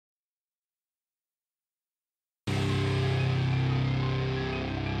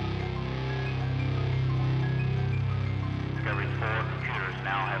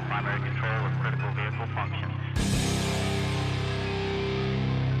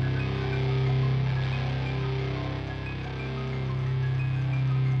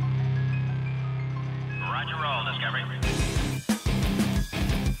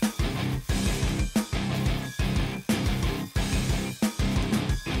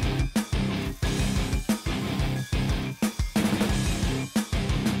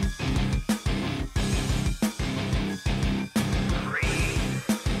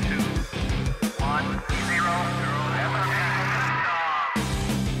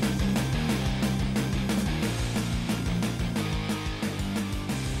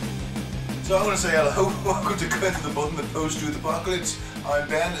So I'm going to say hello, welcome to Curtain the Button, the post-truth apocalypse. I'm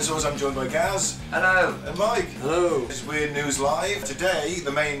Ben, as always I'm joined by Gaz. Hello. And Mike. Hello. This is Weird News Live. Today,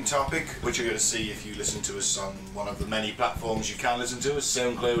 the main topic, which you're going to see if you listen to us on one of the many platforms you can listen to us,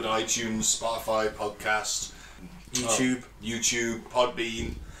 SoundCloud, iTunes, Spotify, Podcast, YouTube,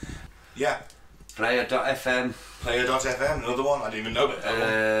 Podbean. Yeah. Player.fm. Player.fm, another one, I didn't even know about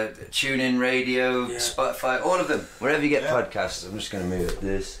that one. TuneIn Radio, Spotify, all of them. Wherever you get podcasts. I'm just going to move it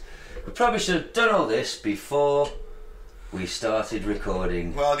this. We probably should have done all this before we started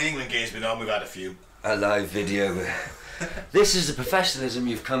recording. Well, the England game's been on, we've had a few. A live video. This is the professionalism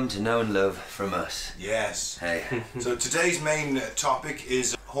you've come to know and love from us. Yes. Hey. So today's main topic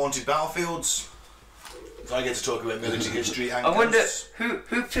is haunted battlefields. So I get to talk about military history and I wonder ghosts.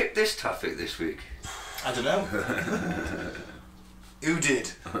 who picked this topic this week? I don't know. Who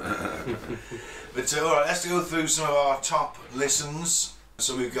did? But alright, let's go through some of our top listens.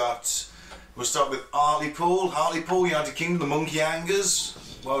 So we'll start with Hartlepool, United Kingdom, the Monkey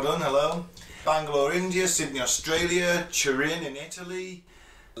Hangers. Well done, hello. Bangalore, India, Sydney, Australia, Turin in Italy,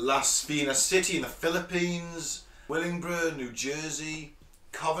 Las Vegas City in the Philippines, Willingboro, New Jersey,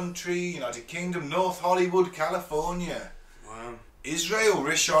 Coventry, United Kingdom, North Hollywood, California. Wow. Israel,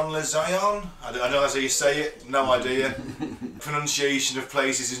 Rishon LeZion. I don't know how you say it, no idea. Pronunciation of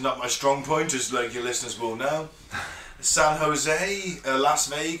places is not my strong point, as like your listeners will know. San Jose, Las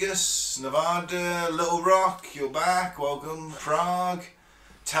Vegas, Nevada, Little Rock, you're back, welcome. Prague,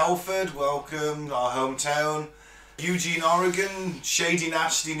 Telford, welcome, our hometown. Eugene, Oregon, Shady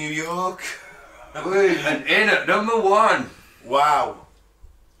Nasty, New York. And in at number 1. Wow.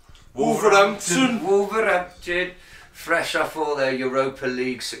 Wolverhampton, fresh off all their Europa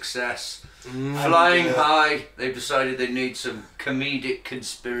League success. Flying high, they've decided they need some comedic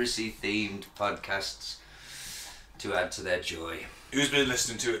conspiracy themed podcasts to add to their joy. Who's been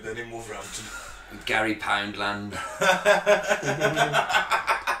listening to it then in Wolverhampton? Gary Poundland.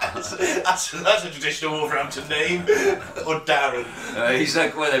 that's a traditional Wolverhampton name. Or Darren. He's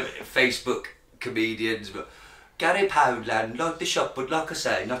like one of the Facebook comedians, but Gary Poundland, like the shop, but like I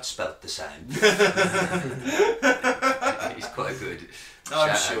say, not spelt the same. He's quite good.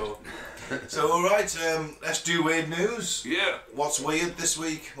 I'm sure. So alright, let's do weird news. Yeah. What's weird this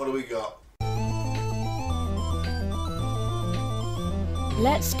week? What do we got?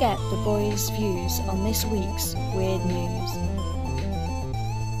 Let's get the boys' views on this week's weird news.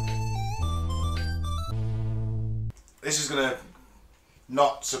 This is going to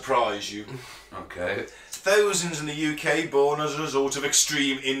not surprise you. Okay. Thousands in the UK born as a result of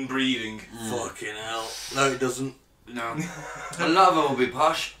extreme inbreeding. Fucking hell. No, it doesn't. No. A lot of them will be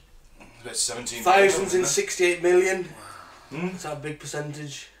posh. About 17 Thousands in million, 68 million. Is that a big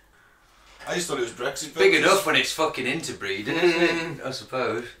percentage? I just thought it was Brexit. Big enough when it's fucking interbreeding, isn't it? I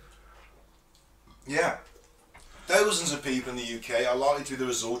suppose. Yeah. Thousands of people in the UK are likely to be the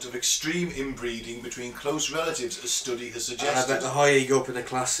result of extreme inbreeding between close relatives, a study has I suggested. bet the higher you go up in the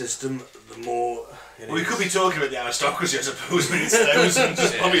class system, the more... Well, we could be talking about the aristocracy, I suppose, when it's thousands.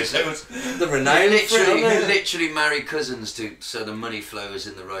 It's probably thousands. The renowned literally marry cousins so the money flows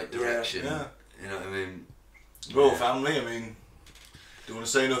in the right direction. Yeah. You know what I mean? Royal family, I mean, don't want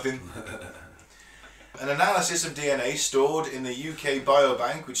to say nothing. An analysis of DNA stored in the UK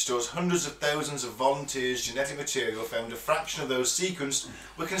Biobank, which stores hundreds of thousands of volunteers' genetic material, found a fraction of those sequenced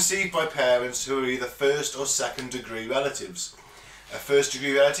were conceived by parents who are either first or second degree relatives. A first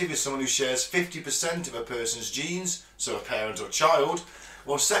degree relative is someone who shares 50% of a person's genes, so a parent or child,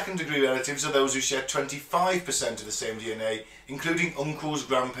 while second degree relatives are those who share 25% of the same DNA, including uncles,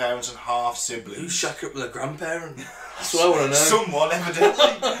 grandparents and half siblings. Who's shack up with a grandparent? That's what I want to know. Someone,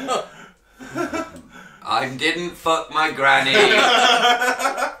 evidently. I didn't fuck my granny.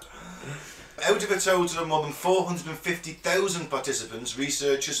 Out of a total of more than 450,000 participants,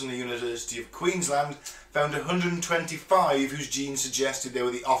 researchers from the University of Queensland found 125 whose genes suggested they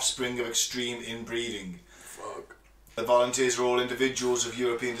were the offspring of extreme inbreeding. Fuck. The volunteers were all individuals of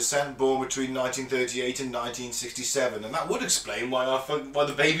European descent born between 1938 and 1967, and that would explain why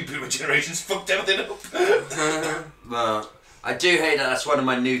the baby boomer generation's fucked everything up. Well, I do hate that. That's one of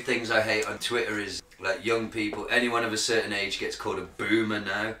my new things I hate on Twitter is like young people, anyone of a certain age gets called a boomer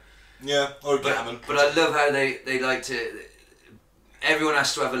now. Yeah, or a gammon. But I love how they like to... Everyone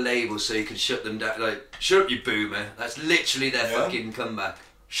has to have a label so you can shut them down. Like, shut up you boomer. That's literally their fucking comeback.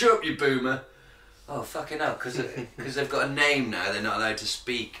 Shut up you boomer. Oh, fucking hell, because they've got a name now, they're not allowed to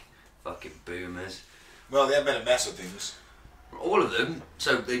speak. Fucking boomers. Well, they have better mess with things. All of them,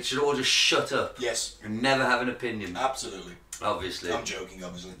 so they should all just shut up. Yes. And never have an opinion. Absolutely. Obviously. I'm joking,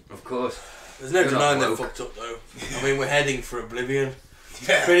 obviously. Of course. There's no You're denying not they're woke. fucked up though. I mean, we're heading for oblivion.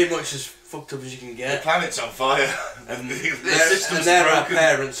 Yeah. Pretty much as fucked up as you can The get. planet's on fire. And the system's They're our broken.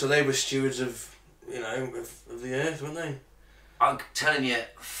 parents, so they were stewards of, of the earth, weren't they? I'm telling you,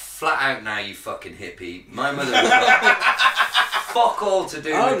 flat out now, you fucking hippie. My mother was like, fuck all to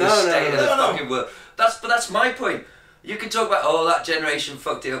do with the state of the fucking world. But that's my point. You can talk about, that generation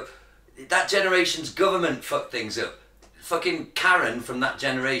fucked it up. That generation's government fucked things up. Fucking Karen from that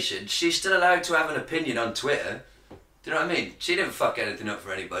generation, she's still allowed to have an opinion on Twitter. Do you know what I mean? She didn't fuck anything up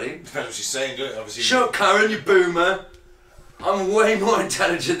for anybody. Depends what she's saying, doesn't it? Obviously. Shut up, Karen, you boomer. I'm way more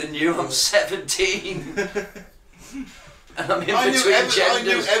intelligent than you. I'm 17. And I'm in between genders. I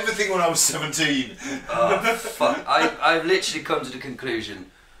knew everything when I was 17. Oh, fuck. I've literally come to the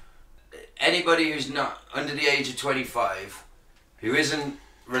conclusion, anybody who's not under the age of 25, who isn't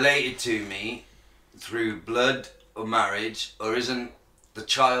related to me through blood or marriage, or isn't the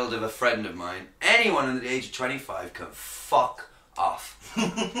child of a friend of mine, anyone under the age of 25 can fuck off.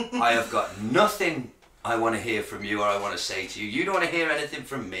 I have got nothing I want to hear from you or I want to say to you. You don't want to hear anything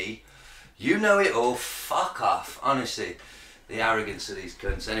from me. You know it all. Fuck off. Honestly, the arrogance of these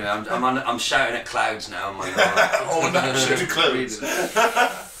cunts. Anyway, I'm shouting at clouds now. On my no, shouting at clouds.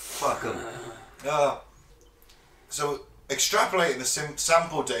 Fuck them. So, extrapolating the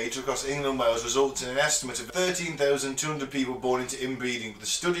sample data across England and Wales results in an estimate of 13,200 people born into inbreeding. But the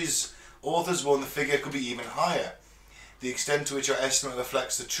study's authors warn the figure could be even higher. The extent to which our estimate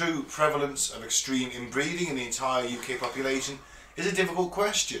reflects the true prevalence of extreme inbreeding in the entire UK population is a difficult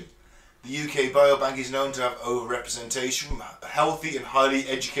question. The UK Biobank is known to have overrepresentation from healthy and highly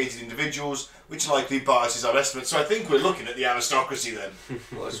educated individuals, which likely biases our estimates. So I think we're looking at the aristocracy then.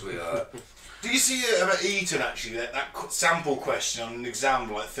 Of course we are. Do you see at Eton actually that sample question on an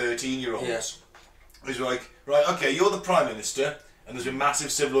exam like 13-year-olds? Yes. It's like, right, okay, you're the Prime Minister and there's been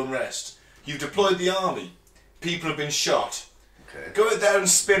massive civil unrest. You've deployed the army. People have been shot. Okay. Go out there and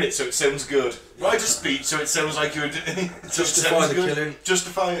spin it so it sounds good. Write a speech so it sounds like you're Justify the killing.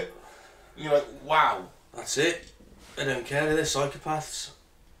 Justify it. You're like, wow. That's it. They don't care, they're psychopaths.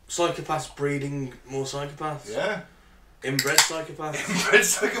 Psychopaths breeding more psychopaths. Yeah. Inbred psychopaths. Inbred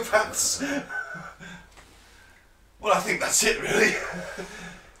psychopaths. Well, I think that's it, really.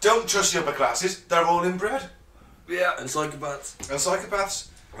 Don't trust the upper classes. They're all inbred. Yeah. And psychopaths. And psychopaths.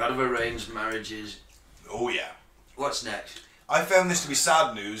 A lot of arranged marriages. Oh, yeah. What's next? I found this to be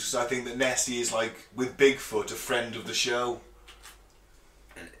sad news because I think that Nessie is, like, with Bigfoot, a friend of the show.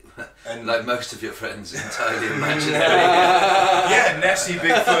 And like most of your friends, entirely imaginary. Yeah, Nessie,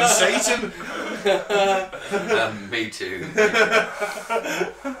 Bigfoot, and Satan. Me too.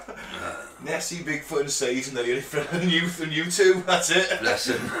 Nessie, Bigfoot, and Satan, they're the only friend of youth and you two, that's it. Bless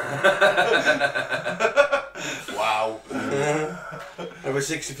him. Wow. Over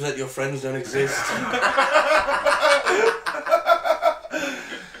 60% of your friends don't exist.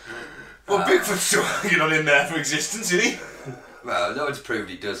 Well, Bigfoot's still hanging on in there for existence, isn't he? Well, no one's proved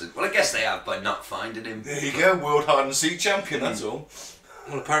he doesn't. Well, I guess they have by not finding him. There you go, world hide and seek champion, that's all.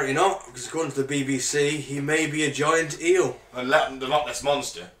 Well, apparently not, because according to the BBC, he may be a giant eel. And the Loch Ness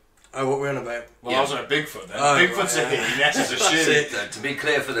Monster. Oh, what are we on about? Well, I was on a Bigfoot then. Oh, Bigfoot's right, a he, Ness is a That's shit. it. So, to be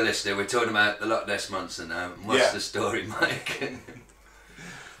clear for the listener, we're talking about the Loch Ness Monster now. What's the story, Mike?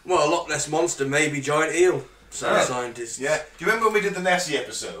 Well, a Loch Ness Monster may be giant eel, say scientists. Yeah. Do you remember when we did the Nessie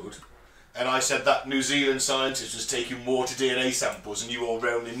episode? And I said that New Zealand scientist was taking water DNA samples, and you all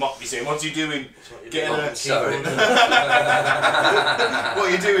roundly mocked me saying, "What's he doing? Getting a Sorry. what are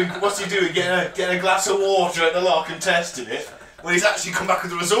you doing? What's he doing? Getting a glass of water at the loch and testing it." Well, he's actually come back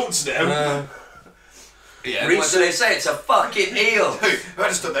with the results now. Yeah, what do they say? It's a fucking eel. I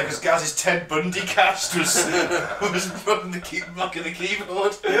just stood there because Gaz's Ted Bundy cast was rocking the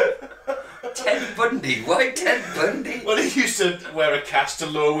keyboard. Ted Bundy? Why Ted Bundy? Well, he used to wear a cast to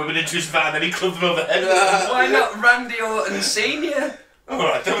lure women into his van, then he clubbed them over the head. Why not Randy Orton Sr.?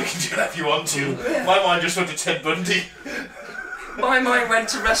 Alright, then we can do that if you want to. My mind just went to Ted Bundy. My mind went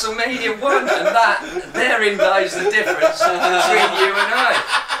to WrestleMania 1, and therein lies the difference between you and I.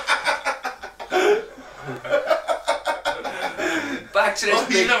 Back to this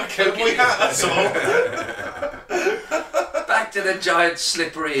You never killed me hat, that's all. Back to the giant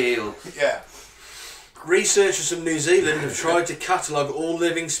slippery eel. Yeah. Researchers from New Zealand have tried to catalogue all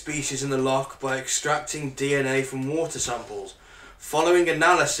living species in the loch by extracting DNA from water samples. Following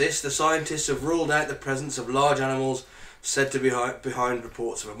analysis, the scientists have ruled out the presence of large animals said to be behind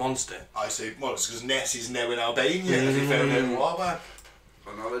reports of a monster. I say, well, it's because Ness is now in Albania, as he found out a while back.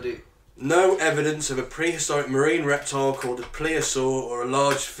 On holiday. No evidence of a prehistoric marine reptile called a plesiosaur or a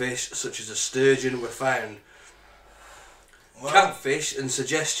large fish such as a sturgeon were found. Wow. Catfish and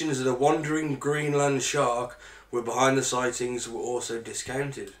suggestions that a wandering Greenland shark were behind the sightings were also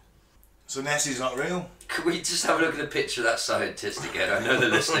discounted. So Nessie's not real? Can we just have a look at the picture of that scientist again? I know the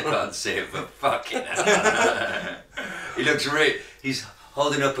listener can't see it, but fucking hell. He looks he's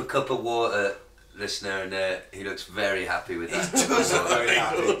holding up a cup of water, listener, and he looks very happy with that. He does look very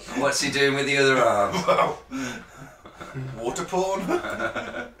happy. What's he doing with the other arm? Wow. Water porn?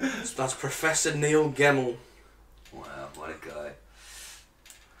 That's Professor Neil Gemmell. Wow, what a guy.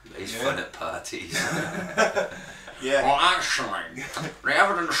 He's fun at parties. Yeah. Well, actually, the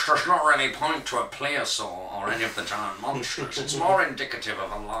evidence does not really point to a plesiosaur or any of the giant monsters. It's more indicative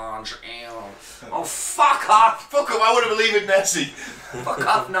of a large eel. Oh, fuck off! Fuck up, I wouldn't believe it, Nessie. Fuck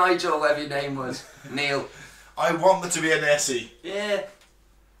off, Nigel, whatever your name was. Neil. I want there to be a Nessie. Yeah.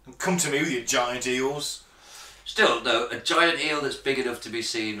 Come to me with your giant eels. Still, though, a giant eel that's big enough to be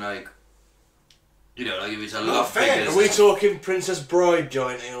seen, like, you know, like if it's a lot fair. bigger. Are we talking Princess Bride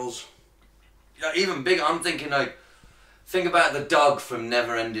giant eels? Yeah, even bigger, I'm thinking, like, think about the dog from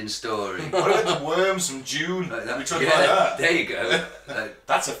Never-Ending Story. What about the worms from June? Like that. We talking Yeah, about that? there you go.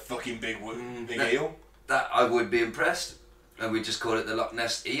 That's a fucking big eel. That I would be impressed. And we just call it the Loch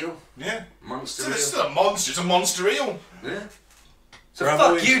Ness eel. Yeah. Monster So eel. it's still a monster. It's a monster eel. Yeah. So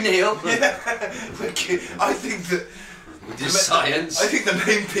Bravo. fuck you, Neil. Yeah. I think that. With your science. I think the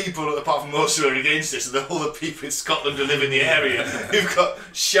main people, apart from most who are against this, are all the people in Scotland who live in the area who've got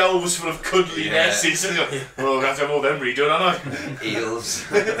shelves full of cuddly Nessies. And they go, well, I have to have all them redone, aren't I? Eels.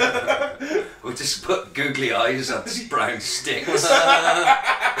 We'll just put googly eyes on brown sticks.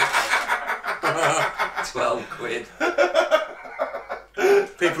 12 quid.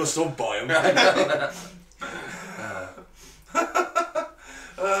 People will still buy them.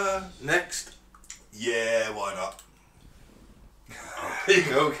 Next. Yeah, why not? There you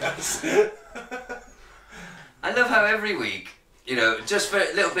go, guys. I love how every week, you know, just for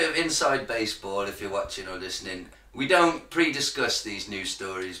a little bit of inside baseball, if you're watching or listening, we don't pre-discuss these news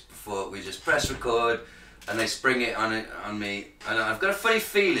stories before. We just press record and they spring it on me. And I've got a funny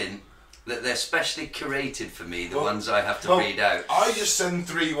feeling that they're specially curated for me, the ones I have to read out. I just send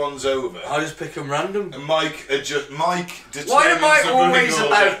 3 ones over. I just pick them random. And Mike determines Why am I the always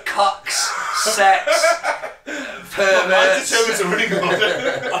running order. about cocks, sex, Mike perverts? determines the running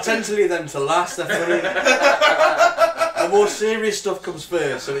order. I tend to leave them to last. They're funny. The more serious stuff comes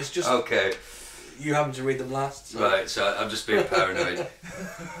first, so it's just Okay, you having to read them last. So. right, so I'm just being paranoid.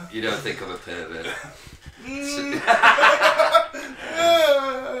 You don't think I'm a pervert.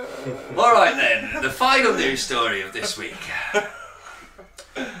 Alright then, the final news story of this week.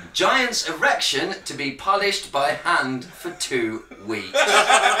 Giant's erection to be polished by hand for 2 weeks.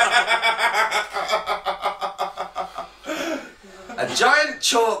 A giant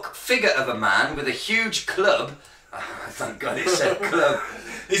chalk figure of a man with a huge club. Thank God it said club.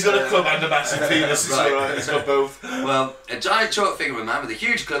 He's got a club and a massive penis, it's Right. alright, he's got both. Well, a giant chalk figure of a man with a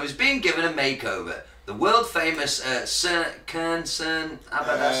huge club is being given a makeover. The world famous Cern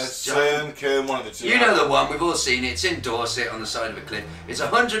Abadas giant. Kern, one of the two. You know the one, we've all seen it. It's in Dorset on the side of a cliff. It's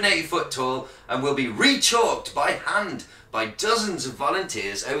 180 foot tall and will be re-chalked by hand by dozens of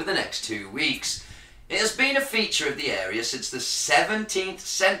volunteers over the next 2 weeks. It has been a feature of the area since the 17th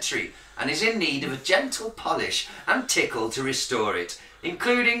century and is in need of a gentle polish and tickle to restore it,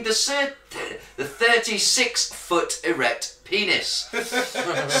 including the 36 foot erect penis.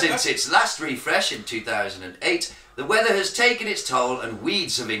 Since its last refresh in 2008, the weather has taken its toll and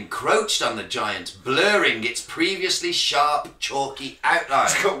weeds have encroached on the giant, blurring its previously sharp, chalky outline.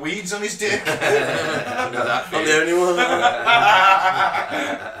 He's got weeds on his dick. Know that I'm feeling. the only one.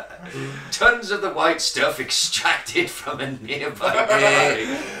 Tons of the white stuff extracted from a nearby quarry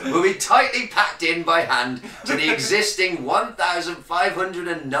will be tightly packed in by hand to the existing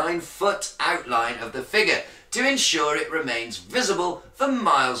 1,509 foot outline of the figure to ensure it remains visible for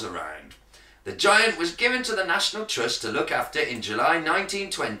miles around. The giant was given to the National Trust to look after in July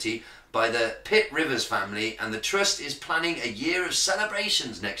 1920 by the Pitt Rivers family, and the Trust is planning a year of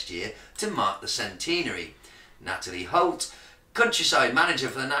celebrations next year to mark the centenary. Natalie Holt, countryside manager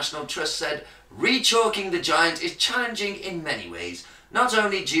for the National Trust, said, "Re-chalking the giant is challenging in many ways, not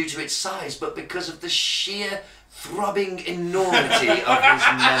only due to its size but because of the sheer throbbing enormity of his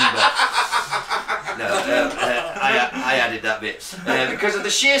member." No, I added that bit. Because of the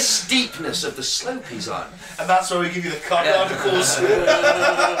sheer steepness of the slope he's on. And that's why we give you the cock articles.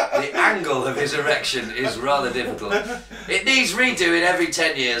 The angle of his erection is rather difficult. It needs redoing every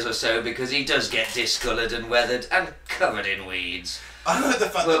 10 years or so because he does get discoloured and weathered and covered in weeds. I like the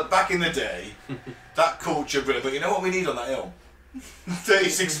fact that back in the day, that culture, but you know what we need on that hill?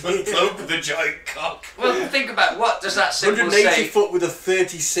 36-foot bloke with a giant cock. Well, think about what does that symbol 180 say? foot with a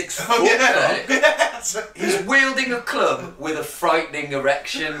 36 foot. Oh, yeah. He's wielding a club with a frightening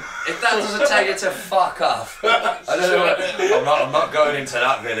erection. If that doesn't tell you to fuck off, I don't know. I'm not going into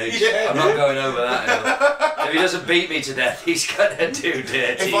that village. Yeah. I'm not going over that hill. If he doesn't beat me to death, he's gonna do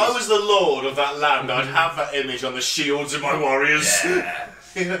dirty. If I was the lord of that land, I'd have that image on the shields of my warriors. Yeah.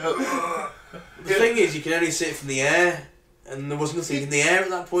 You know? The thing is, you can only see it from the air, and there was nothing in the air at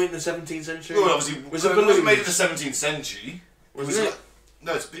that point in the 17th century. Well, obviously, Was was it it balloons? made in the 17th century? Was it?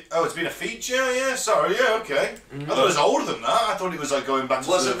 No, it's been a feature. Yeah, sorry. Yeah, okay. I thought it was older than that. I thought it was like going back to.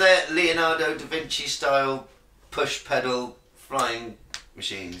 Wasn't there Leonardo da Vinci style push pedal flying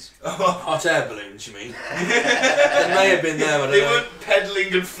machines? Hot air balloons, you mean? It may have been there, but I They don't know. weren't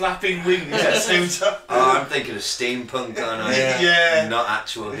peddling and flapping wings at the same time. Oh, I'm thinking of steampunk, aren't I? Yeah. Not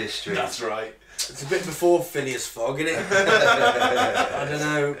actual history. That's right. It's a bit before Phileas Fogg, isn't it? I don't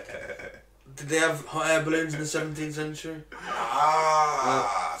know. Did they have hot air balloons in the 17th century?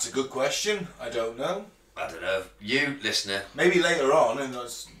 That's a good question. I don't know. I don't know. You, listener. Maybe later on in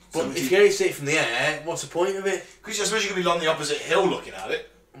those. But if you can only see it from the air, what's the point of it? Because I suppose you could be on the opposite hill looking at it.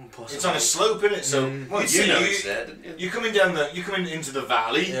 Possibly. It's on a slope, isn't it? So Well, you'd you see know it's there, didn't you? You're coming into the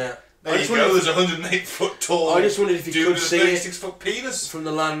valley. Yeah. There I you just go. wondered There's a 108 foot tall. I just wondered if you dude could with a see it 36-foot penis. from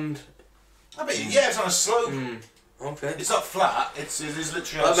the land. I bet yeah, it's on a slope. Okay. It's not flat. It is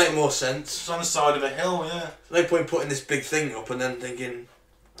literally. On That'd a make slope. more sense. It's on the side of a hill. Yeah. No point putting this big thing up and then thinking,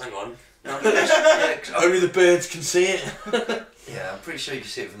 hang on, Yeah, 'cause only the birds can see it. yeah, I'm pretty sure you can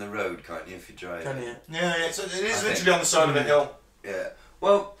see it from the road, can't you, if you drive? Can you? Yeah. It is I literally think- on the side of a hill. Yeah.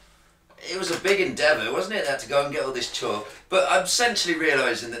 Well, it was a big endeavour, wasn't it, that to go and get all this chalk? But I'm essentially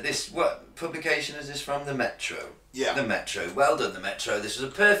realising that this, what publication is this from? The Metro. Yeah. The Metro. Well done, the Metro. This was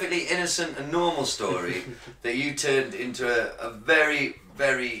a perfectly innocent and normal story that you turned into a very,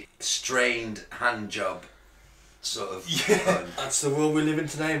 very strained hand job sort of fun. That's the world we live in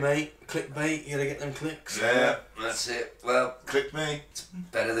today, mate. Clickbait, you gotta get them clicks. Yeah. That's it. Well, Click me.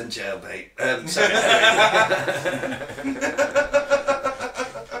 better than jailbait. Sorry.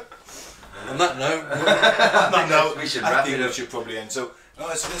 On that note, No, we should I wrap think it we up. should probably end. So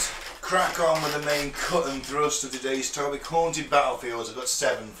let's crack on with the main cut and thrust of today's topic: haunted battlefields. I've got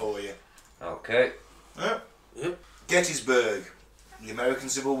 7 for you. Okay. Yeah. Yep. Gettysburg, the American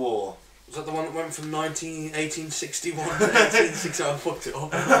Civil War. was that the one that went from 1861 to 1860? I fucked it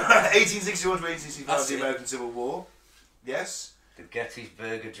up. 1861 to 1865, That's the it. American Civil War. Yes. The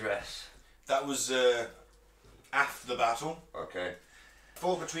Gettysburg Address. That was after the battle. Okay.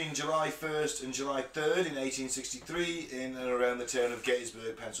 Fought between July 1st and July 3rd in 1863 in and around the town of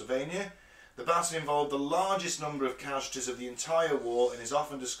Gettysburg, Pennsylvania. The battle involved the largest number of casualties of the entire war and is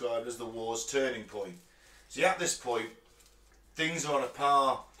often described as the war's turning point. See, at this point, things are on a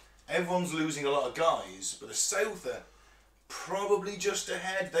par. Everyone's losing a lot of guys, but the South are probably just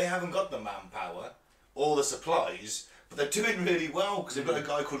ahead. They haven't got the manpower or the supplies, but they're doing really well because they've got a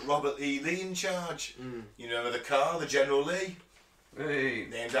guy called Robert E. Lee in charge. You know the car, the General Lee, Hey.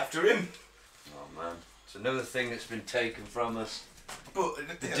 named after him. Oh man, it's another thing that's been taken from us. But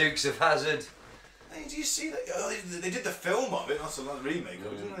The Dukes of Hazzard. hey, do you see that? Oh, they did the film of it, not a remake of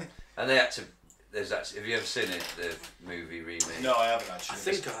it, didn't they? And they had to. There's actually. Have you ever seen it? The movie remake. No, I haven't actually. I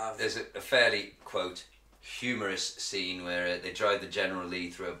think I have. There's a fairly quote humorous scene where they drive the General Lee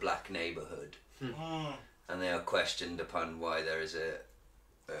through a black neighbourhood, and they are questioned upon why there is a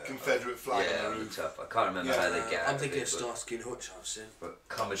Confederate flag yeah, on the on the roof. top. I can't remember Yeah, how they get out I'm of thinking it, of Starsky and Hutch, I've seen. but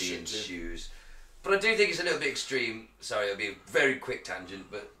comedy Shit, ensues. But I do think it's a little bit extreme. Sorry, it'll be a very quick tangent,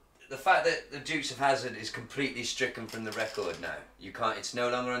 but the fact that the Dukes of Hazzard is completely stricken from the record now. You can't. It's no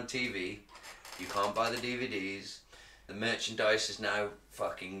longer on TV. You can't buy the DVDs. The merchandise is now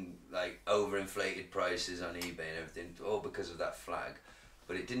fucking like overinflated prices on eBay and everything, all because of that flag.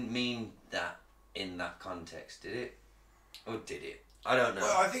 But it didn't mean that in that context, did it? Or did it? I don't know.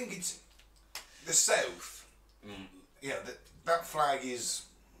 Well, I think it's the South. Yeah, that flag is,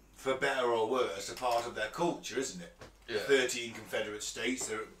 for better or worse, a part of their culture, isn't it? Yeah. 13 Confederate states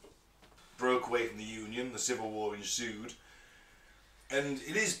that broke away from the Union. The Civil War ensued, and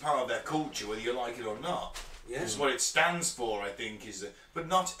it is part of their culture, whether you like it or not. Yeah. It's what it stands for, I think, is that. But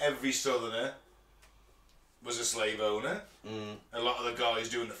not every Southerner was a slave owner. A lot of the guys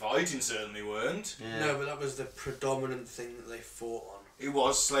doing the fighting certainly weren't. Yeah. No, but that was the predominant thing that they fought on. It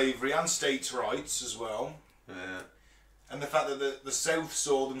was slavery and states' rights as well. Yeah. And the fact that the South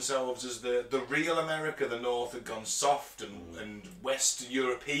saw themselves as the real America, the North had gone soft and West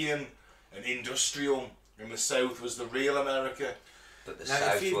European and industrial, and the South was the real America. But the Now,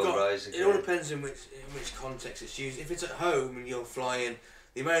 South will rise again. It all depends in which context it's used. If it's at home and you're flying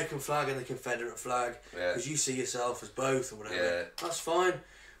the American flag and the Confederate flag, because you see yourself as both or whatever, that's fine.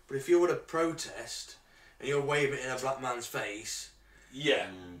 But if you're at a protest and you're waving it in a black man's face,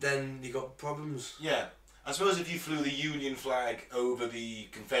 then you got problems. Yeah. I suppose if you flew the Union flag over the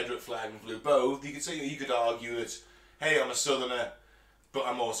Confederate flag and flew both, you could argue that, hey, I'm a Southerner, but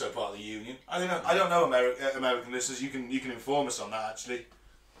I'm also part of the Union. I don't know, American listeners. You can inform us on that actually.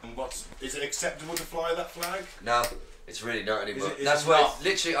 And is it acceptable to fly that flag? No, it's really not anymore. That's why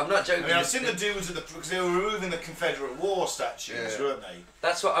literally, I'm not joking. I mean, I've seen the dudes because they were removing the Confederate War statues, weren't they?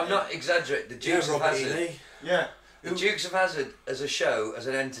 That's what I'm not exaggerating. The Dukes of Hazzard. Yeah. The Dukes of Hazzard as a show, as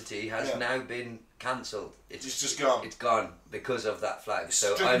an entity, has now been cancelled. It's just gone. It's gone because of that flag.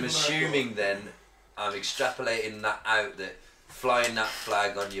 So I'm assuming then, I'm extrapolating that out that flying that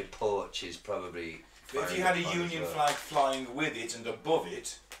flag on your porch is probably. If you had a Union flag flying with it and above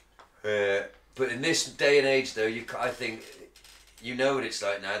it. But in this day and age, though, I think you know what it's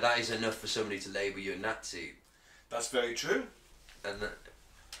like now. That is enough for somebody to label you a Nazi. That's very true. And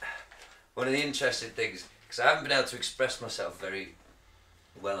one of the interesting things, because I haven't been able to express myself very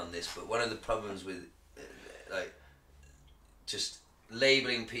well on this, but one of the problems with just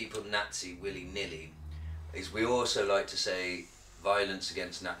labelling people Nazi willy-nilly is we also like to say violence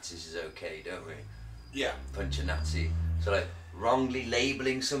against Nazis is okay, don't we? Yeah. Punch a Nazi. So wrongly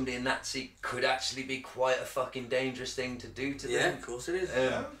labelling somebody a Nazi could actually be quite a fucking dangerous thing to do to them. Yeah, of course it is.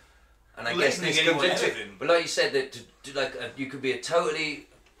 And I guess this comes into it. But like you said, that you could be a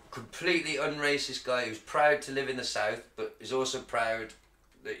completely unracist guy who's proud to live in the South, but is also proud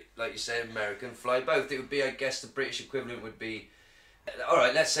that, like you said, American, fly both. It would be, I guess, the British equivalent would be, all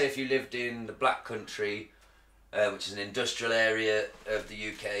right, let's say if you lived in the Black Country, which is an industrial area of the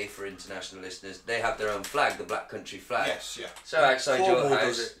UK for international listeners, they have their own flag, the Black Country flag. Yes, yeah. So outside your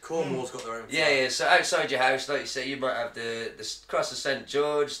house, Cornwall's got their own flag. Yeah. So outside your house, like you say, you might have the cross of St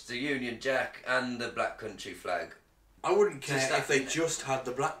George, the Union Jack, and the Black Country flag. I wouldn't care if they just had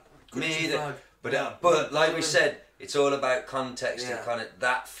the Black Country flag. But like we said, it's all about context and kind of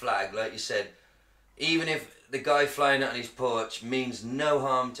that flag. Like you said, even if the guy flying it on his porch means no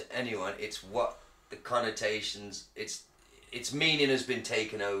harm to anyone, it's what the connotations, its meaning has been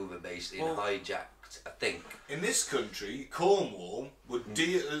taken over basically and hijacked, I think. In this country, Cornwall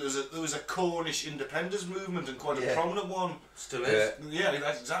there was a Cornish independence movement and quite a prominent one. Still is. Yeah,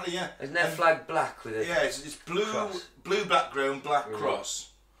 that's exactly, yeah. Isn't their flag black with it? Yeah, it's blue background, black cross.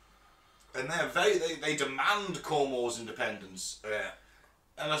 And they demand Cornwall's independence. Yeah.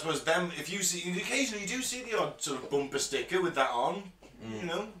 And I suppose occasionally you do see the odd sort of bumper sticker with that on. You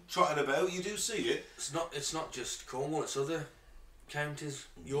know, trotting about, you do see it. It's not just Cornwall, it's other counties,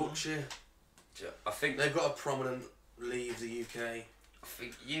 Yorkshire. I think they've got a prominent leave the UK. I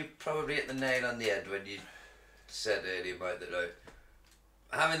think you probably hit the nail on the head when you said earlier about that,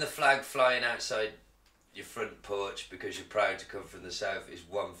 having the flag flying outside your front porch because you're proud to come from the South is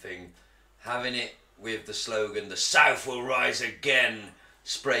one thing. Having it with the slogan "The South will rise again"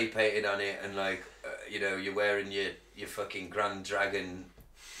 spray painted on it, and you're wearing your fucking Grand Dragon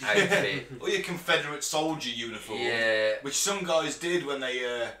outfit or your Confederate soldier uniform, which some guys did when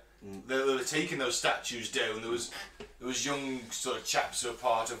they were taking those statues down. There was young sort of chaps who were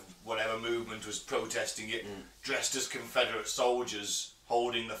part of whatever movement was protesting it, dressed as Confederate soldiers,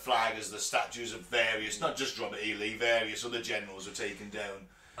 holding the flag as the statues of various, not just Robert E. Lee, various other generals were taken down.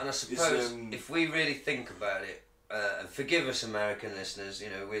 And I suppose if we really think about it, and forgive us, American listeners,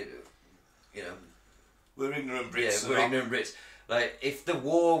 we're ignorant Brits. Yeah, we're ignorant Brits. If the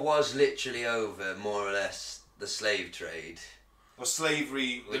war was literally over, more or less, the slave trade. Or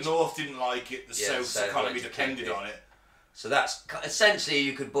slavery, the North didn't like it, the South's economy depended on it. So that's, essentially,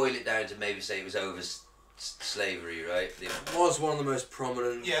 you could boil it down to maybe say it was over slavery, right? It was one of the most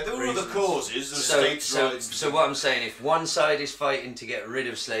prominent. Yeah, there were other causes. States' rights. So what I'm saying, if one side is fighting to get rid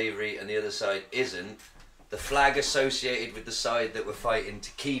of slavery and the other side isn't, the flag associated with the side that were fighting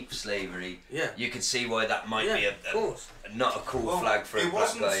to keep slavery, you could see why that might be not a cool flag for a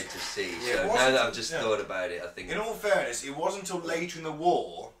black guy to see. So now that I've just thought about it, I think. In all fairness, it wasn't until later in the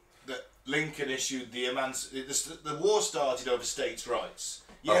war that Lincoln issued the war started over states' rights.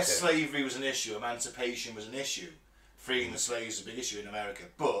 Yes, slavery was an issue, emancipation was an issue, freeing the slaves was a big issue in America,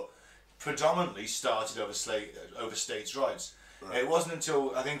 but predominantly started over states' rights. Right. It wasn't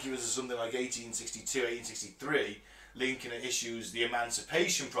until, I think it was something like 1862, 1863, Lincoln issues the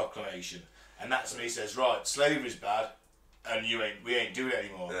Emancipation Proclamation, and that's when he says, right, slavery's bad, and we ain't doing it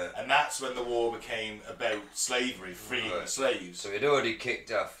anymore. Yeah. And that's when the war became about slavery, freeing the slaves. So it already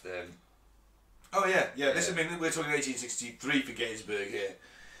kicked off then. Oh yeah. This, I mean, we're talking 1863 for Gettysburg here.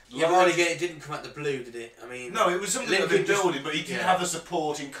 Yeah, but then again, it didn't come out the blue, did it? I mean, no, it was something that they'd been building, but he didn't yeah. have the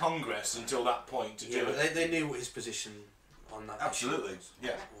support in Congress until that point to do but it. they knew what his position on that Absolutely, issue was. yeah.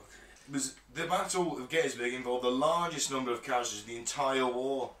 It was the Battle of Gettysburg involved the largest number of casualties of the entire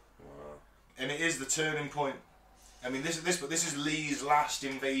war, and it is the turning point. I mean, this is Lee's last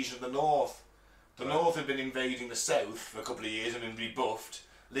invasion of the North. The North had been invading the South for a couple of years and been rebuffed.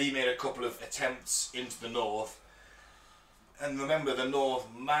 Lee made a couple of attempts into the North. And remember, the North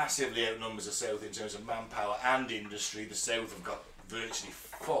massively outnumbers the South in terms of manpower and industry. The South have got virtually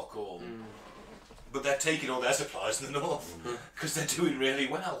fuck all. But they're taking all their supplies in the North because they're doing really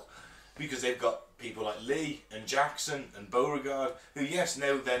well. Because they've got people like Lee and Jackson and Beauregard, who, yes,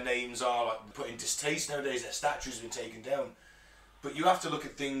 now their names are like put in distaste nowadays, their statues have been taken down. But you have to look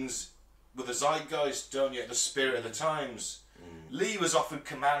at things with the zeitgeist, don't you? The spirit of the times. Lee was offered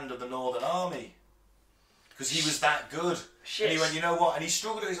command of the Northern Army because he was that good. Shit. And he went, you know what? And he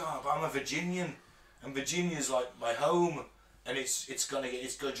struggled. He's but I'm a Virginian, and Virginia's like my home, and it's gonna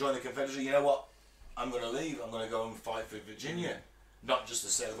join the Confederacy. You know what? I'm gonna leave. I'm gonna go and fight for Virginia, not just the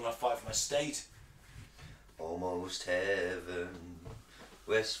South. I'm gonna fight for my state. Almost heaven,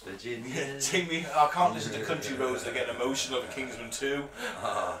 West Virginia. Take me. I can't listen to Country Roads to get emotional over Kingsman 2.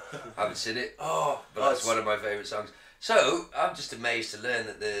 Haven't seen it. Oh, But that's one of my favourite songs. So, I'm just amazed to learn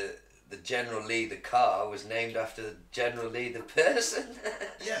that the General Lee, the car, was named after General Lee, the person.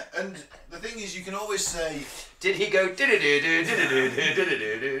 Yeah, and the thing is, you can always say... Did he go... No, he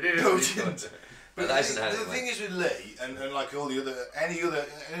didn't. But But the thing is with Lee, and like all the other... Any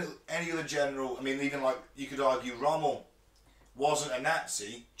other general... I mean, even like, you could argue Rommel wasn't a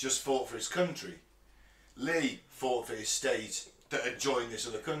Nazi, just fought for his country. Lee fought for his state that had joined this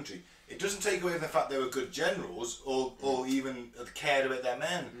other country. It doesn't take away from the fact they were good generals or even cared about their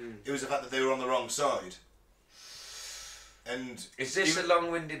men. It was the fact that they were on the wrong side. And Is this a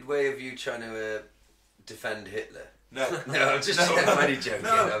long-winded way of you trying to defend Hitler? No. No, I'm just I'm only joking.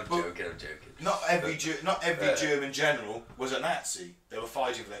 I'm joking. Not every German general was a Nazi. They were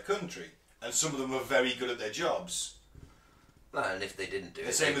fighting for their country, and some of them were very good at their jobs. Well, and if they didn't do The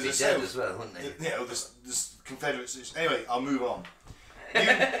it, same they'd as be the dead South. as well, wouldn't they? You know, the Confederates. Anyway, I'll move on.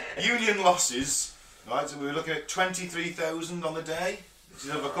 Union losses, right? So we were looking at 23,000 on the day, which is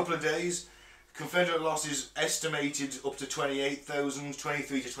over a couple of days. Confederate losses estimated up to 28,000,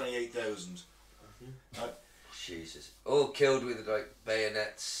 23 to 28,000. Right? Jesus. All killed with like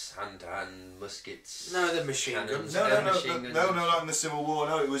bayonets, hand-to-hand muskets. No, they're machine cannons. guns. No, not in the Civil War.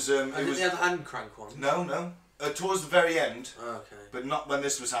 No, it was. Did they have hand crank ones? No. Towards the very end, Okay. but not when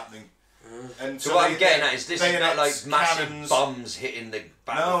this was happening. And So what I'm getting at is this is not like bayonets, massive cannons. bombs hitting the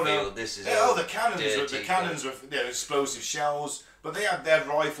battlefield. No. This is the cannons were explosive shells, but they had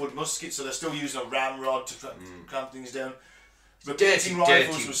rifled muskets, so they're still using a ramrod to clamp things down. Repeating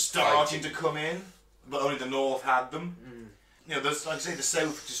rifles were starting to come in, but only the North had them. You know, like I say, the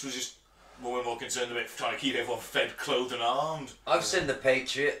South was just more and more concerned about trying to keep everyone fed, clothed, and armed. I've seen The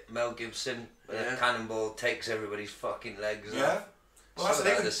Patriot, Mel Gibson, where Yeah. a cannonball takes everybody's fucking legs Yeah. off. Well, that's Something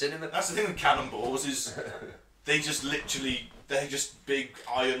the out of thing. the cinema. That's the thing with cannonballs is they're just big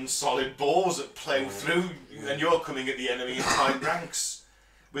iron solid balls that plough through, and you're coming at the enemy in tight ranks.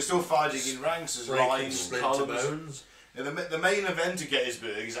 We're still fighting in ranks as lines, splinter columns. bones. Now, the main event of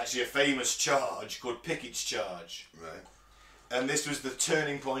Gettysburg is actually a famous charge called Pickett's Charge, Right. and this was the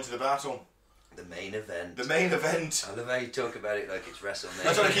turning point of the battle. The main event. The main event. I love how you talk about it like it's WrestleMania.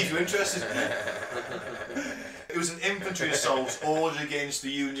 I'm trying to keep you interested. It was an infantry assault ordered against the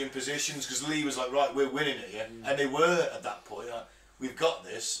Union positions because Lee was like, right, we're winning it, yeah? And they were at that point, like, we've got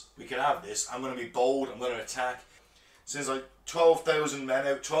this, we can have this, I'm going to be bold, I'm going to attack. So there's like 12,000 men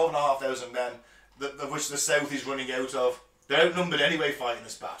out, 12,500 men, of which the South is running out of. They're outnumbered anyway fighting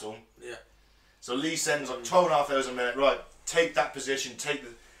this battle. Yeah. So Lee sends like 12,500 men out, right, take that position,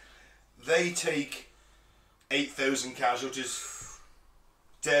 They take 8,000 casualties,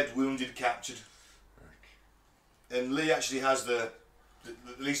 dead, wounded, captured. And Lee actually has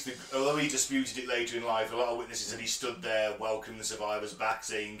although he disputed it later in life, a lot of witnesses said he stood there welcoming the survivors back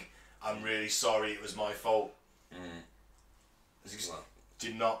saying, I'm really sorry, it was my fault. As he Well,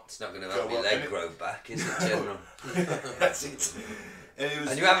 did not. it's not going to help your leg grow back, is it, General? That's it.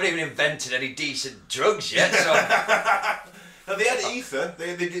 And you haven't even invented any decent drugs yet, so... No, they had ether.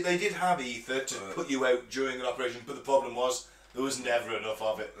 They did have ether to put you out during an operation, but the problem was there was never enough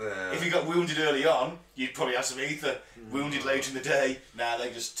of it. If you got wounded early on, you'd probably have some ether. Wounded later in the day,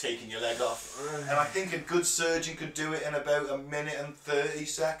 they're just taking your leg off. And I think a good surgeon could do it in about 1 minute and 30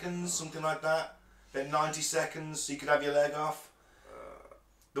 seconds, something like that. About 90 seconds, you could have your leg off.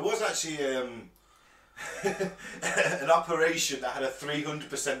 There was actually an operation that had a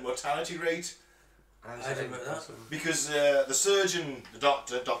 300% mortality rate. I didn't know that. Because the surgeon, the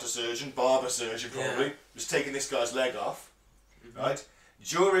doctor surgeon, barber surgeon probably, was taking this guy's leg off, right?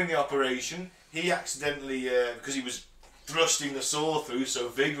 During the operation, he accidentally, because he was thrusting the saw through so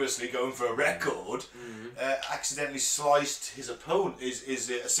vigorously, going for a record, accidentally sliced his opponent, his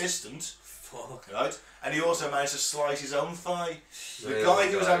assistant, right? And he also managed to slice his own thigh. The guy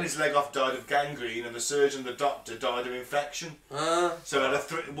who was having his leg off died of gangrene, and the surgeon, the doctor, died of infection. So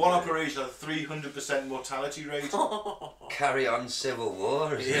at one operation had a 300% mortality rate. Carry on civil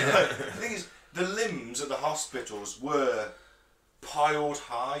war. Yeah. The thing is, the limbs at the hospitals were piled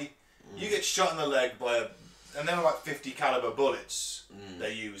high. You get shot in the leg by and they're like 50 caliber bullets they're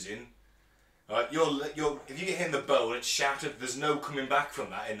using. Right, if you get hit in the bone, it's shattered. There's no coming back from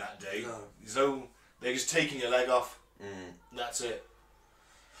that in that day. No. There's no. They're just taking your leg off. That's it.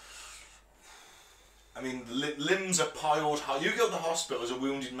 I mean, limbs are piled high. You go to the hospital as a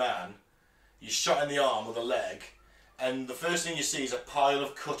wounded man, you're shot in the arm or the leg, and the first thing you see is a pile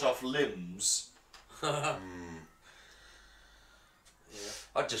of cut off limbs.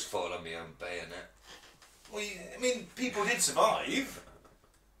 I'd just fall on my own bayonet. Well, I mean, people did survive.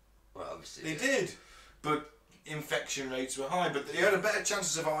 Well, obviously They did. But infection rates were high. But you had a better chance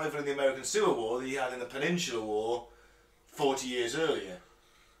of survival in the American Civil War than you had in the Peninsular War 40 years earlier.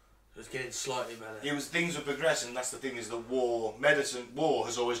 It was getting slightly better. Things were progressing. That's the thing, is that war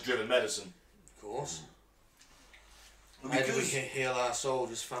has always driven medicine. Of course. Well, How do we because heal our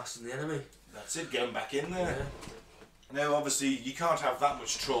soldiers faster than the enemy? that's it, get them back in there. Yeah. Now, obviously, you can't have that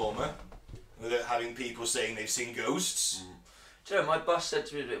much trauma without having people saying they've seen ghosts. Do you know, my boss said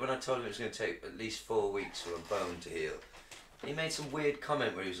to me when I told him it was going to take at least 4 weeks for a bone to heal, he made some weird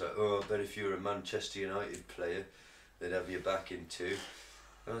comment where he was like, "Oh, I bet if you were a Manchester United player, they'd have your back in too."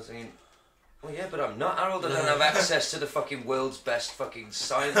 I was thinking, well, yeah, but I'm not, Harold. I don't have access to the fucking world's best fucking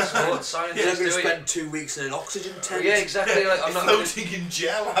scientists. You're not going to spend 2 weeks in an oxygen tent. Yeah, exactly. Like, I'm not floating in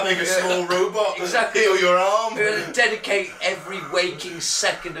gel, having a small robot exactly. heal your arm. I'm going to dedicate every waking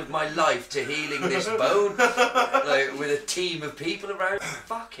second of my life to healing this bone, like with a team of people around.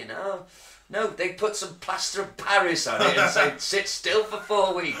 Fucking hell. No, they put some plaster of Paris on it and say, sit still for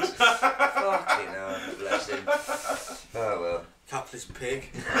 4 weeks. Fucking hell, bless him. Oh well. Capitalist pig.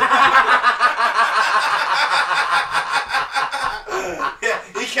 Yeah,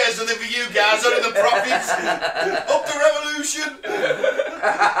 he cares nothing for you guys, only the profits. Up the revolution.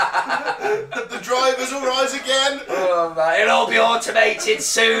 The drivers will rise again. Oh man, it'll all be automated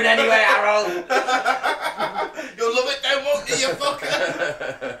soon anyway, Harold. You'll love it then, won't you, you fucker?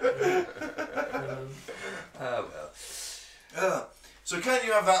 Oh well. So can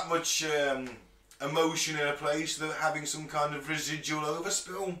you have that much emotion in a place without having some kind of residual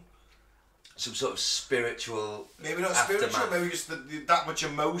overspill? Some sort of spiritual. Maybe not aftermath. spiritual, maybe just that much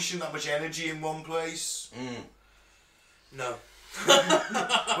emotion, that much energy in one place. No.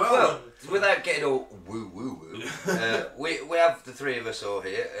 Well, without getting all woo, we have the three of us all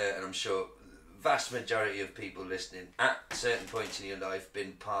here, and I'm sure vast majority of people listening at certain points in your life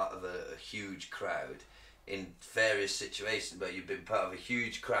been part of a huge crowd in various situations, but you've been part of a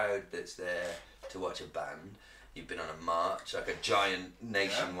huge crowd that's there to watch a band. You've been on a march, like a giant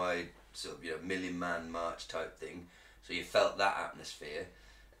nationwide sort of million man march type thing, so you felt that atmosphere,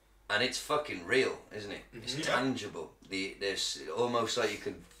 and it's fucking real, isn't it? It's tangible. There's almost like you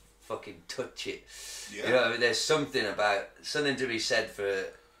can fucking touch it. You know what I mean? There's something to be said for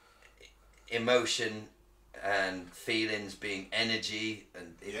emotion and feelings being energy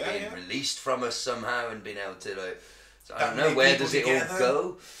and it being released from us somehow and being able to so I don't know, where does it all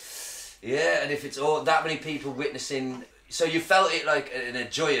go? Yeah, and if it's all that many people witnessing, so you felt it like in a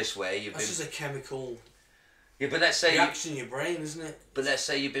joyous way. That's just a chemical. Yeah, but let's say reaction in your brain, isn't it? But let's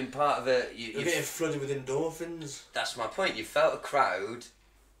say you've been part of a. You're getting flooded with endorphins. That's my point. You felt a crowd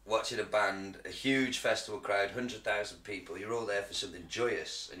watching a band, a huge festival crowd, 100,000 people. You're all there for something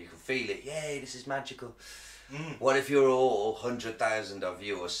joyous, and you can feel it. Yay! This is magical. What if you're all 100,000 of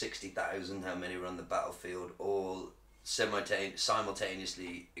you, or 60,000? How many were on the battlefield? All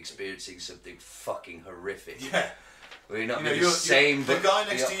simultaneously experiencing something fucking horrific. Yeah. We're not the same. The guy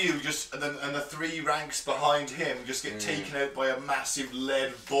next to you and the 3 ranks behind him just get taken out by a massive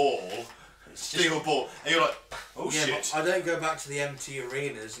lead ball, steel ball, and you're like, oh shit. But I don't go back to the empty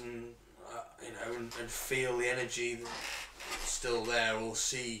arenas and and feel the energy that's still there, or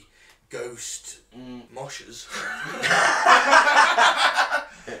see ghost moshes.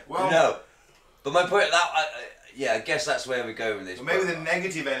 Well, no. But my point I guess that's where we're going with this. But maybe the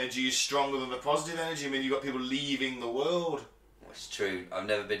negative energy is stronger than the positive energy. I mean, you've got people leaving the world. It's true. I've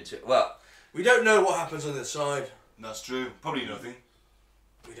never been to. Well, We don't know what happens on the side. That's true. Probably nothing.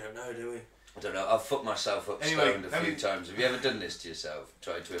 We don't know, do we? I don't know. I've fucked myself up stoned a few times. Have you ever done this to yourself?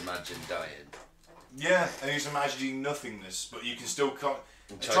 Tried to imagine dying? Yeah, and he's imagining nothingness, but you can still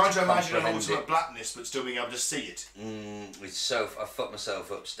trying to imagine an ultimate blackness, but still being able to see it. I've fucked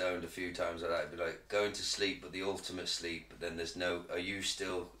myself up stoned a few times like that. It'd be like going to sleep, but the ultimate sleep. But then there's no. Are you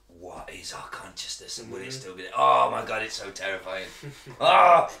still? What is our consciousness, and will it still be there? Oh my god, it's so terrifying.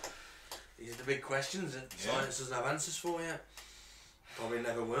 These are the big questions that science doesn't have answers for yet. Probably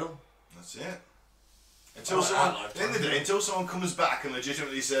never will. That's it. Until someone comes back and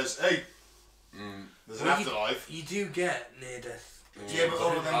legitimately says, "Hey, there's an afterlife." You do get near death. Yeah, but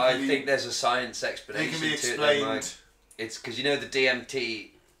all of them I think there's a science explanation they can be to explained. it. Like, it's because you know the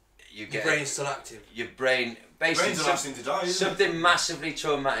DMT. You get your brain's still active. Your brain basically brain's the last thing to die. Isn't something massively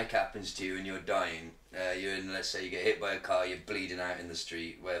traumatic happens to you and you're dying. You're in, let's say, you get hit by a car, you're bleeding out in the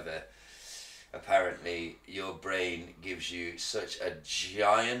street, whatever. Apparently, your brain gives you such a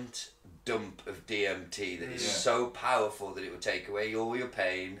giant dump of DMT that is so powerful that it will take away all your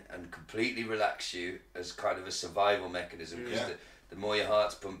pain and completely relax you as kind of a survival mechanism. Because the more your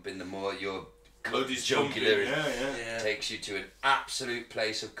heart's pumping, the more your jugular takes you to an absolute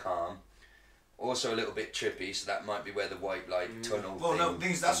place of calm. Also a little bit trippy, so that might be where the white light tunnel. Well, no,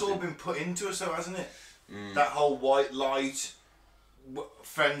 that's all been put into us, though, hasn't it? That whole white light.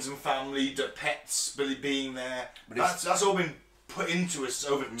 Friends and family, the pets being there. That's all been put into us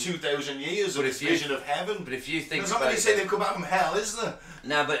over 2,000 years of this vision of heaven. But if you think there's not many say they've come out from hell, is there?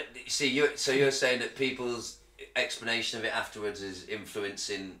 No, but see, you're saying that people's explanation of it afterwards is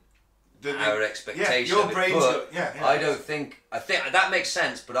influencing our expectation. Yeah, your brain's I think that makes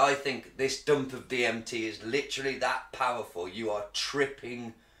sense. But I think this dump of DMT is literally that powerful. You are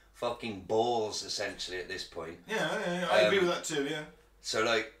tripping fucking balls essentially at this point. Yeah, I agree with that too. Yeah. So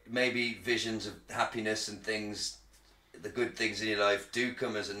like maybe visions of happiness and things, the good things in your life do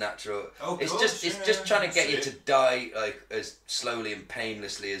come as a natural. It's just trying to get you to die like as slowly and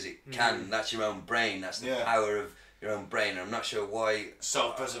painlessly as it can. That's your own brain. That's the power of your own brain. And I'm not sure why.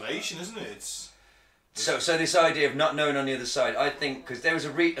 Self-preservation, isn't it? So this idea of not knowing on the other side, I think, because there was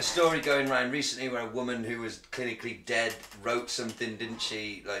a story going around recently where a woman who was clinically dead wrote something, didn't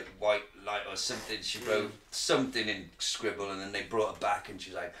she? Like white light or something. She wrote something in scribble, and then they brought her back, and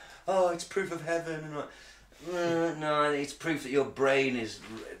she's like, "Oh, it's proof of heaven." And I'm like, no, it's proof that your brain is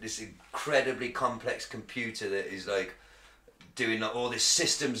this incredibly complex computer that is like doing all this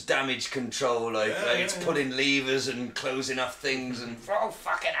systems damage control, it's pulling levers and closing off things and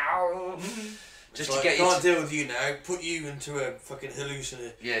fucking hell. Just to get you can't deal with you now. Put you into a fucking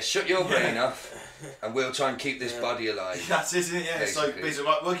hallucination. Yeah, shut your brain off, and we'll try and keep this body alive. That's it, isn't it? Yeah, basically. It's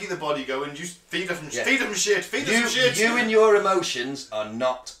like we'll keep the body going. Just feed them shit. You and your emotions are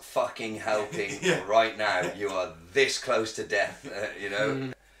not fucking helping right now. You are this close to death, you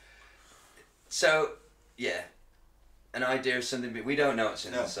know. So, yeah, an idea of something. We don't know what's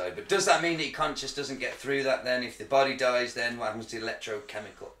inside, but does that mean that your conscious doesn't get through that? Then, if the body dies, then what happens to the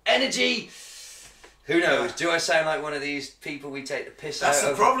electrochemical energy? Who knows? Do I sound like one of these people we take the piss out of? That's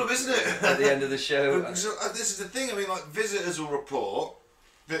the problem, isn't it? At the end of the show. This is the thing. I mean, like visitors will report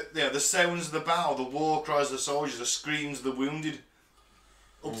that the sounds of the battle, the war cries of the soldiers, the screams of the wounded.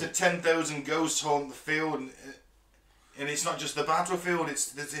 Up to 10,000 ghosts haunt the field, and it's not just the battlefield;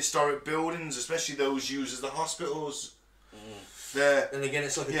 it's the historic buildings, especially those used as the hospitals. And again,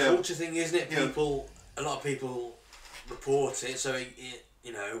 it's like a culture thing, isn't it? A lot of people report it, so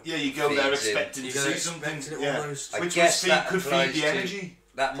you know. Yeah, you go there expecting to see something. Which could feed the energy.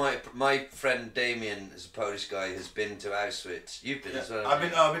 My friend Damien, is a Polish guy, has been to Auschwitz. You've been as well. I've been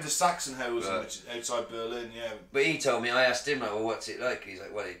to Sachsenhausen, which is outside Berlin. Yeah. But he told me, I asked him, like, well, what's it like? He's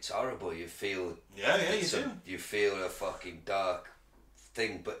like, well, it's horrible. You feel. Yeah, you do. You feel a fucking dark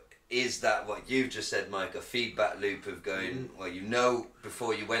thing, but. Is that what you've just said, Mike? A feedback loop of going, well, you know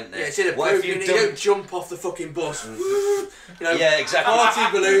before you went there. Yeah, it's in a proof. You don't jump off the fucking bus. You know, yeah, exactly.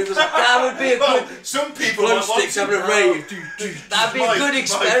 Party balloons. That would be a good. Some people blood sticks having a rave. That'd be a good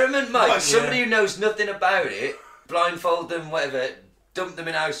experiment, Mike. Somebody who knows nothing about it, blindfold them, whatever, dump them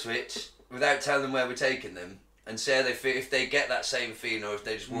in Auschwitz without telling them where we're taking them, and see how they feel. If they get that same feeling, or if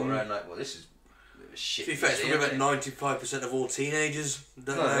they just walk around like, well, this is. Shit, to be fair, it's probably about 95% of all teenagers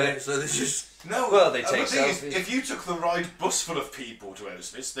don't know. So this is well, they take selfies. If you took the right bus full of people to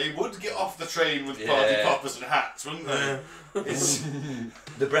Auschwitz, they would get off the train with party poppers and hats, wouldn't they? It's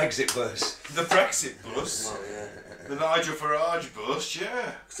the Brexit bus. The Brexit bus. The Nigel Farage bus.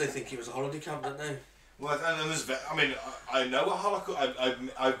 Yeah. Because they think it was a holiday camp, don't they? Well, and there's. I mean, I know a Holocaust.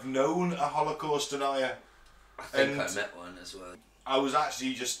 I've known a Holocaust denier. I think I met one as well. I was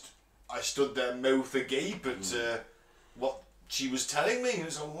actually just. I stood there mouth agape at what she was telling me. And it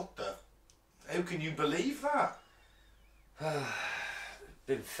was like, what the? How can you believe that?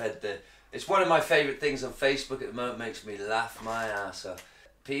 Been fed the. It's one of my favourite things on Facebook at the moment. Makes me laugh my ass off.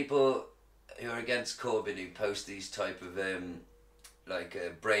 People who are against Corbyn who post these type of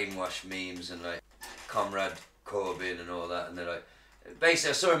brainwash memes and like Comrade Corbyn and all that, and they're like,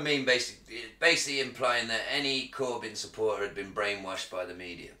 basically I saw a meme basically implying that any Corbyn supporter had been brainwashed by the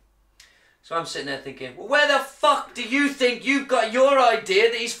media. So I'm sitting there thinking, well, where the fuck do you think you've got your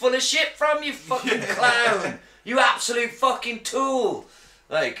idea that he's full of shit from, you fucking clown? You absolute fucking tool.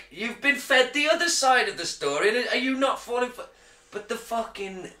 Like, you've been fed the other side of the story, and are you not falling for... But the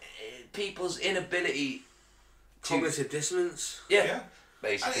fucking people's inability to... Cognitive dissonance. Yeah,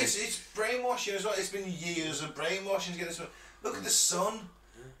 basically. And it's brainwashing as well. It's been years of brainwashing to get this... Look at the Sun.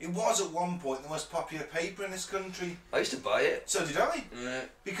 It was at one point the most popular paper in this country. I used to buy it. So did I. Yeah.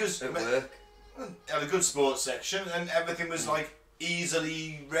 Because At work. it had a good sports section and everything was like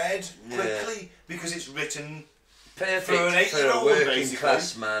easily read quickly because it's written Perfect for an 8-year-old, a working basically.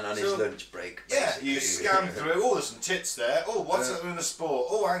 class man on his So, lunch break. Yeah, basically. you scan through. Oh, there's some tits there. Oh, what's that in the sport?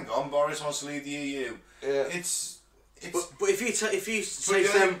 Oh, hang on, Boris wants to leave the EU. Yeah. It's. But if you say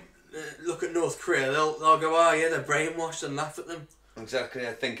to them, look at North Korea, they'll go, oh yeah, they're brainwashed, and laugh at them. Exactly,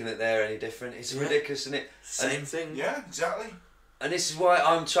 I'm thinking that they're any different. It's ridiculous, isn't it? Same thing. Yeah, exactly. And this is why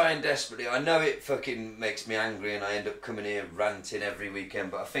I'm trying desperately. I know it fucking makes me angry and I end up coming here ranting every weekend,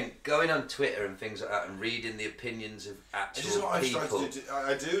 but I think going on Twitter and things like that and reading the opinions of This is actual what people. I've tried to do.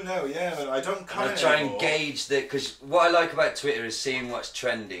 I do know, yeah, but I don't And comment I try anymore. and gauge that, because what I like about Twitter is seeing what's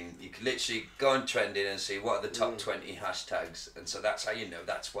trending. You can literally go on trending and see what are the top 20 hashtags, and so that's how you know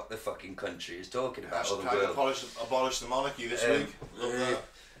that's what the fucking country is talking about, or the Hashtag world. abolish the monarchy this week. Love that.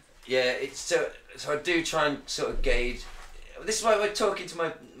 Yeah, it's so I do try and sort of gauge. This is why we're talking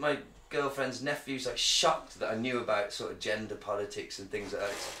to my girlfriend's nephew's like shocked that I knew about sort of gender politics and things like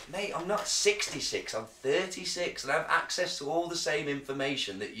that. Mate, I'm not 66, I'm 36 and I have access to all the same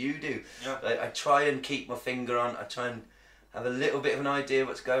information that you do. Yeah. Like, I try and keep my finger on, I try and have a little bit of an idea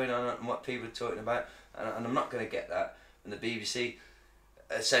what's going on and what people are talking about, and I'm not going to get that. And the BBC,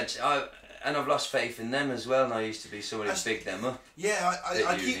 essentially, I've lost faith in them as well, and I used to be someone who bigged them up. Yeah,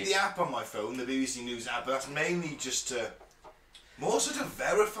 I keep uni. the app on my phone, the BBC News app, but that's mainly just to more sort of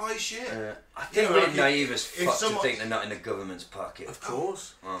verify shit. I think You know, we're like naive as if fuck someone- to think they're not in the government's pocket. Of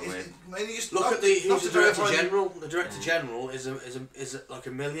course. Aren't we? Mainly just Look not- at who's not the to director verify- general. The director general is like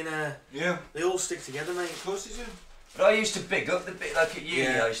a millionaire. Yeah, They all stick together, mate. of course they do. But I used to big up the bit like at uni.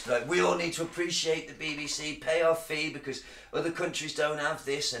 Yeah. I used to like, we all need to appreciate the BBC, pay our fee because other countries don't have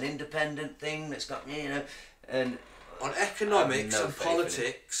this, an independent thing that's got, you know, and On economics no and faith in it.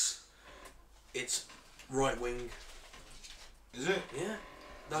 politics, it's right wing. Is it? Yeah,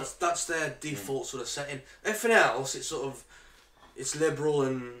 that's their default sort of setting. Everything else, it's liberal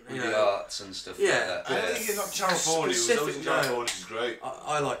and you with the know. arts and stuff Yeah. like that. I think it's not Channel 4 News. Always Specific- Channel no. 4 News is great.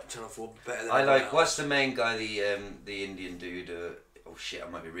 I like Channel 4 better than I everyone like, else. what's the main guy, the Indian dude, oh shit, I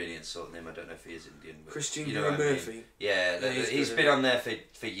might be really insulting him, I don't know if he is Indian. But Christian you know what I mean. Murphy. Yeah, Yeah, he's he's good, been isn't on there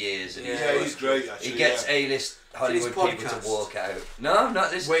for years. And Yeah, Yeah, he's great actually. he gets yeah. A-list Hollywood his people to podcast. walk out. No,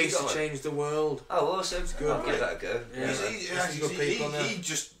 not this. Ways you got to one. change the world. Oh, awesome. good, I'll give mate. that a go. Yeah. He's- man. he- There's some good people on there. he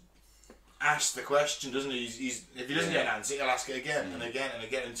just asks the question, doesn't he? He's if he doesn't get an answer, he'll ask it again and again and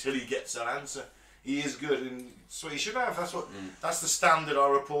again until he gets that answer. He is good, and that's what he should have. That's the standard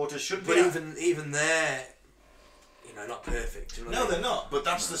our reporters should be. But at. even they're, you know, not perfect. You know No, what I they're mean? not. But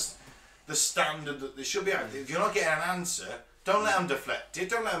that's the standard that they should be at. If you're not getting an answer, don't let them deflect it.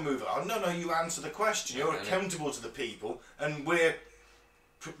 Don't let them move it on. No, you answer the question. You're Yeah, accountable to the people, and we're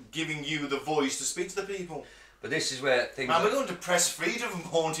giving you the voice to speak to the people. But this is where things. Man, we're going to press freedom from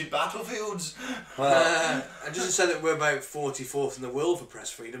haunted battlefields. And just to say that we're about 44th in the world for press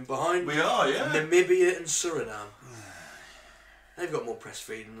freedom, behind We are, yeah. Namibia and Suriname. They've got more press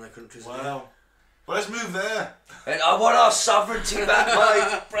freedom than their countries. Wow. Well, let's move there. And I want our sovereignty back,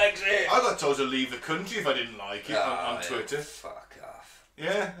 Mike. Brexit. I got told to leave the country if I didn't like it on yeah, Twitter. Fuck off.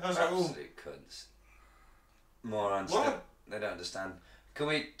 Yeah, I was like, oh. Absolute cunts. Morons. What? They don't understand. Can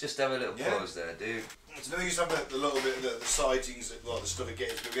we just have a little Yeah. pause there, dude? So then we just have the little bit of the sightings, well, the stuff at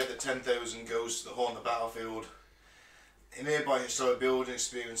Gettysburg. We had the 10,000 ghosts that haunt the battlefield. In nearby historic building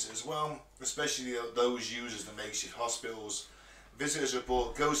experience as well, especially those used as the makeshift hospitals. Visitors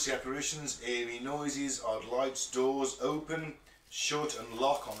report ghostly apparitions, eerie noises, odd lights, doors open, shut and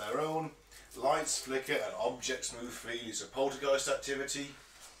lock on their own, lights flicker and objects move freely. It's a poltergeist activity.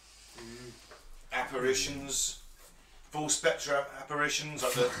 Apparitions, full spectrum apparitions,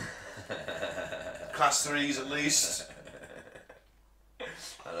 like the class 3s at least.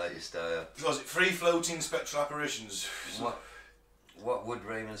 I like your style. Was it free floating spectral apparitions? What would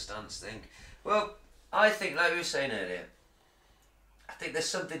Raymond Stantz think? Well, I think, like we were saying earlier, I think there's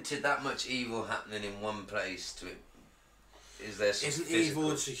something to that much evil happening in one place to it. Is there some Isn't physical...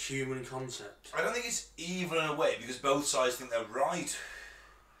 evil just a human concept? I don't think it's evil in a way because both sides think they're right.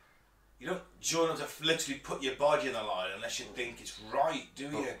 You don't join up to literally put your body in the line unless you think it's right, do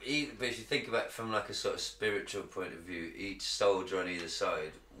you? But if you think about it from like a sort of spiritual point of view, each soldier on either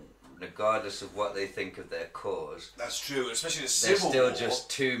side, regardless of what they think of their cause, That's true, especially in a they're civil still war. just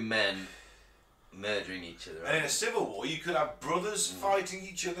two men murdering each other. And in a civil war, you could have brothers fighting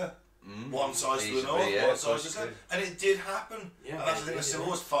each other. One side to the Easily, north, yeah, one of side to course the it south. could. And it did happen. Yeah, and that's the it thing with did, civil yeah.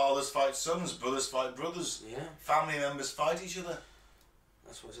 wars. Fathers fight sons, brothers fight brothers. Yeah. Family members fight each other.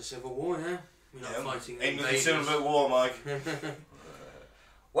 That's what's a civil war, yeah? We're not fighting Ain't nothing invaders. civil about war, Mike.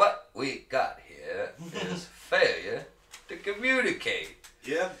 What we got here is failure to communicate.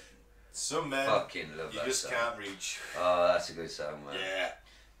 Yeah. Some men Fucking love you that just song. can't reach. Oh, that's a good song, man. Yeah.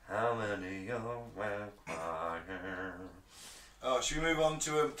 How many young men are here? Oh, should we move on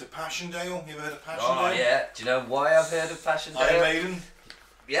to Passchendaele? You ever heard of Passchendaele? Oh yeah. Do you know why I've heard of Passion Iron Day? Maiden.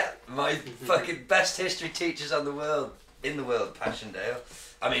 Yeah, my fucking best history teachers in the world, Passchendaele.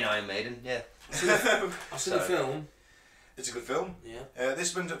 I mean Iron Maiden. Yeah. I've seen the Sorry. film. It's a good film. Yeah.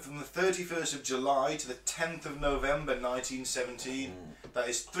 This went up from the 31st of July to the 10th of November 1917. That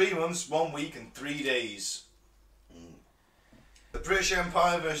is 3 months, 1 week and 3 days. The British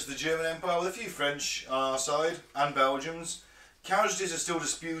Empire versus the German Empire with a few French on our side and Belgians. Casualties are still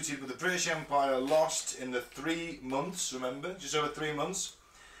disputed, but the British Empire lost in the 3 months, remember, just over 3 months.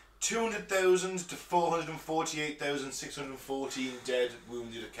 200,000 to 448,614 dead,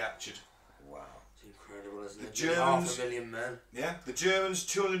 wounded or captured. Wow. It's incredible, isn't The it? Germans- 500,000 men. Yeah, the Germans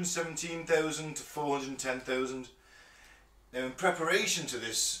 217,000 to 410,000. Now, in preparation to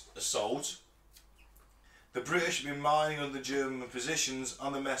this assault, the British had been mining under the German positions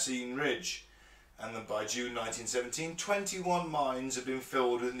on the Messines Ridge, and then by June 1917, 21 mines had been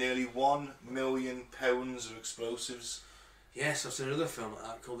filled with nearly £1 million of explosives. Yes, I've seen another film like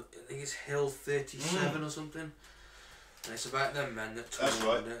that called, I think it's Hill 37 or something. And it's about them men that That's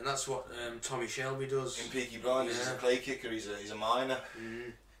tour, right. and that's what Tommy Shelby does. In Peaky Blinders, he's a Yeah. clay kicker, he's a miner.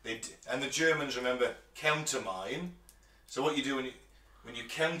 And the Germans, remember, countermine. So what you do when you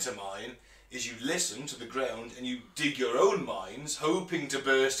countermine is you listen to the ground and you dig your own mines, hoping to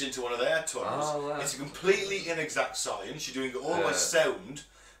burst into one of their tunnels. Oh, wow. It's a completely inexact science. You're doing it all by sound.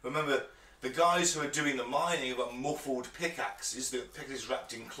 Remember, the guys who are doing the mining have got muffled pickaxes. The pickaxes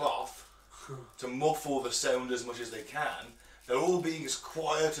wrapped in cloth to muffle the sound as much as they can. They're all being as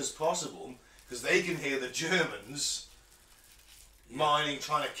quiet as possible because they can hear the Germans mining,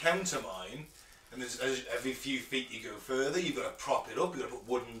 trying to countermine. And as every few feet you go further, you've got to prop it up, you've got to put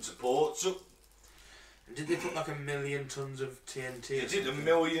wooden supports up. And did they put like 1 million tons of TNT? They did a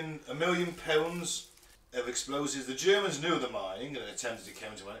million pounds of explosives. The Germans knew of the mining and attempted to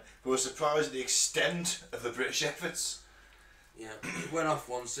countermine it, but were surprised at the extent of the British efforts. Yeah, it went off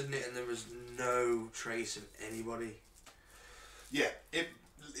once, didn't it? And there was no trace of anybody. Yeah, it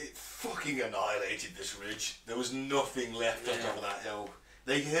fucking annihilated this ridge. There was nothing left on top of that hill.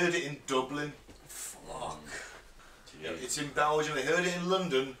 They heard it in Dublin. Fuck. It's in Belgium. They heard it in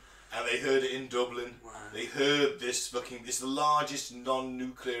London, and they heard it in Dublin. Wow. They heard this it's the largest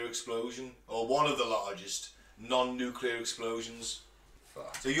non-nuclear explosion, or one of the largest non-nuclear explosions.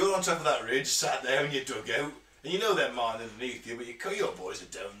 Fuck. So you're on top of that ridge, sat there in your dugout, and you know they're mining underneath you, but your boys are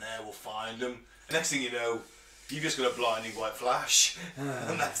down there. We'll find them. And next thing you know, you've just got a blinding white flash,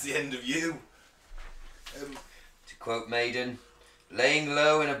 and that's the end of you. To quote Maiden, laying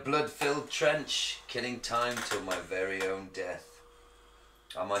low in a blood-filled trench, killing time till my very own death.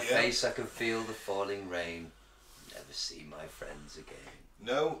 On my face I can feel the falling rain. Never see my friends again.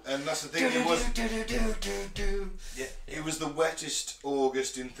 No, and that's the thing. It was the wettest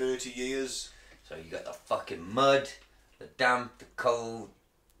August in 30 years. So you got the fucking mud, the damp, the cold,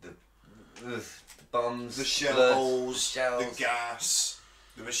 the bombs, The shell blood, holes, the shells. the gas,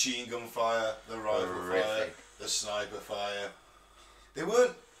 the machine gun fire, the rifle fire, Horrific. the sniper fire. They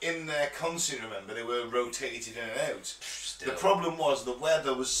weren't in there constantly, remember, they were rotated in and out. Still. The problem was the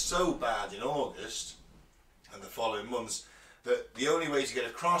weather was so bad in August and the following months that the only way to get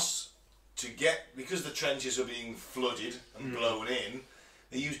across because the trenches were being flooded and blown in,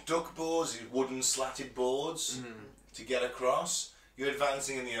 they used duck boards, these wooden slatted boards to get across. You're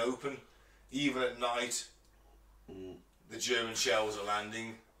advancing in the open, even at night. The German shells are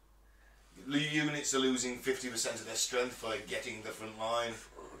landing. Units are losing 50% of their strength by getting the front line.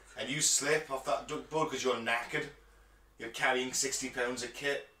 And you slip off that duck board because you're knackered. You're carrying 60 pounds of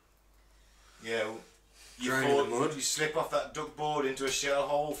kit. You know, you slip off that duck board into a shell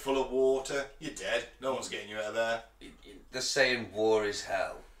hole full of water. You're dead. No one's getting you out of there. The saying "war is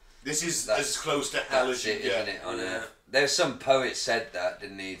hell." This is as close to hell as you get. Isn't it? On Earth. There's some poet said that,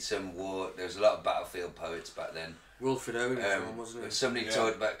 didn't he? Some war. There was a lot of battlefield poets back then. Wilfred Owen was one, wasn't it? Somebody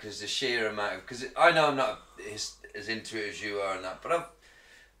talked about, because the sheer amount of... Because I know I'm not as into it as you are and that, but I've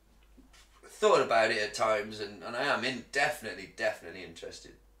thought about it at times, and I am definitely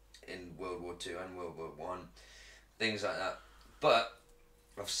interested in World War II and World War One, things like that. But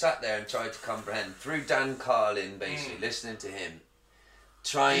I've sat there and tried to comprehend, through Dan Carlin, basically, listening to him,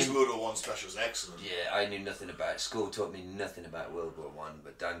 His World War One special is excellent. Yeah, I knew nothing about it. School taught me nothing about World War One,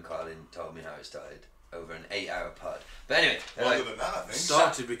 but Dan Carlin told me how it started over an 8-hour pod. But anyway, longer than that, I think.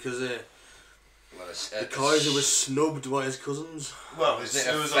 Started because the Kaiser was snubbed by his cousins. Well, it was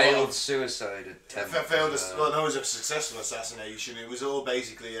a failed suicide attempt. Well, no, it was a successful assassination. It was all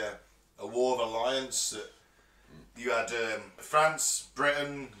basically a war of alliance. That you had France,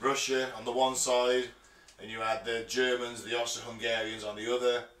 Britain, Russia on the one side, and you had the Germans, the Austro-Hungarians on the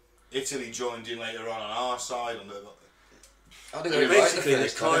other. Italy joined in later on our side. Basically, the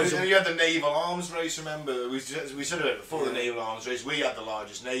Kaiser. And you had the naval arms race. Remember, we said about it before. The naval arms race. We had the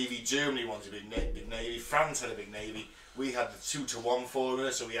largest navy. Germany wanted a big navy. France had a big navy. We had the 2-to-1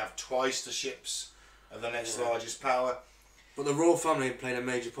 formula, so we have twice the ships of the next largest power. But the royal family played a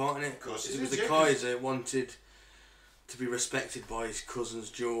major part in it. Of course, it was the Kaiser wanted to be respected by his cousins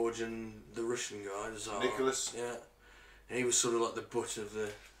George and the Russian guy, the Tsar. Nicholas. Yeah, and he was sort of like the butt of the.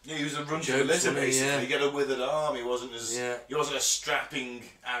 Yeah, he was a run for the litter, basically. He had a withered arm. He wasn't He wasn't a strapping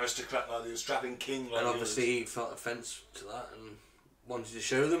aristocrat like a strapping king. Like and obviously he felt offence to that and wanted to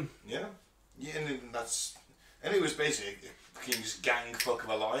show them. Yeah, and it was basically a king's gang fuck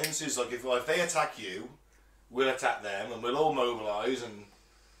of alliances. Like if they attack you, we'll attack them, and we'll all mobilise. And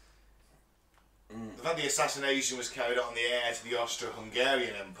the fact the assassination was carried out on the air to the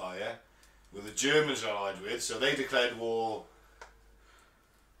Austro-Hungarian Empire, who the Germans are allied with, so they declared war.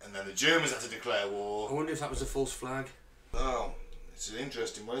 And then the Germans had to declare war. I wonder if that was a false flag. Oh, it's an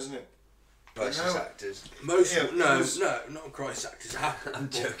interesting one, isn't it? Crisis actors. No, not crisis actors. I'm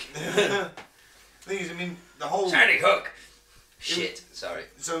joking. Thing is, I mean, the whole... Sandy Hook! Sorry.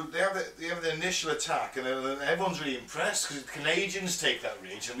 So they have the initial attack, and everyone's really impressed because the Canadians take that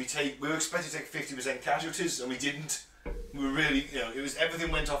ridge, and we were expected to take 50% casualties, and we didn't. We were really,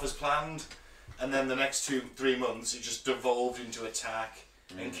 everything went off as planned, and then the next 2-3 months it just devolved into attack.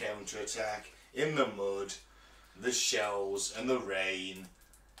 And counter-attack in the mud, the shells and the rain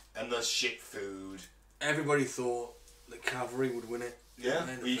and the shit food. Everybody thought the cavalry would win it. Yeah,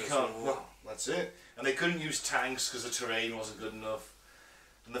 but you can't. Well, that's it. And they couldn't use tanks because the terrain wasn't good enough.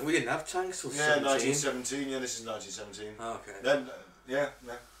 And we didn't have tanks till 1917. Yeah, this is 1917. Oh, okay. Then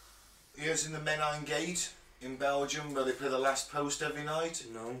it's in the Menine Gate in Belgium where they play the last post every night.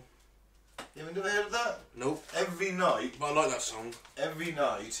 No. You haven't never heard of that? Nope. Every night. But I like that song. Every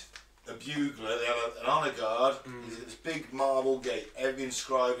night, a bugler, they have an honour guard, this big marble gate,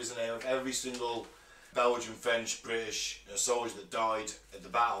 inscribed is the name of every single Belgian, French, British soldier that died at the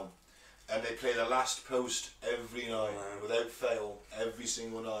battle. And they play the last post every night, without fail, every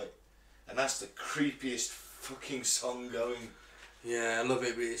single night. And that's the creepiest fucking song going. Yeah, I love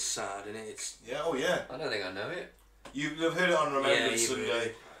it, but it's sad, isn't it? It's... Yeah, oh yeah. I don't think I know it. You've heard it on Remembrance Sunday.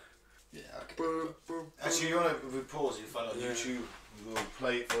 Really. Yeah, okay. Actually, you want to pause it, you find it on YouTube, we'll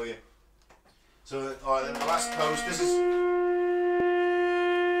play it for you. So, alright, then the last post, this is...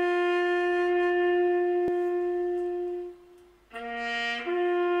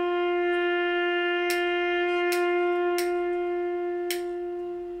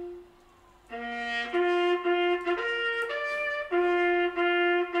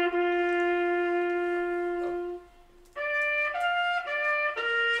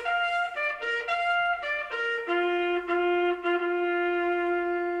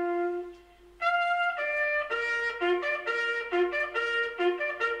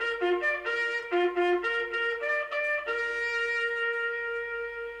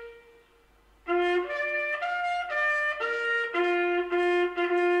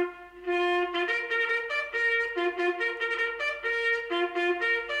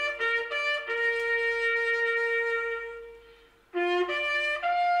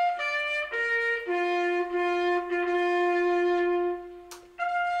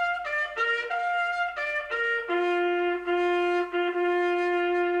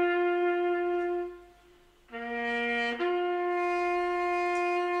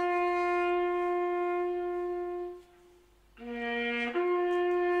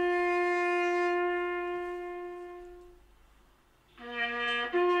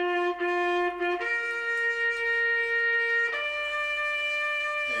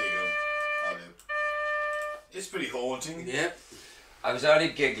 It's pretty haunting. Yeah. I was only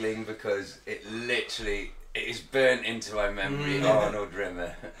giggling because it is burnt into my memory. Arnold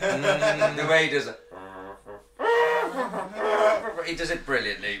Rimmer. The way he does it. He does it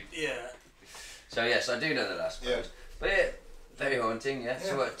brilliantly. Yeah. So yes, I do know the last post. But yeah, very haunting, yeah.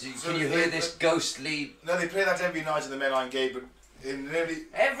 So what, can you hear this ghostly... No, they play that every night in the Men Aren't Gay, but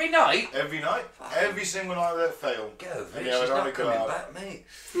Every night? Every night. Every single night without fail. Go, Rich, Yeah, she's I'd not only go coming out. back,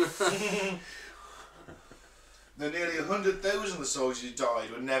 mate. The nearly 100,000 of the soldiers who died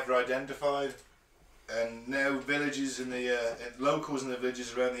were never identified, and now villages in the locals in the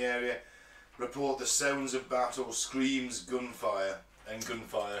villages around the area report the sounds of battle, screams, gunfire.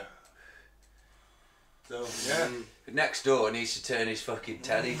 So yeah, Next door needs to turn his fucking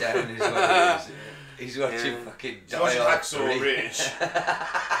telly down. Is what it is. He's watching fucking he's watching Die Hard Hacksaw 3. Ridge.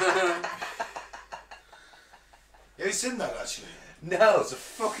 Yeah, he's seen that actually. No, It's a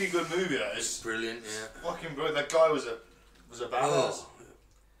fucking good movie. That is Brilliant, yeah. fucking brilliant. That guy was a badass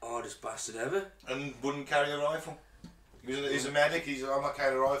Hardest bastard ever. and wouldn't carry a rifle. He's a medic. I'm not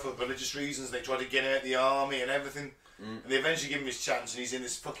carrying a rifle for religious reasons. They tried to get him out of the army and everything, and they eventually give him his chance. And he's in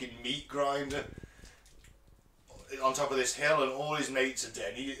this fucking meat grinder on top of this hill, and all his mates are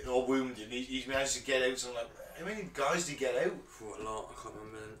dead or wounded. He managed to get out. So I'm like, how many guys did he get out? For a lot, I can't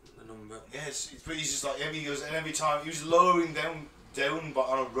remember the number. Yes, he's just like every time he was lowering down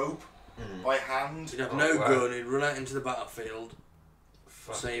on a rope by hand. He'd have no gun, he'd run out into the battlefield,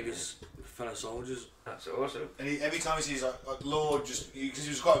 save his fellow soldiers. That's awesome. And every time he sees like Lord, just because he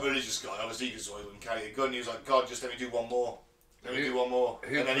was quite a religious guy, obviously he wouldn't carry a gun. He was like, God, just let me do one more. Let me do one more.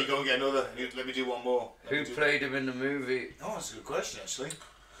 And then he'd go and get another. And he'd let me do one more. Who played him in the movie? Oh, that's a good question actually.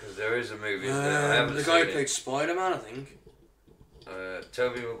 Because there is a movie. I haven't The guy seen who played Spider-Man, I think.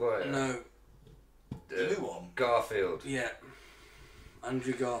 Tobey Maguire. No, The new one. Garfield. yeah.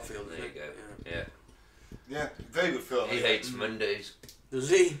 Andrew Garfield. There you go. Yeah. Yeah, very good film. He hates Mondays. Does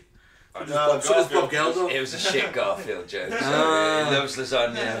he? No, So does Bob Garfield. Geldof. It was a shit Garfield joke. He loves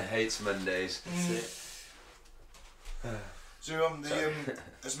lasagna, hates Mondays. That's it. So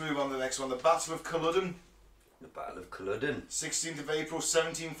let's move on to the next one. The Battle of Culloden, The Battle of Culloden. 16th of April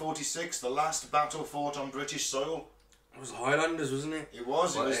 1746. The last battle fought on British soil. It was Highlanders, wasn't it? It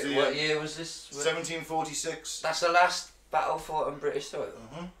was. What, It was the what year was this? 1746. That's the last battle fought on British soil.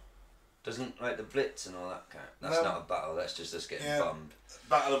 Mhm. Doesn't like the Blitz and all that count. That's No. not a battle. That's just us getting Yeah. bombed.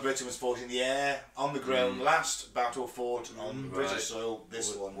 Battle of Britain was fought in the air, on the ground. Last battle fought on British Right. soil.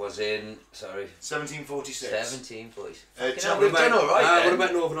 This one. Was in 1746. 1740. John- We've done all right What then.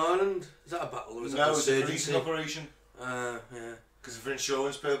 about Northern Ireland? Is that a battle or was No, that it was a insurgency? policing operation Yeah. because for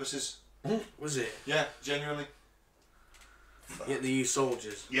insurance purposes. Was it? Yeah, genuinely. Yeah, they used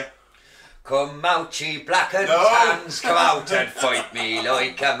soldiers. Yeah. Come out, ye blackened No. hands, come out and fight me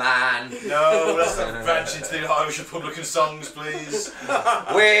like a man. No, let's not branch into the Irish Republican songs, please.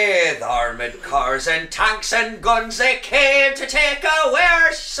 With armoured cars and tanks and guns, they came to take away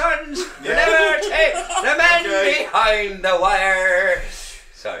our sons. Yeah. Never take the men Okay. behind the wire.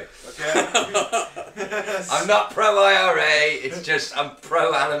 Sorry. Okay. I'm not pro-IRA, it's just I'm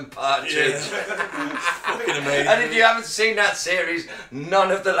pro-Alan Partridge. Fucking amazing. And if you haven't seen that series,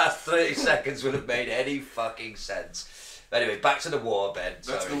 none of the last 30 seconds would have made any fucking sense. Anyway, back to the war bed.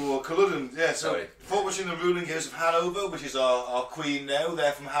 That's Sorry. the war. Culloden, yeah, so Sorry. fought between the ruling house of Hanover, which is our queen now.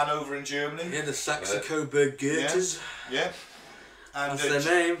 They're from Hanover in Germany. Yeah, the Saxe-Coburg Goethers. Yeah. And That's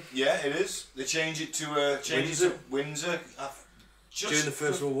their name. Yeah, it is. They changed it to Windsor. Just During the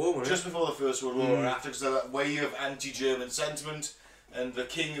First World War, wasn't it? Just before the First World War, and after, because of that wave of anti-German sentiment, and the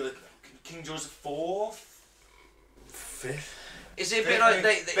King George IV. Fifth. Is it a bit like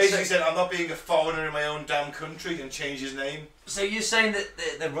they basically said, I'm not being a foreigner in my own damn country, and changed his name. So you're saying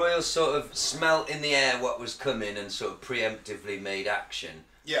that the royals sort of smelt in the air what was coming and sort of preemptively made action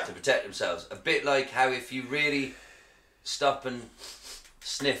Yeah. to protect themselves? A bit like how if you really stop and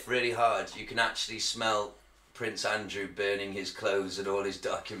sniff really hard, you can actually smell Prince Andrew burning his clothes and all his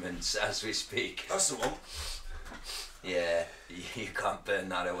documents as we speak. That's the one. Yeah, you can't burn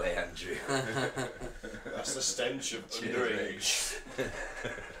that away, Andrew. That's the stench of underage.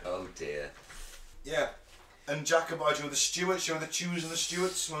 Oh dear. Yeah. And Jacobite, you were the Stuarts, you were the Tudors and the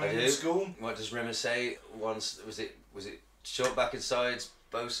Stuarts when we were in school. What does Rimmer say? Once was it short back and sides,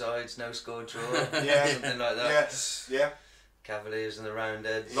 both sides, no score draw? Yeah. Something like that. Yes, yeah. Cavaliers and the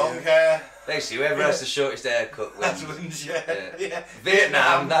Roundheads. Long hair. Basically, whoever has the shortest haircut That's wins. wins, yeah. Yeah. Yeah.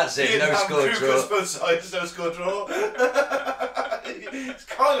 Vietnam, that's it, no score crew draw. cuts both sides, no score draw. It's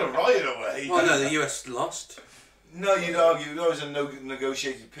kind of right in a way. Well, no, the US lost. No, you'd argue it was a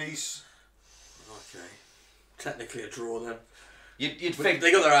negotiated peace. Okay. Technically a draw then. You'd think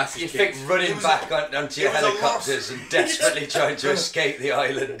they got their asses You'd kicked. think running back onto your it was a helicopters and desperately trying to escape the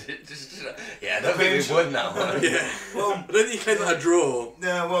island. Yeah, I don't think we won that one. Yeah. Well, I don't think you claim that a draw.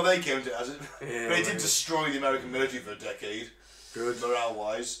 no, well, they came to it as it. Yeah, But it did maybe. destroy the American military for a decade, Good.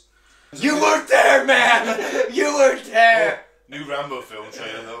 morale-wise. You weren't there, man! You weren't there! New Rambo film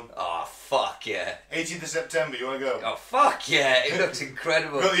trailer, though. Oh, fuck yeah. 18th of September, you want to go? Oh, fuck yeah. It looks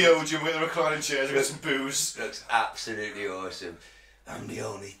incredible. We've got the Odeon with the reclining chairs, we've got some booze. Looks absolutely awesome. I'm the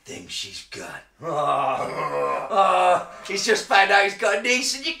only thing she's got. Oh, he's just found out he's got a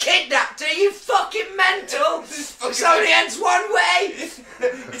niece and you kidnapped her, you fucking mental! This only ends one way!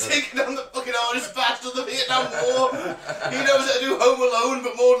 You're taking down the fucking hardest bastard of the Vietnam War. He knows how to do Home Alone,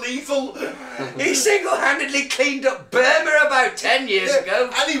 but more lethal. He single-handedly cleaned up Burma about 10 years ago.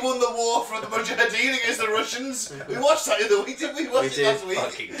 And he won the war for the Mujahideen against the Russians. We watched that the other week, didn't we? Watched it last week.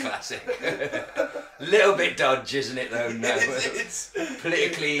 Fucking classic. Little bit dodgy, isn't it, though? No. It's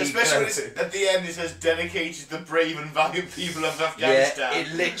politically... especially when it's, at the end it says dedicated to the brave and valiant people of Afghanistan. Yeah,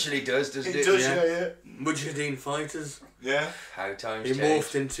 it literally does, doesn't it? It does, yeah. Mujahideen fighters. Yeah. How times He change.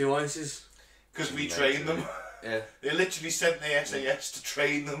 morphed into ISIS. Because we trained them. Yeah. They literally sent the SAS to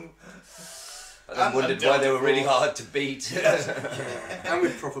train them. I then wondered why they were really hard to beat. And we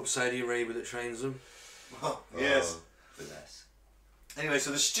prop up Saudi Arabia that trains them. Oh, yes. Bless. Anyway,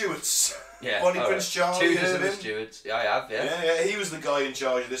 so the Stuarts. Yeah. Bonnie all Prince right. Charles, Two you heard dozen of of him? stewards. Yeah, I have, yeah. Yeah, he was the guy in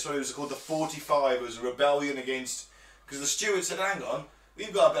charge of this one. It was called the 45. It was a rebellion against... Because the Stuarts said, hang on,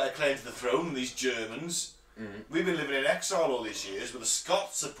 we've got a better claim to the throne than these Germans. We've been living in exile all these years, but the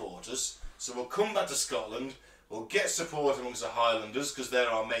Scots support us, so we'll come back to Scotland, we'll get support amongst the Highlanders, because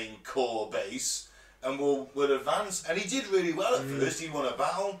they're our main core base, and we'll advance. And he did really well at first. He won a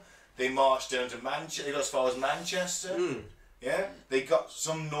battle. They marched down to Manchester. They got as far as Manchester. Yeah, they got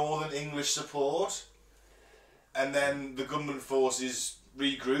some Northern English support, and then the government forces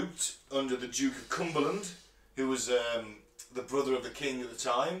regrouped under the Duke of Cumberland, who was the brother of the king at the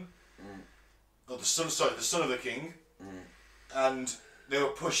time, or the son of the king, and they were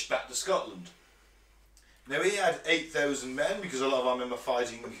pushed back to Scotland. Now he had 8,000 men because a lot of our men were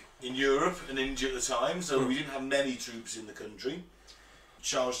fighting in Europe and India at the time, so we didn't have many troops in the country.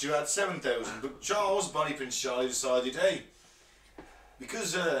 Charles Stuart had 7,000, but Charles, Bonnie Prince Charlie, decided, hey,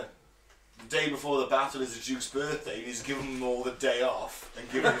 because the day before the battle is the Duke's birthday, and he's given them all the day off and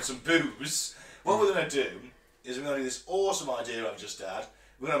given them some booze, what we're going to do is we're going to do this awesome idea I've just had.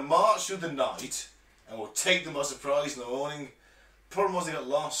 We're going to march through the night, and we'll take them by surprise in the morning. Problem was they got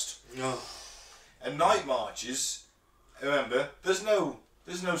lost. Oh. And night marches, remember, there's no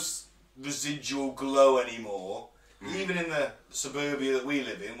residual glow anymore. Even in the suburbia that we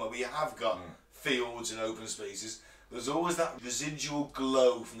live in, where we have got fields and open spaces, there's always that residual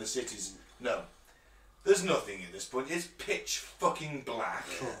glow from the cities. No, there's nothing at this point. It's pitch fucking black,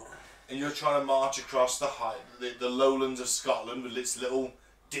 and you're trying to march across the lowlands of Scotland with its little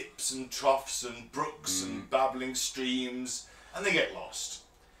dips and troughs and brooks and babbling streams, and they get lost.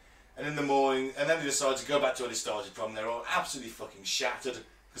 And in the morning, and then they decide to go back to where they started from. They're all absolutely fucking shattered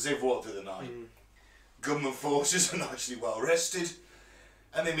because they've walked through the night. Government forces are nicely well rested,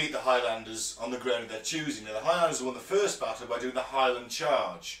 and they meet the Highlanders on the ground of their choosing. Now the Highlanders won the first battle by doing the Highland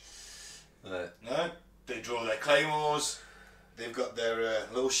Charge. Right. No, they draw their claymores. They've got their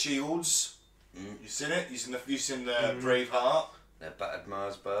little shields. You've seen it. You've seen Braveheart. They're battered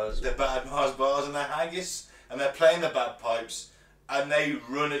Mars bars. Their battered Mars bars and their haggis, and they're playing the bagpipes, and they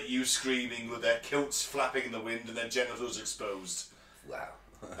run at you screaming with their kilts flapping in the wind and their genitals exposed. Wow.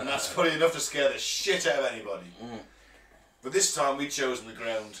 And that's probably enough to scare the shit out of anybody. But this time we'd chosen the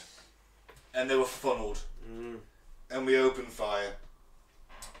ground, and they were funneled, and we opened fire,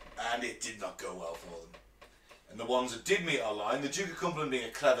 and it did not go well for them. And the ones that did meet our line, the Duke of Cumberland being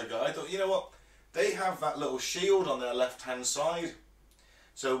a clever guy, thought, you know what, they have that little shield on their left hand side,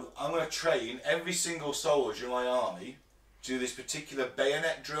 so I'm going to train every single soldier in my army to do this particular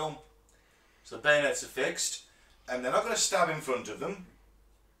bayonet drill. So the bayonets are fixed, and they're not going to stab in front of them,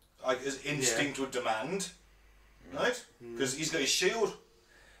 like as instinct would demand, right? Because he's got his shield.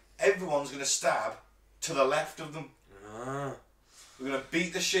 Everyone's going to stab to the left of them. We're going to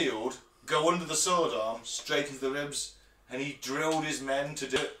beat the shield, go under the sword arm, straight into the ribs, and he drilled his men to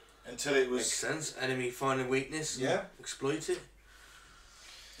do it until it was... Makes sense. Enemy find a weakness. Yeah. Exploit it.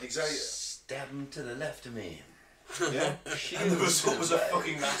 Exactly. Stab him to the left of me. Yeah. And the result was a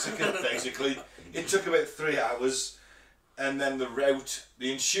fucking massacre, basically. It took about 3 hours, and then the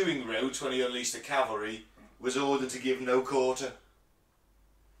ensuing rout, when he unleashed the cavalry, was ordered to give no quarter.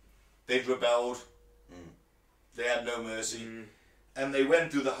 They'd rebelled. They had no mercy. And they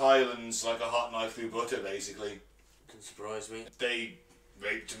went through the Highlands like a hot knife through butter, basically. Doesn't surprise me. They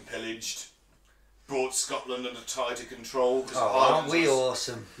raped and pillaged, brought Scotland under tighter control. Oh, aren't we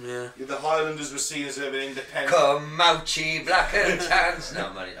awesome? Yeah. The Highlanders were seen as an independent. Come out, ye black and tans. No,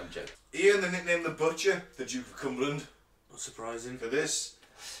 I'm joking. He earned the nickname the Butcher, the Duke of Cumberland, Not surprising. for this.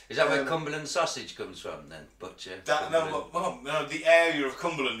 Is that where Cumberland sausage comes from then? Butcher? No, the area of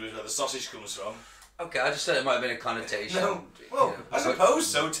Cumberland is where the sausage comes from. Okay, I just thought it might have been a connotation. No, well, I suppose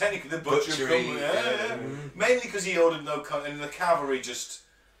so. Technically, the Butcher of Butchery, Cumberland. Yeah. Mainly because he ordered no and the cavalry just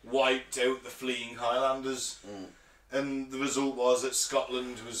wiped out the fleeing Highlanders. And the result was that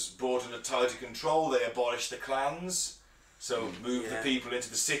Scotland was brought under tighter control. They abolished the clans, so moved the people into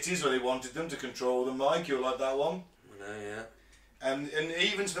the cities where they wanted them to control them. Mike, you like that one? No, yeah. And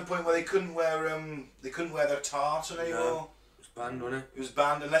even to the point where they couldn't wear their tartan anymore. No. It was banned, wasn't it? It was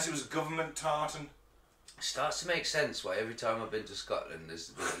banned unless it was government tartan. Starts to make sense why every time I've been to Scotland there's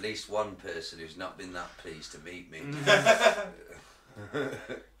been at least one person who's not been that pleased to meet me.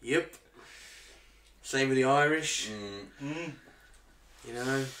 Yep. Same with the Irish. You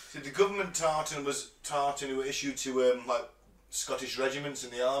know. See, the government tartan was tartan who were issued to like Scottish regiments in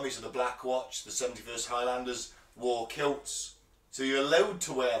the army. So the Black Watch, the 71st Highlanders wore kilts. So you're allowed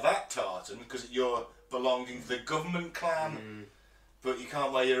to wear that tartan because you're belonging to the government clan, but you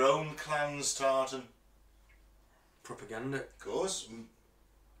can't wear your own clan's tartan. Propaganda. Of course.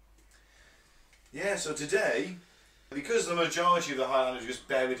 Yeah, so today, because the majority of the Highlanders was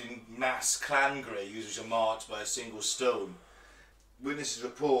buried in mass clan graves which are marked by a single stone, witnesses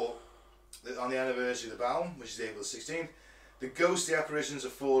report that on the anniversary of the battle, which is April 16th, the ghostly apparitions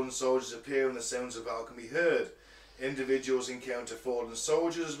of fallen soldiers appear and the sounds of battle can be heard. Individuals encounter fallen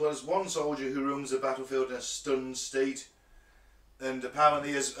soldiers as well as one soldier who roams the battlefield in a stunned state. And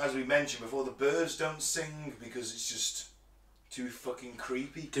apparently, as we mentioned before, the birds don't sing because it's just too fucking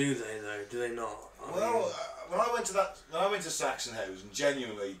creepy. Do they though? Do they not? When I went to Saxonhausen,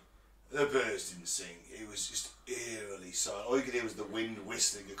 genuinely, the birds didn't sing. It was just eerily silent. All you could hear was the wind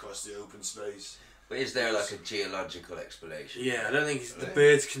whistling across the open space. But is there like a geological explanation? Yeah, I don't think the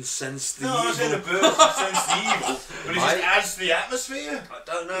birds can sense the evil. I'm not saying the birds can sense the evil, but it just adds to the atmosphere. I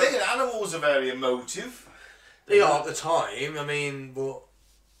don't know. I think animals are very emotive. They are at the time, I mean, but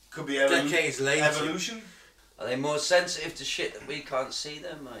Could be decades later. evolution. Are they more sensitive to shit that we can't see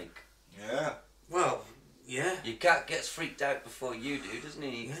then, Mike? Yeah. Well, yeah. Your cat gets freaked out before you do, doesn't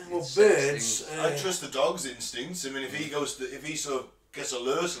he? Yeah, well, It says birds. things. I trust the dog's instincts. I mean, if he sort of gets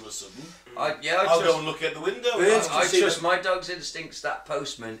alert all of a sudden, I'll go and look out the window. Birds I see trust my dog's instincts. That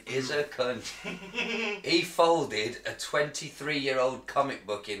postman is a cunt. He folded a 23-year-old comic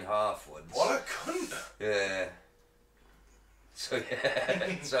book in half once. What a cunt! Yeah. So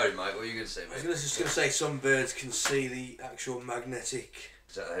yeah. Sorry, Mike. What were you going to say, I was mate? just going to say some birds can see the actual magnetic.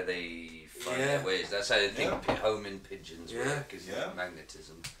 Is that how they find Yeah. their ways? That's how they think homing pigeons work, is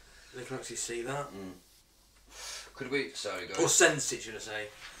magnetism. They can actually see that. Could we... Sorry, guys. Or sense it, should I say.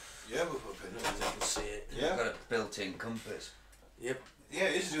 Yeah, we'll put They can see it. We've got a built-in compass. Yep. Yeah,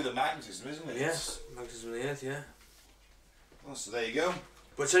 it is to do with the magnetism, isn't it? Yes. Magnetism of the earth, yeah. Well, so there you go.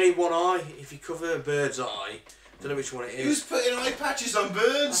 But it's only one eye. If you cover a bird's eye, don't know which one it Who's is. putting eye patches on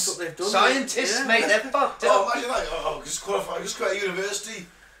birds? That's what they've done. Scientists, yeah. mate, they're fucked Oh, up. imagine like, just qualified, just quit university.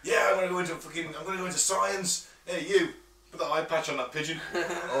 Yeah, I'm gonna go into science. Hey, you, put the eye patch on that pigeon.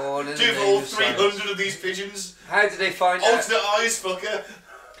 All in the Do it for name all of 300 science. of these pigeons. How did they find out? Alternate eyes, fucker.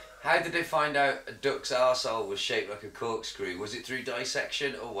 How did they find out a duck's arsehole was shaped like a corkscrew? Was it through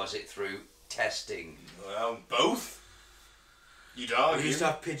dissection or was it through testing? Well, both. You'd We argue. used to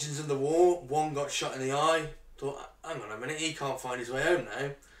have pigeons in the war. One got shot in the eye. Thought, hang on a minute, he can't find his way home now.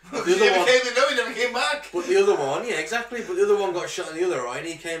 But the he other one, he never came back. but the other one, yeah, exactly. But the other one got shot in the other eye, and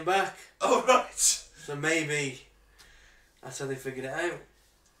he came back. Oh, right. So maybe that's how they figured it out.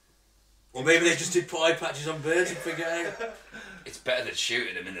 Or maybe they just did put eye patches on birds and figure it out. It's better than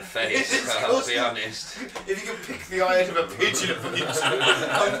shooting them in the face, It's I'll be awesome. honest. If you can pick the eye out of a pigeon,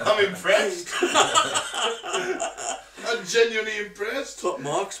 I'm impressed. I'm genuinely impressed. Top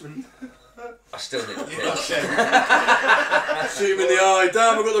marksman. I still need to piss. Okay. Shoot him in the eye.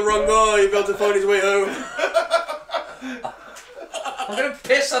 Damn, I got the wrong eye. He'll be able to find his way home. I'm going to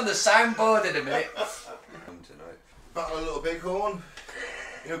piss on the soundboard in a minute. Tonight. Battle of Little Bighorn.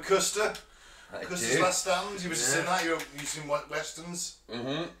 You know Custer? I Custer's do. Last Stand. You must have seen that. You've seen Westerns.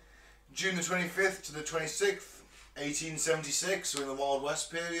 Mm-hmm. June the 25th to the 26th, 1876. We're in the Wild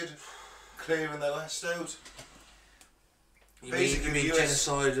West period. Clearing the West out. You Basically, mean the US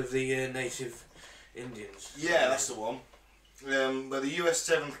genocide of the native Indians? Yeah, that's the one. Where the US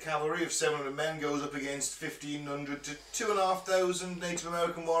 7th Cavalry of 700 men goes up against 1,500 to 2,500 Native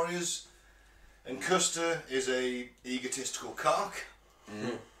American warriors. And Custer is a egotistical cock,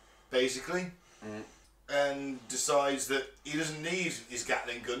 basically, and decides that he doesn't need his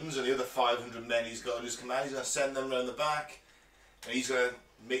Gatling guns and the other 500 men he's got at his command. He's going to send them around the back, and he's going to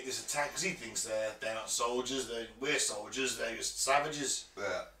make this attack because he thinks they're not soldiers. We're soldiers. They're just savages.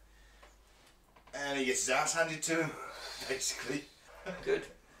 Yeah. And he gets his ass handed to him, basically. Good.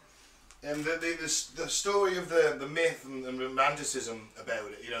 And the story of the myth and romanticism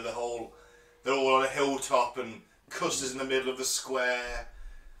about it, you know, they're all on a hilltop and Custer's in the middle of the square,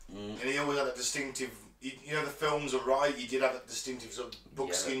 and he always had that distinctive, you know, the films are right, he did have that distinctive sort of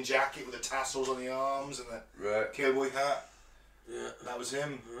buckskin jacket with the tassels on the arms and the cowboy hat. Yeah. That was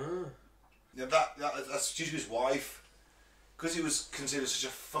him. Yeah, that's due to his wife, because he was considered such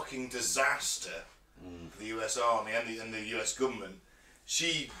a fucking disaster for the US Army and the US government.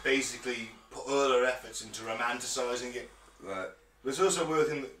 She basically put all her efforts into romanticising it. Right. But it's also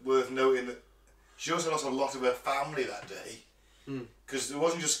worth noting that she also lost a lot of her family that day. Because it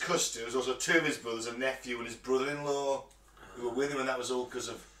wasn't just Custer, it was also two of his brothers, a nephew and his brother-in-law who were with him, and that was all because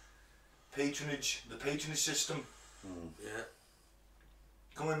of patronage, the patronage system. Yeah.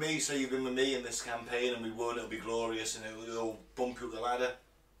 Come with me, say you've been with me in this campaign and we won, it'll be glorious and it'll bump you up the ladder.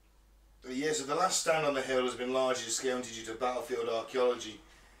 Yeah, so the last stand on the hill has been largely discounted due to battlefield archaeology.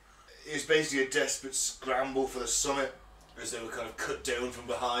 It was basically a desperate scramble for the summit as they were kind of cut down from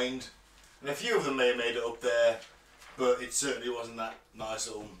behind. And a few of them may have made it up there, but it certainly wasn't that nice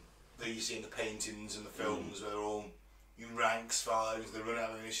little thing you see in the paintings and the films where they're all in ranks, fives, they run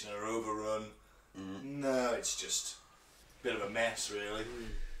out of ammunition or overrun. No, it's just a bit of a mess, really.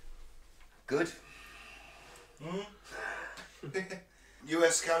 Good.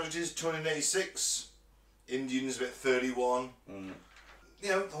 US casualties 286, Indians about 31. You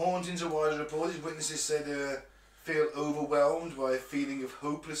know, the hauntings are widely reported. Witnesses say they feel overwhelmed by a feeling of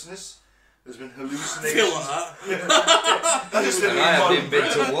hopelessness. There's been hallucinations. Feel like that. I haven't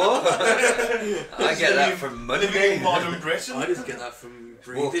been to war. I get that from Monday. Living in modern Britain. I just get that from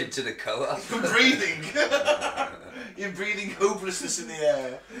breathing. Walking to the co-op. From breathing. You're breathing hopelessness in the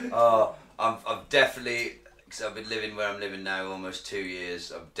air. Oh, I'm definitely, because I've been living where I'm living now almost 2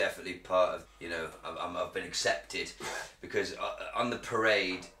 years. I'm definitely part of, you know, I've been accepted because on the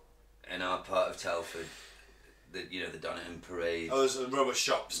parade in our part of Telford, the Donington Parade. Oh, there's rubber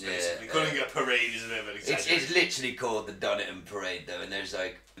shops basically. Calling it a parade is a bit of an exaggeration. It's literally called the Donington Parade though, and there's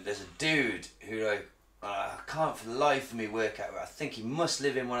a dude who I can't for the life of me work out. I think he must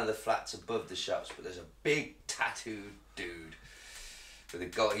live in one of the flats above the shops, but there's a big tattooed dude with a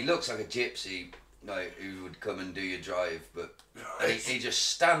guy. He looks like a gypsy, like who would come and do your drive, but and he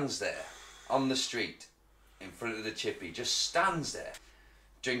just stands there on the street in front of the chippy, just stands there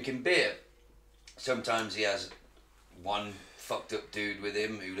drinking beer. Sometimes he has one fucked up dude with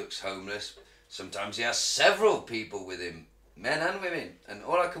him who looks homeless. Sometimes he has several people with him, men and women. And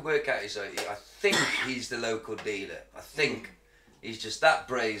all I can work out is I think he's the local dealer. I think he's just that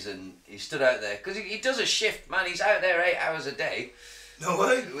brazen. He stood out there because he does a shift, man. He's out there 8 hours a day. No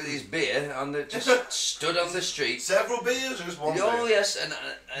way. With his beer just stood on the street. Several beers or just one beer? Oh yes, and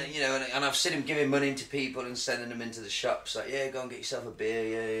you know, and I've seen him giving money to people and sending them into the shops. Like, yeah, go and get yourself a beer,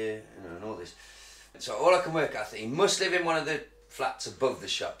 yeah, you know, and all this. So all I can work out, I think he must live in one of the flats above the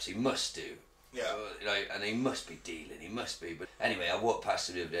shops. He must do. Yeah. And he must be dealing. He must be. But anyway, I walked past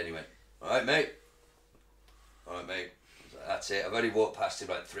him the other day and he went, "All right, mate. All right, mate." I was like, that's it. I've only walked past him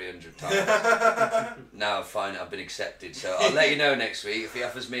like 300 times. Now I'm fine. I've been accepted. So I'll let you know next week if he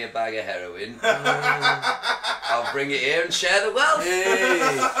offers me a bag of heroin. I'll bring it here and share the wealth.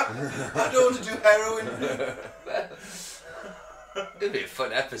 I don't want to do heroin. It'd be a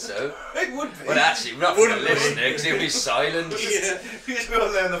fun episode. It would be. Well, actually, we're not going to listen there because he'll be silent. Yeah, you just go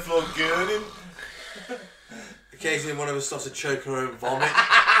there on the floor gurning. Occasionally one of us starts to choke on our own vomit.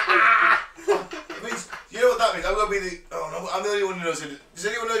 It means, you know what that means? I'm going to be the... Oh no, I'm the only one who knows it. Does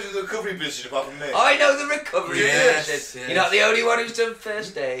anyone know the recovery position apart from me? I know the recovery position. Yes. You're not the only one who's done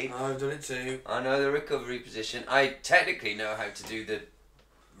first aid. I've done it too. I know the recovery position. I technically know how to do the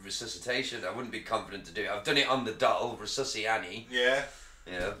resuscitation. I wouldn't be confident to do it. I've done it on the doll, Resusciani. Yeah.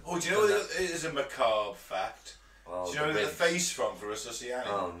 You know. Oh, do you know what it is a macabre fact? Oh, do you know where the face from for Resusciani?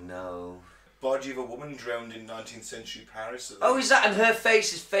 Oh no. Body of a woman drowned in 19th century Paris. Oh, is that? And her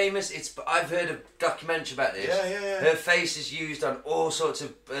face is famous. I've heard a documentary about this. Yeah. Her face is used on all sorts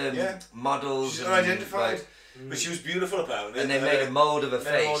of models. She's unidentified. But she was beautiful apparently. And they made a mould of her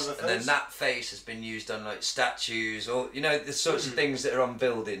face, and then that face has been used on like statues or the sorts of things that are on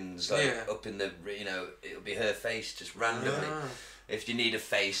buildings, like up in the it'll be her face just randomly. If you need a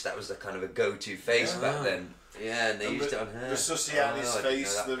face, that was the kind of a go-to face back then. Yeah, and they used it on her. Resuscitate his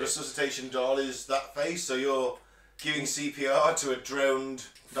face. The resuscitation doll is that face. So you're giving CPR to a drowned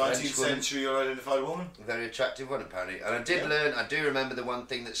 19th century unidentified woman. Very attractive one, apparently. And I did learn. I do remember the one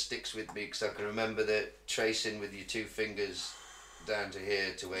thing that sticks with me because I can remember the tracing with your 2 fingers down to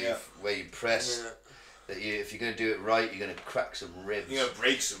here to where you press. Yeah. That if you're going to do it right, you're going to crack some ribs. You're going to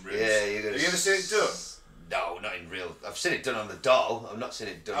break some ribs. Yeah, you're going to. Have you ever seen it done? No, not in real. I've seen it done on the doll. I've not seen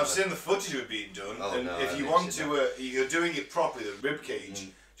it done. I've seen the footage of it being done. Oh, and no, if you want to, you're doing it properly. The rib cage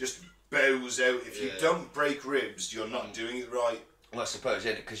just bows out. If you don't break ribs, you're not doing it right. Well, I suppose,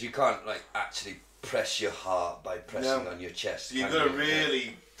 yeah, because you can't like actually press your heart by pressing on your chest. You've got to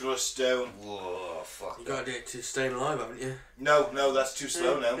really thrust down. Whoa, fuck. You got to do it to stay alive, haven't you? No, that's too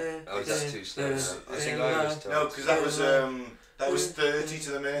slow now. Oh, is that too slow? I think I was told. No, because that was 30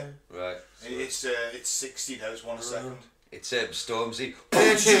 to the minute. Right. It's 60 now. It's 1 a second. It's Stormzy.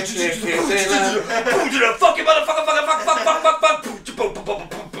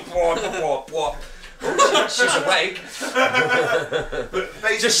 She's awake. But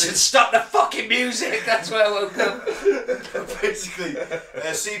basically, just stop the fucking music. That's where I woke up. Basically,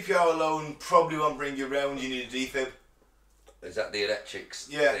 CPR alone probably won't bring you round. You need a defib. Is that the electrics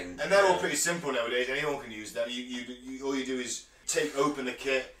thing? And they're all pretty simple nowadays. Anyone can use them. You all you do is open the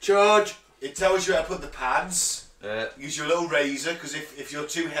kit. Charge. It tells you how to put the pads. Use your little razor, because if you're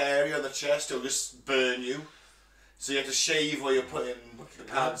too hairy on the chest, it'll just burn you. So you have to shave while you're putting the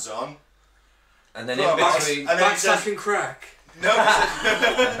pads on. And then in between... Backslash and crack. No,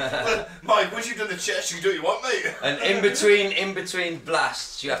 well, Mike, once you've done the chest, you can do what you want, mate. And in between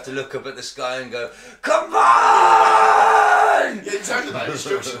blasts, you have to look up at the sky and go, "Come on!" Yeah, exactly that.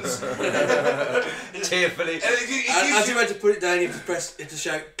 Instructions. Tearfully. As you went to put it down, you have to press it to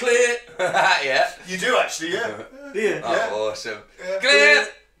shout, "Clear!" Yeah. You do actually, yeah. Yeah. Oh, awesome. Yeah. Clear!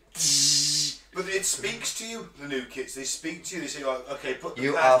 But it speaks to you, the new kits. They speak to you. They say, like, okay, put the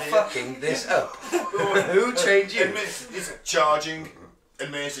You pad are here. fucking this up. Who trained you? It's charging,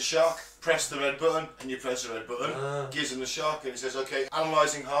 administer shock, press the red button, and you press the red button. Gives them the shock, and it says, okay,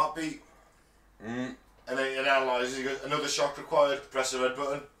 analysing heartbeat. And then it analyses, it goes, another shock required, press the red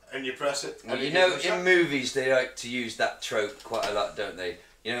button, and you press it. Well, you know, in movies, they like to use that trope quite a lot, don't they?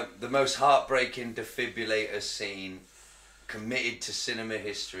 You know, the most heartbreaking defibrillator scene committed to cinema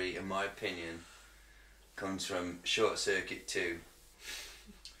history, in my opinion, comes from Short Circuit 2.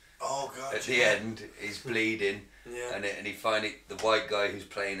 Oh God! At the end, he's bleeding, and he finally the white guy who's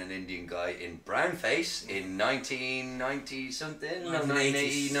playing an Indian guy in brownface in 1990 something,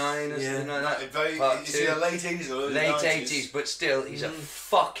 1989 or something like that. Is he the late 80s or early 90s? Late 80s, but still, he's a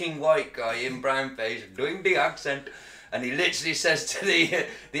fucking white guy in brownface doing the accent, and he literally says to the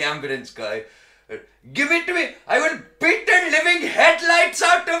ambulance guy, "Give it to me! I will beat the living headlights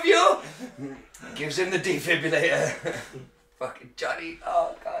out of you!" Gives him the defibrillator. Fucking Johnny,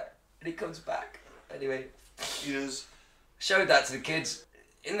 oh God. And he comes back. Anyway. He does. Showed that to the kids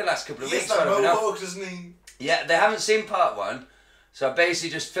in the last couple of weeks. He's like Mohawk, doesn't he? Yeah, they haven't seen part 1. So I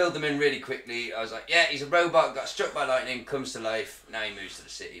basically just filled them in really quickly. I was like, yeah, he's a robot, got struck by lightning, comes to life, now he moves to the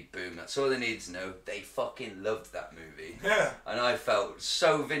city, boom. That's all they need to know. They fucking loved that movie. Yeah. And I felt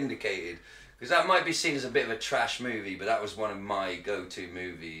so vindicated. Because that might be seen as a bit of a trash movie, but that was one of my go-to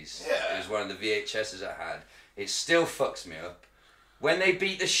movies. Yeah. It was one of the VHSs I had. It still fucks me up. When they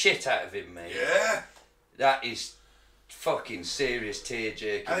beat the shit out of him, mate. Yeah. That is fucking serious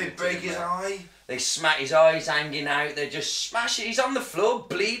tear-jerking. And they break his eye. They smack his eyes hanging out. They just smash it. He's on the floor,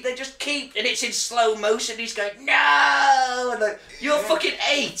 bleed. They just keep, and it's in slow motion. He's going, no, and like, you're fucking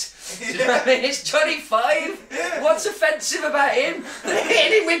 8. Do you know what I mean? It's 25. Yeah. What's offensive about him? They're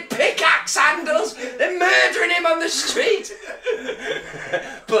hitting him with pickaxe handles. They're murdering him on the street.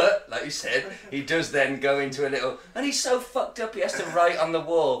 But like you said, he does then go into a little, and he's so fucked up. He has to write on the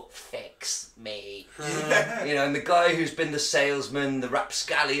wall, "Fix me." You know, and the guy who's been the salesman, the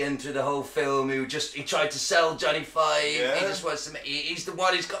rapscallion through the whole film, he tried to sell Johnny Five. Yeah. He just wants to. He's the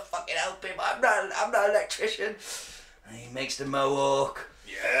one who's got fucking help him. I'm not an electrician. And he makes the mohawk.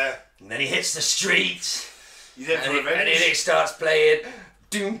 Yeah. And then he hits the street. He's in for And revenge. then it starts playing.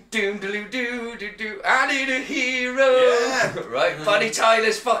 Doom doom doo doo doo doo. I need a hero. Yeah. Right. Bonnie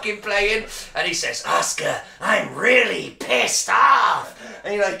Tyler's fucking playing, and he says, "Oscar, I'm really pissed off."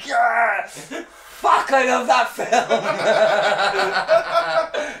 And you're like, "Yeah." Fuck, I love that film.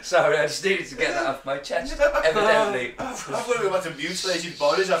 Sorry, I just needed to get that off my chest. Evidently. I'm going to go back to mutilated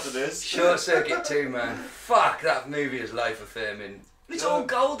bodies after this. Short Circuit 2, man. Fuck, that movie is life affirming. It's all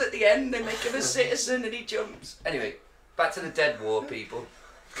gold at the end. They make him a citizen and he jumps. Anyway, back to the Dead War, people.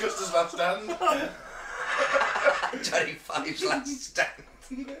 Custer's last stand. Johnny Five's last stand.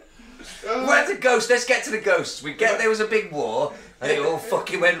 Where's the ghost? Let's get to the ghosts. We get there was a big war and it all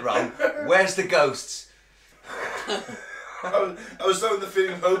fucking went wrong. Where's the ghosts? I was starting the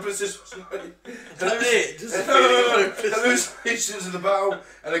feeling of hopelessness. That's it. Just the No, feeling no, of no. hopelessness. Hallucinations of the battle,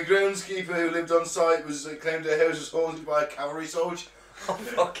 and a groundskeeper who lived on site was claimed her house was haunted by a cavalry soldier. Oh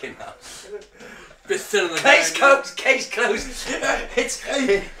fucking hell. Bit thin on the Case ground. closed, case closed. It's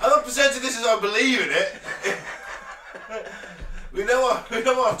Hey, I'm not presenting this as I believe in it. we know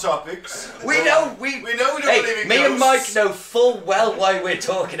our topics. we know we don't believe in me and Mike ghosts. know full well why we're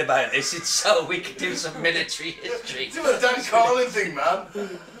talking about this. It's so we can do some military history. Do a Dan Carlin thing, man.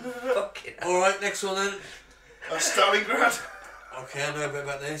 Fucking hell. Alright, next one then. Stalingrad. Okay, I know a bit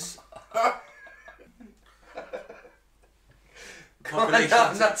about this. Come on,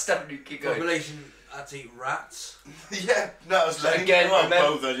 I'm not stopping you. Keep going. Population had to eat rats. Yeah, that was So Lenin. again, Well, remember,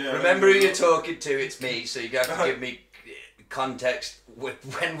 both then, yeah. remember who you're talking to. It's me, so you have to give me context.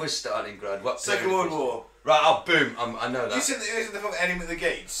 When was Stalingrad? What Second period World was- War. Right, oh boom, I know You that. seen the film Enemy at the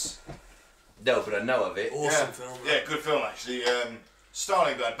Gates? No, but I know of it. Awesome yeah. film. Yeah, good film actually.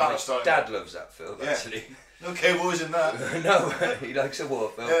 Stalingrad, Battle My of Stalingrad. dad loves that film, Yeah. actually. No cowboys in that. No, he likes a war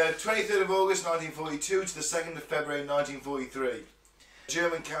film. 23rd of August 1942 to the 2nd of February 1943.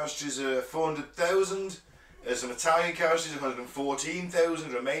 German casualties are 400,000. Some Italian casualties 114,000.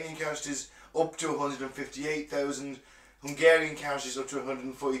 Romanian casualties up to 158,000. Hungarian casualties up to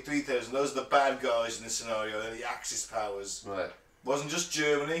 143,000. Those are the bad guys in this scenario. They're the Axis powers. Right. Wasn't just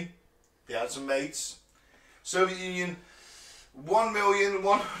Germany. They had some mates. Soviet Union.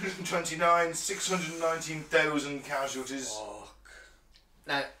 1,129,619,000 casualties. Fuck.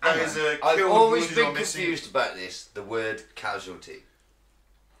 Now, That hang is on. a I've killed, always wounded been or missing. confused about this, the word casualty.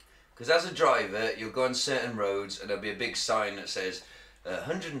 Because as a driver, you'll go on certain roads and there'll be a big sign that says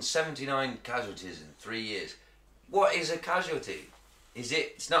 179 casualties in 3 years. What is a casualty?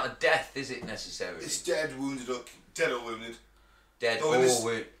 It's not a death, is it necessarily? It's dead, wounded, or dead or wounded. Dead Oh, or it is-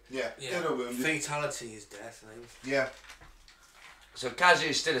 wounded. Yeah, Yeah. dead or wounded. Fatality is death, I think. Yeah. So casualty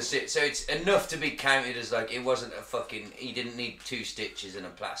is still a sit. So it's enough to be counted as like it wasn't a fucking. He didn't need 2 stitches and a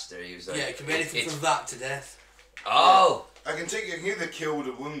plaster. He was like. Yeah, it can be anything it's- from that to death. Oh. I can either killed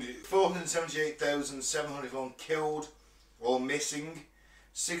or wounded. 478,701 killed or missing.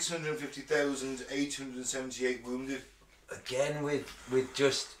 650,878 wounded. Again with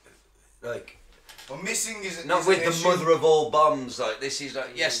just like. Well, missing is Not is with an the issue. mother of all bombs. Like this is like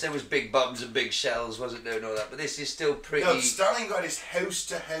yes, there was big bombs and big shells, wasn't there, and all that. But this is still pretty. No, Stalingrad is house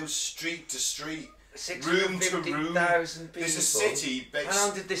to house, street to street, room to room. 650,000 people. There's a city based. How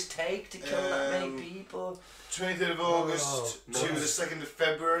long did this take to kill that many people? 23rd of August Oh, to the 2nd of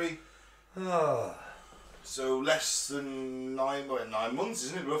February. Oh. So less than 9 months,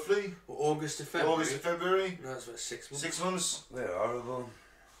 isn't it, roughly? Well, August to February. August to February. No, it's about 6 months. 6 months. We're horrible.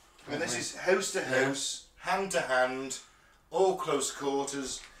 And this is house to house, hand to hand, all close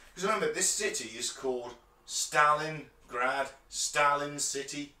quarters. Because remember, this city is called Stalingrad, Stalin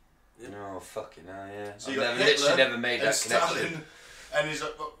City. No, fucking hell, yeah. So I've you got never, Hitler literally never made and that Stalin, connection. and he's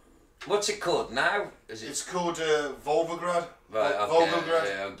like, well, What's it called now? Is it it's called Volgograd. right? Volgograd.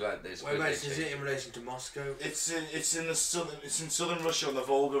 Okay, yeah, I'm glad there's. Whereabouts is it in relation to Moscow? It's in southern Russia on the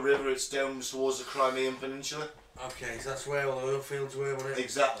Volga River. It's down towards the Crimean Peninsula. Okay, so that's where all the oil fields were, wasn't it?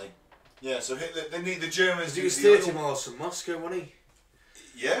 Exactly. Yeah. So Hitler, they need the Germans. He was need the 30 oil. miles from Moscow, wasn't he?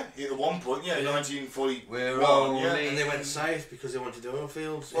 Yeah. At one point. Yeah. Yeah. 1941. We're yeah. only- And they went south because they wanted oil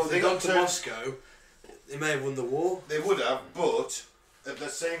fields. Well, If they they'd got gone to turned- Moscow, they may have won the war. They would have, but at the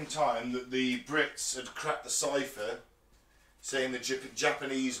same time that the Brits had cracked the cipher, saying the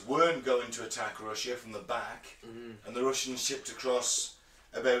Japanese weren't going to attack Russia from the back, and the Russians shipped across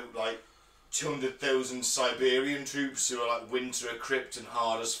about like 200,000 Siberian troops who are like winter equipped and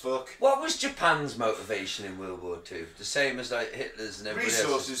hard as fuck. What was Japan's motivation in World War II? The same as like Hitler's and everybody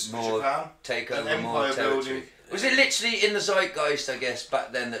Resources else's. for More Japan. take and over more empire territory. building. Was it literally in the zeitgeist, I guess,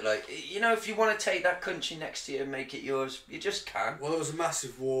 back then that like, you know, if you want to take that country next to you and make it yours, you just can. Well, there was a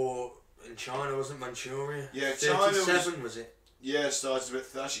massive war in China, wasn't it? Manchuria? Yeah, China 37 was it? Yeah, started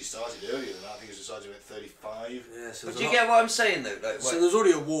actually started earlier than that. I think it started about 35. Yeah, so But there's do you a lot- get what I'm saying though? Like, So there's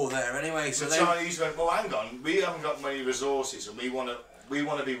already a war there anyway. So the they, Chinese went, well, hang on, we haven't got many resources, and we want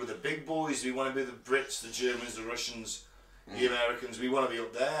to be with the big boys. We want to be the Brits, the Germans, the Russians, the Americans. We want to be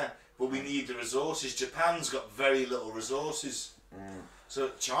up there, but we need the resources. Japan's got very little resources, so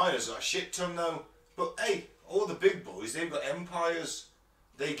China's got a shit ton though. But hey, all the big boys, they've got empires.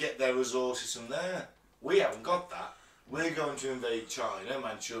 They get their resources from there. We haven't got that. We're going to invade China,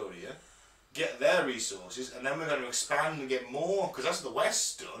 Manchuria, get their resources, and then we're going to expand and get more, because that's what the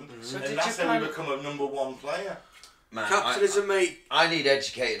West's done, So and did that's how we Japan- become a #1 player. Man, Capitalism, mate. I need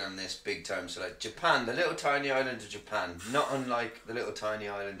educating on this big time. So like Japan, the little tiny island of Japan, not unlike the little tiny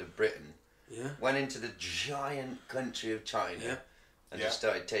island of Britain, went into the giant country of China and just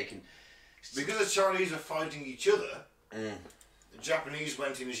started taking... Because the Chinese were fighting each other, the Japanese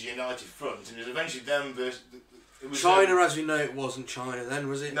went in as a united front, and it was eventually them versus... China, as we know, it wasn't China then,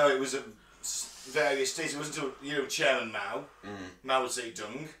 was it? No, it was various states. It wasn't until Chairman Mao, Mao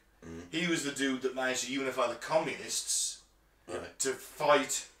Zedong. He was the dude that managed to unify the communists to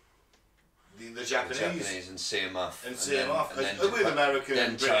fight the Japanese. The Japanese and see them off. With America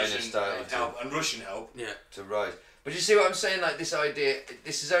and British and Russian help. Yeah. To rise. But you see what I'm saying? Like this idea,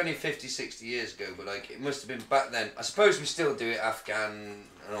 this is only 50, 60 years ago, but like it must have been back then. I suppose we still do it, Afghan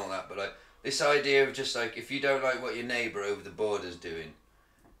and all that, but like this idea of just like, if you don't like what your neighbour over the border's doing,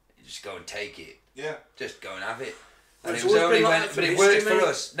 you just go and take it. Yeah. Just go and have it. And It's it was only like when, that but it history, worked for mate.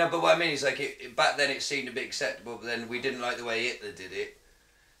 us. No, but what I mean is like, back then it seemed to be acceptable, but then we didn't like the way Hitler did it.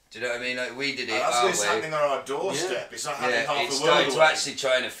 Do you know what I mean? Like we did it That's our what's way. happening on our doorstep. It's not happening half it the started world to away. actually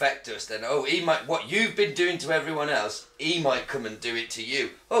try and affect us. Then, he might, what you've been doing to everyone else, he might come and do it to you.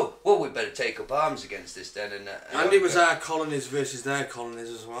 Oh, well, we better take up arms against this then. And it was our colonies versus their colonies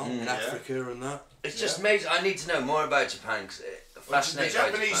as well, in Africa and that. It's just amazing. I need to know more about Japan because The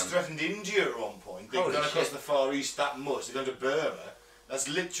Japanese threatened India at one point. They've gone across the Far East that much. They've gone to Burma. That's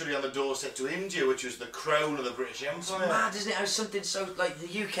literally on the doorstep to India, which was the crown of the British Empire. It's mad, isn't it? How something so like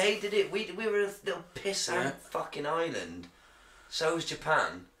the UK did it. We were a little piss out fucking island. So was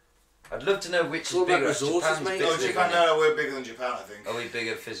Japan. I'd love to know which is bigger. Resources, mate. Japan. No, we're bigger than Japan, I think. Are we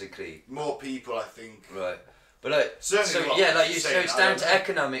bigger physically? More people, I think. Right. But like, certainly so it's down to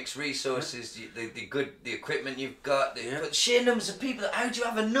economics, resources, the equipment you've got, but sheer numbers of people. How do you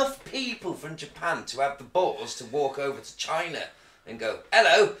have enough people from Japan to have the balls to walk over to China and go,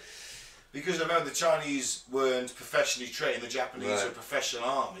 hello? Because remember, the Chinese weren't professionally trained. The Japanese were a professional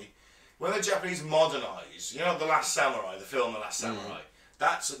army. When the Japanese modernised, you know, The Last Samurai, the film The Last Samurai,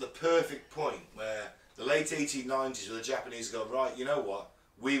 that's at the perfect point where the late 1890s, where the Japanese go, right, you know what,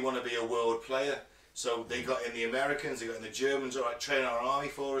 we want to be a world player. So they got in the Americans, they got in the Germans, alright, train our army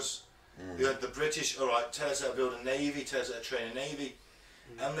for us. They got the British, alright, tell us how to build a navy, tell us how to train a navy.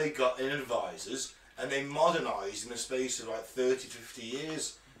 And they got in advisors, and they modernised in the space of like 30 to 50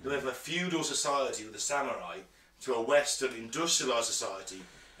 years. They went from a feudal society with the samurai to a Western industrialised society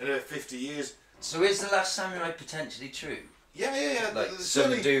in about 50 years. So is The Last Samurai potentially true? Yeah. Like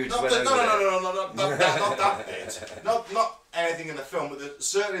some dudes not went over there. not that bit. Not anything in the film, but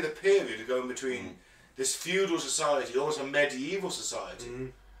certainly the period going between this feudal society, almost a medieval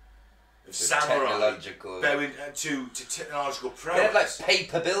society, of samurai, to technological prowess. They had like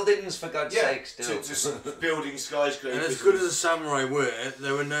paper buildings, for God's sake, still. To building skyscrapers. And as good as the samurai were,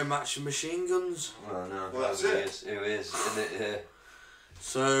 there were no match for machine guns. Oh no, well, that's it. It is, isn't it? Yeah.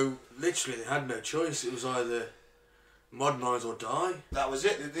 So literally, they had no choice. It was either modernise or die. That was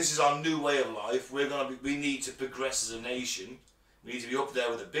it. This is our new way of life. We need to progress as a nation. We need to be up there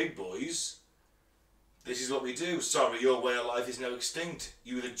with the big boys. This is what we do. Sorry, your way of life is now extinct.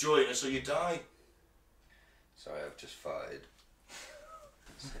 You either join us or you die. Sorry, I've just farted.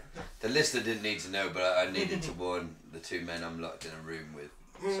 The listener didn't need to know, but I needed to warn the two men I'm locked in a room with.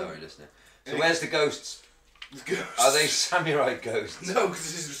 Sorry, listener. So where's the ghosts? The ghosts? Are they samurai ghosts? No,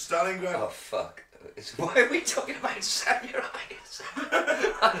 because this is Stalingrad. Oh, fuck. Why are we talking about samurais?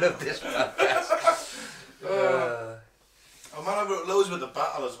 I love this podcast. Oh man, I wrote loads with the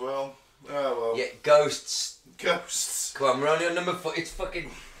battle as well. Oh well. Yeah, ghosts. Ghosts. Come on, we're only on number 4. It's fucking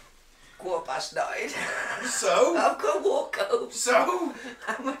 9:15. So? I've got war ghosts. So?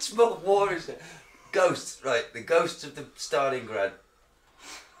 How much more war is there? Ghosts, right, the ghosts of the Stalingrad.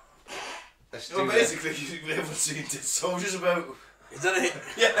 Well, basically, you've never seen dead soldiers about. Is that it?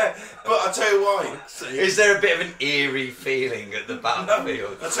 Yeah, but I'll tell you why. Is there a bit of an eerie feeling at the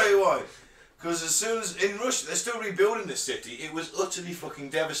battlefield? I'll tell you why. Because as soon as, in Russia, they're still rebuilding this city, it was utterly fucking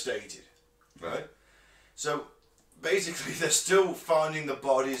devastated. Right? So, basically, they're still finding the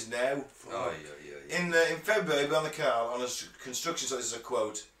bodies now. Oh, yeah. In February, on the canal, on a construction site, this is a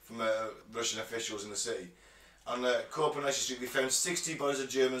quote from Russian officials in the city, on Coronation Street, we found 60 bodies of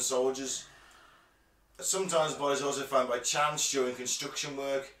German soldiers. Sometimes bodies are also found by chance during construction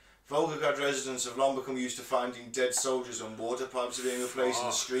work. Volgograd residents have long become used to finding dead soldiers when water pipes are being replaced in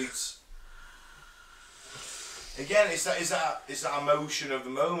the streets. Again, it's that emotion of the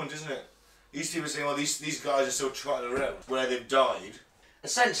moment, isn't it? These people are saying, well, these guys are still trotting around where they've died.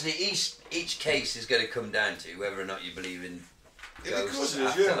 Essentially, each case is going to come down to whether or not you believe in ghosts,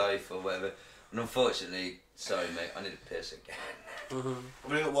 afterlife, or whatever. And unfortunately, sorry mate, I need a piss again. I'll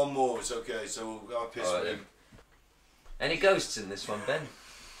bring up one more, it's okay, so we'll have a piss with him. Any ghosts in this one, Ben?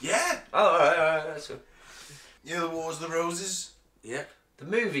 Yeah. Oh, alright, that's good. You know the Wars of the Roses? Yep. The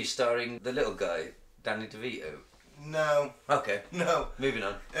movie starring the little guy, Danny DeVito. No. Okay, No. moving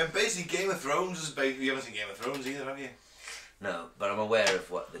on. Basically, Game of Thrones is based... You haven't seen Game of Thrones either, have you? No, but I'm aware of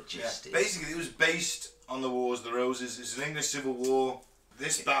what the gist is. Basically, it was based on the Wars of the Roses. It's an English Civil War.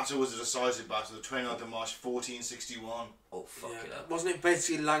 This battle was a decisive battle, the 29th of March, 1461. Oh, fuck it up. Wasn't it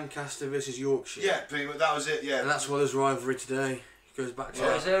basically Lancaster versus Yorkshire? Yeah, pretty much. That was it, yeah. And that's why there's rivalry today. It goes back to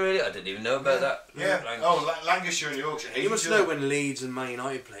Oh, is there really? I didn't even know about that. Yeah. Lancashire and Yorkshire hate You must each know other. when Leeds and Man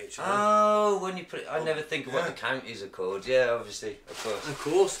United play each other. Oh, when you put it... I never think of what the counties are called. Yeah, obviously, of course. Of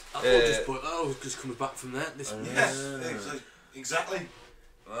course. I thought Yeah. just put, just comes back from there. This, Exactly.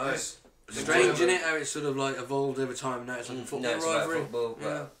 Right. Yes. strange, isn't it? How it's sort of like evolved over time now. It's like a football No, it's about rivalry. football. Yeah.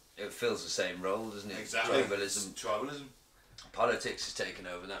 Well, it fills the same role, doesn't it? Exactly. Tribalism. Tribalism. Politics is taking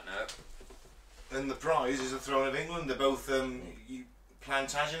over that now. And the prize is the throne of England. They're both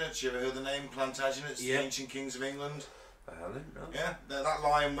Plantagenets. You ever heard the name Plantagenets? Yeah. The ancient kings of England. I haven't, no. Yeah. That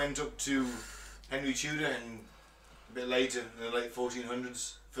line went up to Henry Tudor and a bit later, in the late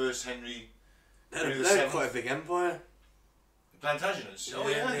 1400s. First Henry. They're quite a big empire. Plantagenets. Oh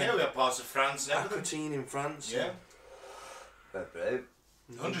Yeah, yeah, yeah. we have parts of France and everything. Aquitaine in France. Yeah. Fair play.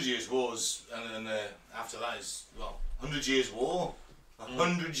 100 Years' Wars, and after that is, 100 Years' War.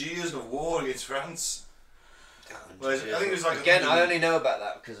 100 years of war against France. Well, I think it was like... Again, I only know about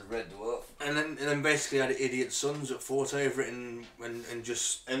that because of Red Dwarf. And then basically had idiot sons that fought over it and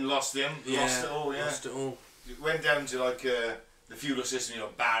just... And lost them. Lost it all, yeah. Lost it all. It went down to like the feudal system,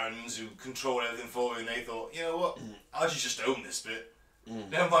 barons who control everything for you, and they thought, you know what, I should just own this bit.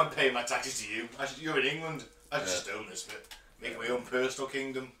 Never mind paying my taxes to you. You're in England, I should just own this bit. Make my own personal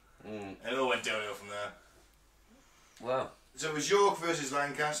kingdom. And it all went downhill from there. Wow. So it was York versus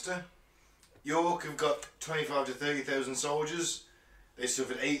Lancaster. York have got 25 to 30,000 soldiers. They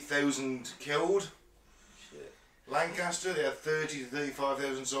suffered 8,000 killed. Shit. Lancaster, they had 30 to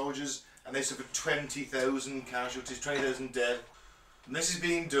 35,000 soldiers, and they suffered 20,000 casualties, 20,000 dead. And this is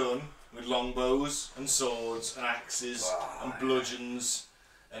being done with longbows and swords and axes and bludgeons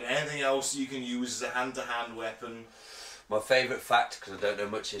and anything else you can use as a hand-to-hand weapon. My favourite fact, because I don't know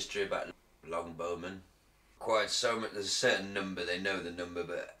much history about longbowmen, required so much, there's a certain number, they know the number,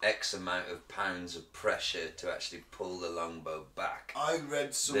 but X amount of pounds of pressure to actually pull the longbow back. I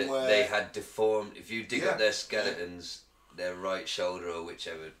read somewhere... That they had deformed, if you dig up their skeletons, their right shoulder or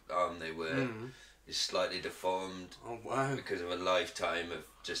whichever arm they were is slightly deformed. Oh, wow. Because of a lifetime of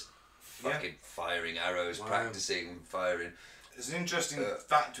just fucking firing arrows, practicing firing. There's an interesting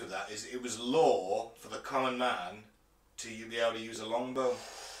fact with that, is it was law for the common man to be able to use a longbow.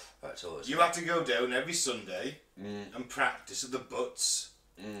 That's awesome. You had to go down every Sunday and practice at the butts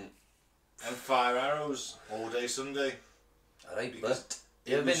and fire arrows all day Sunday. I like Because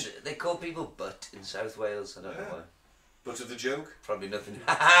butt. They call people butt in South Wales, I don't know why. Butt of the joke. Probably nothing.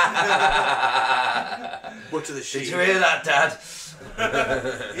 Butt of the sheep. Did you hear that, Dad?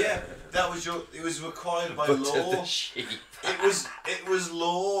 Yeah, that was it was required by Butt law. of the sheep. It was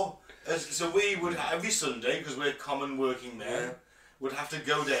law. So we would every Sunday, because we're common working men, would have to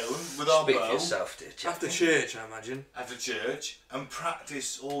go down with our Speak bow for yourself, dear chap. After church, I imagine. after church and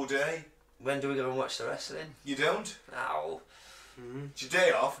practice all day. When do we go and watch the wrestling? You don't. Ow. It's your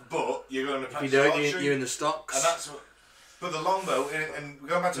day off, but you're going to If you practice don't, archery. you're in the stocks. And that's what. But the longbow, and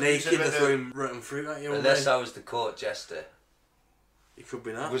going back to what you said Naked, they're about throwing rotten fruit at you all Unless day. I was the court jester. You could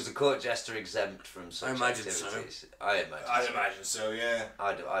be that. Was the court jester exempt from such I imagine so. activities? I imagine I'd so. imagine so, yeah.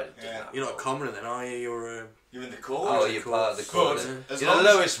 I'd do Yeah. that. You're not a commoner then, are you? You're in the court. Oh, you're part of the court. But as You're the long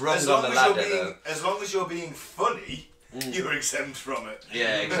as- lowest rung as on long the as ladder, you're being, though. As long as you're being funny, you're exempt from it.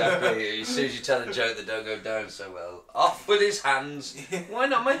 Yeah, exactly. As soon as you tell a joke that don't go down so well, off with his hands. Why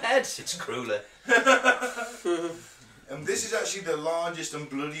not my head? It's crueler. And this is actually the largest and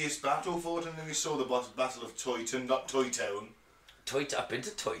bloodiest battle fought, and then we saw the Battle of Towton, not Toytown. I've been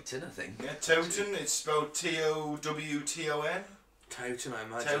to Toyton, I think. Yeah, Towton, it's spelled Towton. Towton, I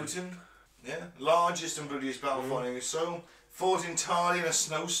imagine. Towton, yeah. Largest and bloodiest battle fought in English soil. Fought entirely in a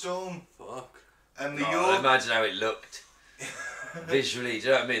snowstorm. Fuck. And the I York... imagine how it looked. Visually, do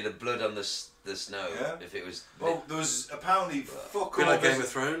you know what I mean? The blood on the snow, Yeah. if it was... Well, there was apparently fuck Bit all... like Game of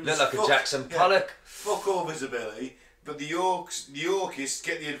Thrones. Looked like a fuck- Jackson yeah. Pollock. Fuck all visibility, but the Yorkists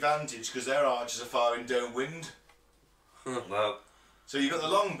get the advantage because their archers are firing downwind. Well, So you've got the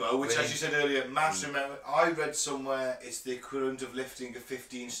longbow, which, Really? as you said earlier, massive amount. I read somewhere it's the equivalent of lifting a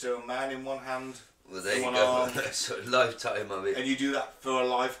 15-stone man in one hand. Well, there you one go. arm. Sort of lifetime of it. And you do that for a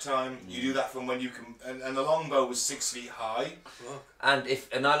lifetime. You do that from when you can. And the longbow was 6 feet high. And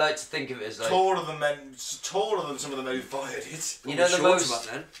I like to think of it as like taller than some of the men who fired it. you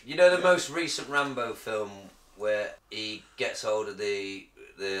know the most recent Rambo film where he gets hold of the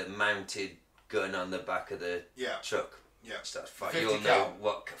mounted gun on the back of the truck. Yeah. Starts fighting. You'll know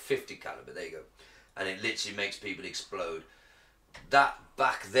what 50 caliber. There you go. And it literally makes people explode. That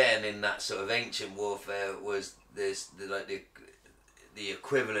back then in that sort of ancient warfare was the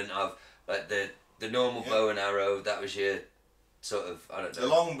equivalent of like the normal bow and arrow. That was your sort of, I don't know. The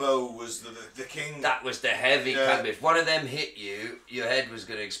longbow was the king. That was the heavy caliber. If one of them hit you, your head was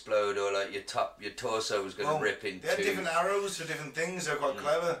going to explode, or like your torso was going to rip in two. They had different arrows for different things. They're quite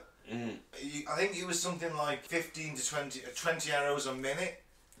clever. I think it was something like 15 to 20 arrows a minute.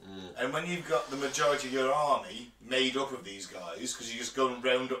 And when you've got the majority of your army made up of these guys, because you just go and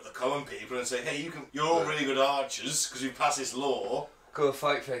round up the common people and say, hey, you're all really good archers because we've passed this law. Come and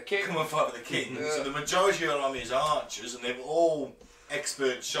fight for the king. Come and fight for the king. So the majority of your army is archers, and they're all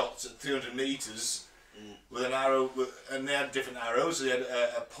expert shots at 300 metres with an arrow. And they had different arrows. So they had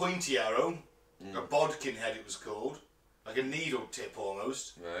a pointy arrow, a bodkin head it was called, like a needle tip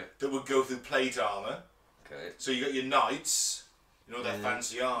almost, that would go through plate armour. Okay. So you got your knights. You know, their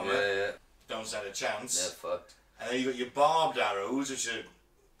fancy armour. Yeah. Don't stand a chance. They're fucked. And then you got your barbed arrows, which are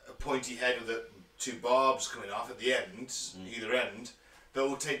a pointy head with the two barbs coming off at the ends, either end, that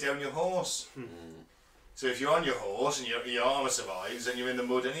will take down your horse. So if you're on your horse and your armour survives, then you're in the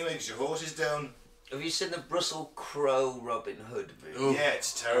mud anyway because your horse is down. Have you seen the Brussels Crowe Robin Hood movie? Oh. Yeah,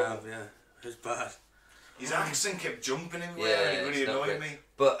 it's terrible. Yeah, it's bad. His accent kept jumping everywhere and it really annoyed me.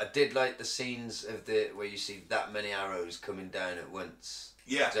 But I did like the scenes of where you see that many arrows coming down at once.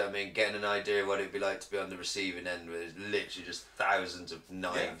 Yeah. Do you know what I mean? Getting an idea of what it'd be like to be on the receiving end where there's literally just thousands of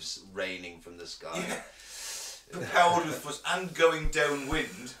knives raining from the sky. Yeah. Propelled with fuss and going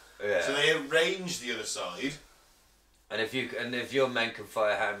downwind. Yeah. So they outrange the other side. And if your men can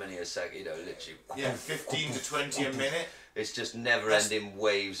fire how many a second, you know, literally. Yeah, 15 to 20 a minute. It's just never-ending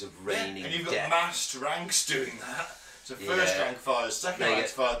waves of raining and you've got death. massed ranks doing that. So first rank fires, second rank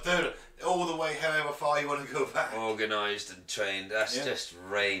fires, third, all the way however far you want to go back. Organised and trained. That's just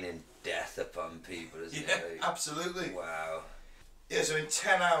raining death upon people, isn't it? Yeah, absolutely. Wow. Yeah, so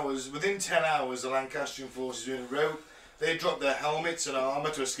within 10 hours, the Lancastrian forces were in a row. They dropped their helmets and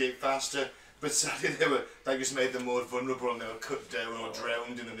armour to escape faster, but sadly they just made them more vulnerable and they were cut down or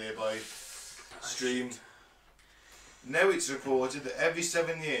drowned in a nearby stream. Now it's reported that every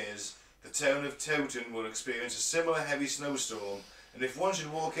 7 years, the town of Towton will experience a similar heavy snowstorm, and if one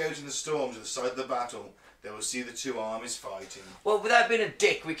should walk out in the storm to the site of the battle, they will see the two armies fighting. Well, without being a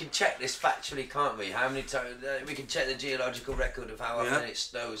dick, we can check this factually, can't we? How many times we can check the geological record of how often it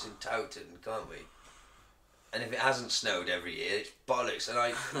snows in Towton, can't we? And if it hasn't snowed every year, it's bollocks.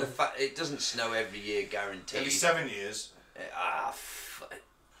 And the fact it doesn't snow every year, guaranteed. Every 7 years.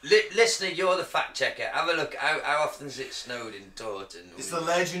 Listener, you're the fact checker. Have a look. How often has it snowed in Taunton? It's the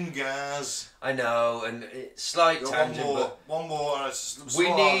legend, Gaz. I know, and slight tangent. One more.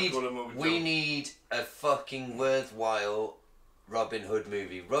 We need a fucking worthwhile Robin Hood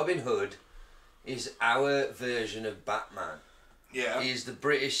movie. Robin Hood is our version of Batman. Yeah. He's the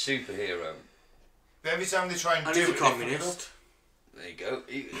British superhero. But every time they try and do it, communist. There you go.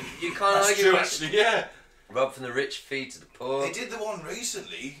 You can't argue. True, actually, yeah. Rob from the rich, feed to the poor. They did the one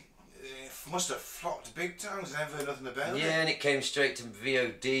recently. It must have flopped big time because I never heard nothing about it. Yeah, and it came straight to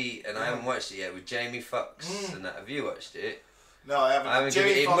VOD, and I haven't watched it yet with Jamie Foxx and that. Have you watched it? No, I haven't.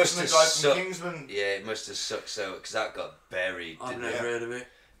 Jamie Foxx and the guy from Kingsman. Yeah, it must have sucked so because that got buried. I've never heard of it.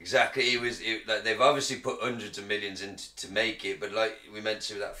 Exactly, like they've obviously put hundreds of millions into to make it, but like we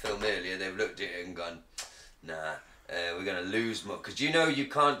mentioned with that film earlier, they've looked at it and gone, nah. We're going to lose more because you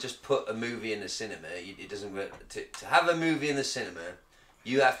can't just put a movie in the cinema. It doesn't work. To have a movie in the cinema,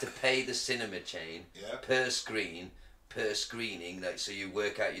 you have to pay the cinema chain per screening. Like so, you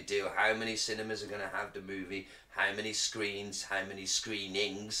work out your deal. How many cinemas are going to have the movie? How many screens? How many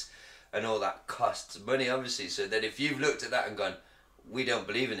screenings? And all that costs money, obviously. So then, if you've looked at that and gone, we don't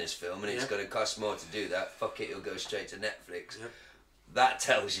believe in this film, and it's going to cost more to do that. Fuck it, it'll go straight to Netflix. Yeah. That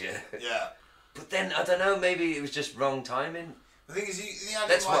tells you. Yeah. But then, I don't know, maybe it was just wrong timing. The thing is, he had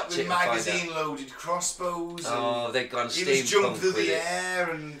with magazine-loaded crossbows. Oh, they've gone steampunk. He was jumping through the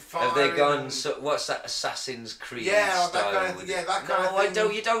air and firing. Have they gone, what's that, Assassin's Creed style? That kind of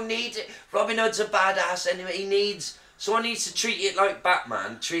thing. You don't need it. Robin Hood's a badass anyway. Someone needs to treat it like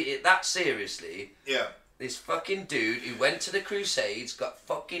Batman, treat it that seriously. Yeah. This fucking dude who went to the Crusades, got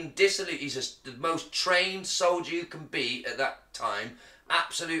fucking dissolute. He's the most trained soldier you can be at that time.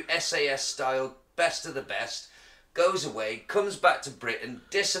 Absolute SAS style best of the best, goes away, comes back to Britain,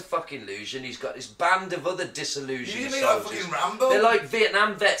 disillusion. He's got this band of other disillusioned You mean soldiers. like fucking Rambo? They're like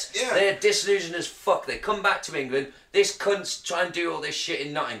Vietnam vets. Yeah. They're disillusioned as fuck. They come back to England. This cunt's trying to do all this shit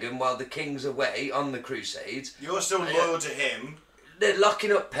in Nottingham while the king's away on the Crusades. You're still loyal to him. They're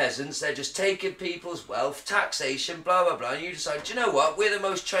locking up peasants, they're just taking people's wealth, taxation, blah, blah, blah. And you decide, do you know what? We're the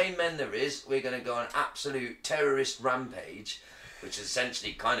most trained men there is. We're going to go on absolute terrorist rampage, which is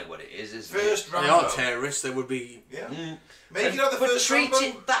essentially kind of what it is, isn't First it? Rambo. They are terrorists, they would be... Yeah. Maybe not the But first treat Rambo.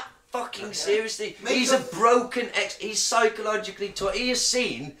 it that fucking seriously. Maybe He's a not- broken he's psychologically taught. He has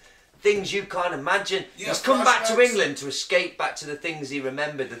seen things you can't imagine. Yeah, He's come back to flashbacks. England to escape back to the things he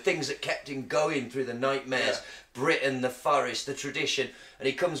remembered, the things that kept him going through the nightmares. Yeah. Britain, the forest, the tradition, and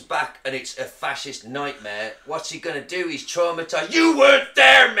he comes back and it's a fascist nightmare. What's he gonna do? He's traumatized. You weren't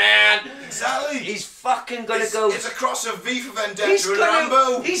there, man! Exactly. He's fucking gonna it's, go... It's a cross of V for Vendetta He's and gonna,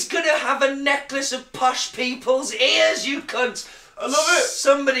 Rambo. he's gonna have a necklace of posh people's ears, you cunt! I love it.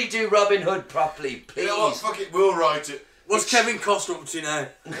 Somebody do Robin Hood properly, please. You know what? Fuck it. We'll write it. What's Kevin Costner up to now?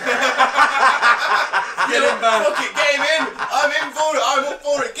 Get him back. Fuck it. Get him in. I'm in for it. I'm up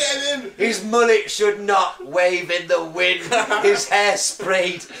for it. Get him in. His mullet should not wave in the wind. His hair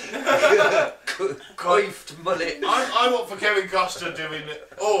sprayed. Coiffed mullet. I'm up for Kevin Costner doing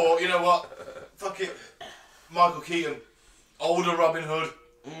it. Or, you know what? Fuck it. Michael Keaton. Older Robin Hood.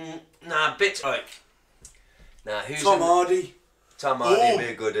 Nah, bit right. Nah, who's Tom in- Hardy. Tom Hardy Ooh. would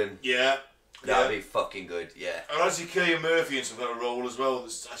be a good one. Yeah. That'd be fucking good, yeah. I'd like to see Cillian Murphy in some kind of role as well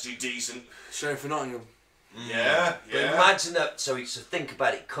that's actually decent. Sheriff of Nottingham. Yeah, But yeah. imagine that, so think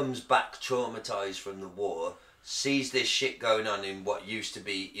about it, comes back traumatised from the war, sees this shit going on in what used to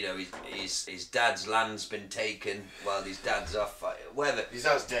be, you know, his dad's land's been taken while his dad's off, whatever. His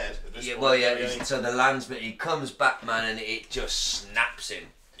dad's dead. At this Yeah, point, well, yeah, really. so the landsman, he comes back, man, and it just snaps him.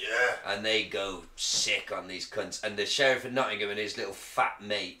 Yeah. And they go sick on these cunts. And the sheriff of Nottingham and his little fat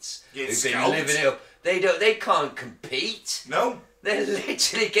mates Get who've been scalped. living it up, they can't compete. No. They're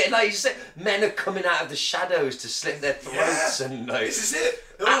literally getting, like you said, men are coming out of the shadows to slit their throats and like This is it.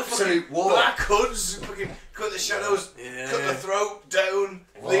 They're all absolute fucking war. Black hoods, fucking cut the shadows, cut the throat down,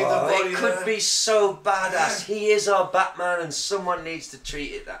 leave the body It could there. be so badass. He is our Batman, and someone needs to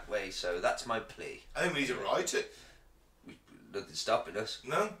treat it that way. So that's my plea. I think we need to write it. Nothing stopping us.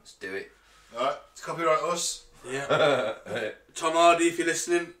 No? Let's do it. Alright, it's copyright us. Yeah. Tom Hardy, if you're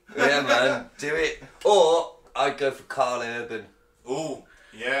listening. Yeah, man, do it. Or I'd go for Carl Urban. Ooh,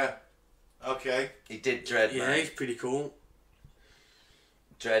 yeah. Okay. He did Dread, Yeah, man. he's pretty cool.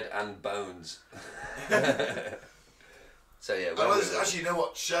 Dread and Bones. So yeah. Oh, when there's we- actually, you know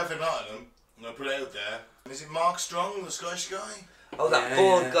what? Sheriff of Nottingham, I'm going to put it out there. Is it Mark Strong, the Scottish guy? Oh, that Yeah,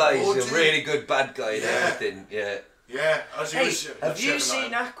 bald yeah. guy. He's Bald a dude. really good bad guy and Yeah. everything. Yeah. Yeah. Actually, Hey, have you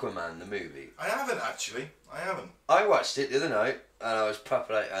seen Aquaman, the movie? I haven't, actually. I haven't. I watched it the other night and I was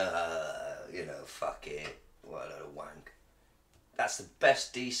proper like, fuck it. What a wank. That's the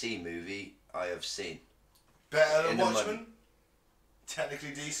best DC movie I have seen. Better than In the Watchmen? Technically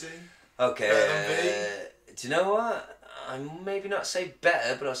DC? Okay. Better than Do you know what? I maybe not say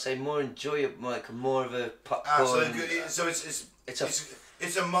better, but I'll say more enjoyable, like more of a popcorn. So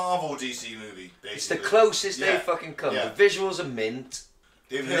it's a Marvel DC movie, basically. It's the closest Yeah. they fucking come. Yeah. The visuals are mint.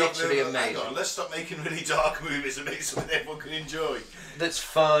 They've literally hang amazing. on, let's stop making really dark movies and make something everyone can enjoy. That's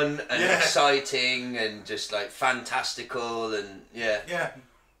fun and Yeah. exciting and just like fantastical and yeah,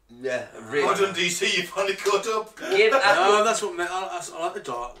 really. Well done, DC, you finally caught up. Give No, Apple. that's what I like the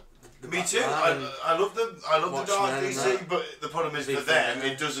dark. The Me too. Batman I love the dark Watchmen and DC, that. but the problem is Big for them, fan,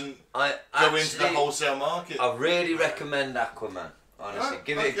 yeah. it doesn't I go into the actually- wholesale market. I really recommend Aquaman. Honestly, Right,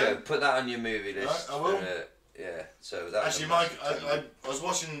 give it a okay. go. Put that on your movie list. Right, I will. Yeah. So that. was Actually, a Mike, massive I was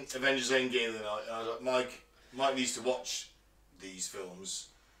watching Avengers Endgame the other night, and I was like, Mike needs to watch these films.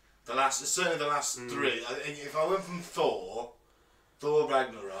 Certainly the last three. I think if I went from Thor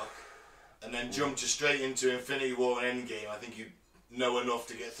Ragnarok, and then jumped straight into Infinity War and Endgame, I think you'd know enough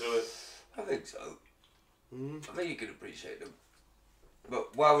to get through it. I think so. I think you could appreciate them.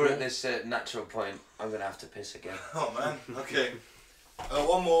 But while we're at this natural point, I'm gonna have to piss again. Oh man, okay.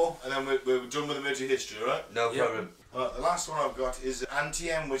 One more, and then we're done with the military history, right? No Yep. problem. The last one I've got is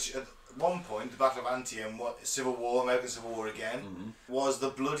Antietam, which at one point, the Battle of Antietam, Civil War, American Civil War again, was the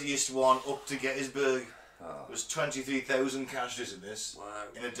bloodiest one up to Gettysburg. Oh, There was 23,000 casualties in this, Wow.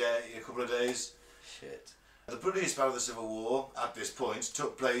 in a couple of days. shit. The bloodiest battle of the Civil War, at this point,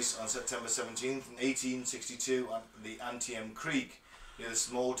 took place on September 17th, 1862, on the Antietam Creek, near the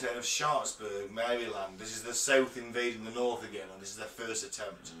small town of Sharpsburg, Maryland. This is the South invading the North again, and this is their first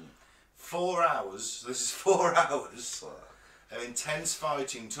attempt. 4 hours, so this is 4 hours, intense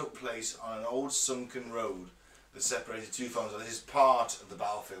fighting took place on an old sunken road that separated two farms. This is part of the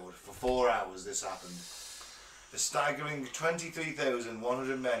battlefield. For 4 hours this happened. The staggering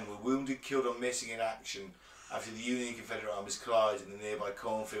 23,100 men were wounded, killed or missing in action after the Union and Confederate armies collided in the nearby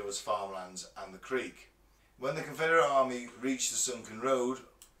cornfields, farmlands and the creek. When the Confederate army reached the sunken road,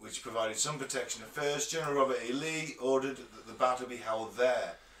 which provided some protection at first, General Robert E. Lee ordered that the battle be held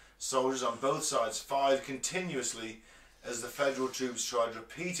there. Soldiers on both sides fired continuously as the Federal troops tried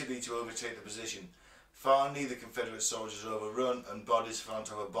repeatedly to overtake the position. Finally, the Confederate soldiers were overrun and bodies fell on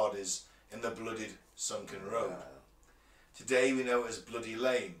top of bodies in the bloodied sunken road. Today we know it as Bloody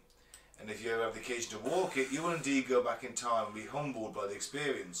Lane, and if you ever have the occasion to walk it, you will indeed go back in time and be humbled by the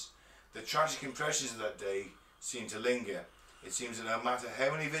experience. The tragic impressions of that day seem to linger. It seems that no matter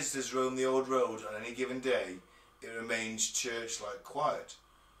how many visitors roam the old road on any given day, it remains church-like quiet.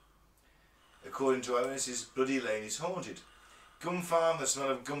 According to eyewitnesses, Bloody Lane is haunted. Gunfire and the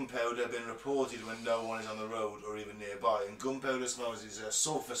smell of gunpowder have been reported when no one is on the road or even nearby, and gunpowder smells is a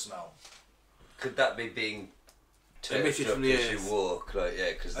sulphur smell. Could that be being emitted from the as earth? You walk, like,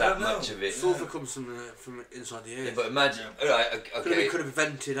 yeah, because that much of it. Sulphur comes from inside the earth. Yeah, but imagine, right, okay. Could have been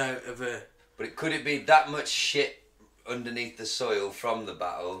vented out of a. But could it be that much shit underneath the soil from the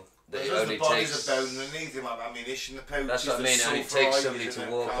battle that it only the bodies takes? are buried underneath them, like ammunition, the pouches. That's what I mean. It only takes somebody to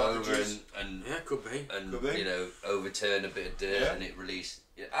walk over and yeah, could be. You know, overturn a bit of dirt and it release.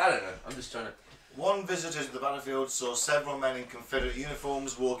 Yeah, I don't know. I'm just trying to. One visitor to the battlefield saw several men in Confederate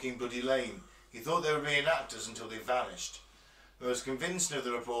uniforms walking Bloody Lane. He thought they were reenactors until they vanished. The most convincing of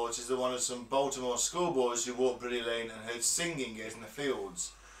the reports is the one of some Baltimore schoolboys who walked Bloody Lane and heard singing out in the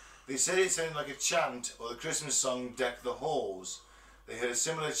fields. They said it sounded like a chant or the Christmas song Deck the Halls. They heard a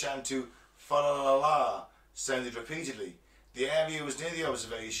similar chant to fa-la-la-la sounded repeatedly. The area was near the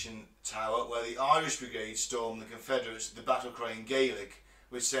observation tower where the Irish Brigade stormed the Confederates with the battle cry in Gaelic,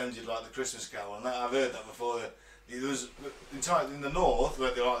 which sounded like the Christmas carol. And I've heard that before. There was in the north,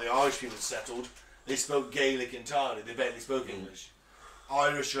 where the Irish people settled, they spoke Gaelic entirely. They barely spoke English.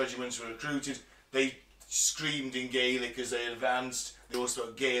 Irish regiments were recruited. They screamed in Gaelic as they advanced. They all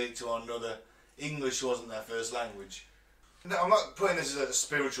spoke Gaelic to one another. English wasn't their first language. Now, I'm not putting this as a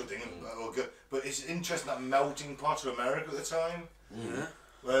spiritual thing, but it's interesting, that melting pot of America at the time. Yeah.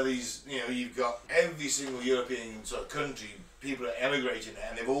 Where these, you've got every single European sort of country, people are emigrating there,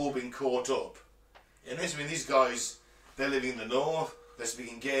 and they've all been caught up in this. I mean, these guys, they're living in the north, they're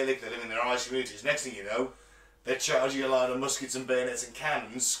speaking Gaelic, they're living in their Irish communities. Next thing you know, they're charging a line of muskets and bayonets and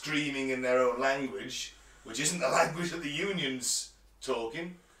cannons, screaming in their own language, which isn't the language that the Union's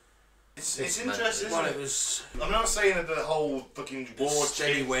talking. It's interesting, isn't it? It was. I'm not saying that the whole fucking war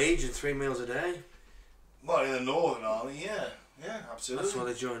Steady wage and 3 meals a day. Well, in the Northern Army, yeah, absolutely. That's why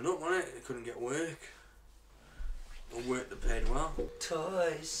they joined up, wasn't it? They couldn't get work. Or work that paid well.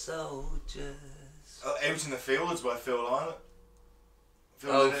 Toy soldiers. Out in the Fields by Phil Lynott.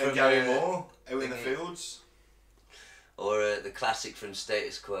 From Gary Moore. Out in the Fields. Or the classic from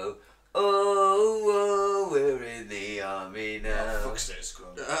Status Quo. Oh, we're in the army now. Oh, fuck Status Quo.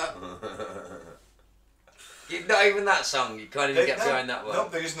 Not even that song. You can't even get behind that one. No,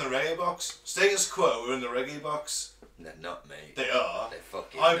 they're just in the reggae box. Status Quo are in the reggae box. They're not, mate. They are. They're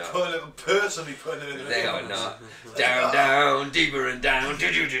fucking I'm not. personally putting them in the They reggae are box. not. Down, down, deeper and down,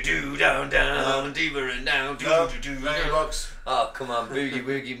 do do do do, down, down, deeper and down, do do do do. Reggae box. Oh, come on, boogie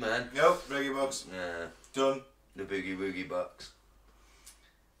woogie, man. Nope, reggae box. Yeah, Done. the boogie woogie box.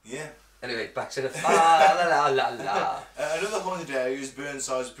 Yeah. Anyway, back to the la la la la. Another haunted area is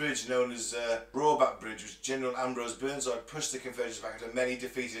Burnside's Bridge, known as Rawback Bridge, which General Ambrose Burnside pushed the Confederates back after many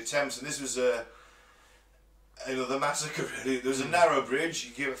defeated attempts. And this was another massacre, really. There was a narrow bridge.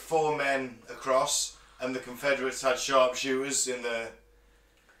 You give 4 men across, and the Confederates had sharpshooters in the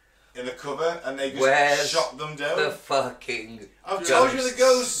cover, and they just shot them down. The fucking I've told you the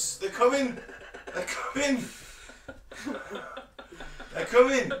ghosts. They're coming. They're coming. They're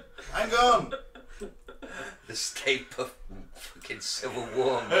coming. Hang on. The scape of fucking Civil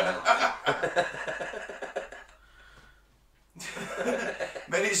War, man.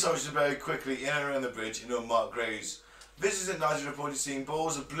 Many soldiers are buried quickly in and around the bridge in unmarked graves. Visitors at night have reported seeing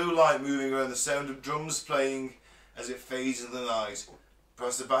balls of blue light moving around, the sound of drums playing as it fades into the night.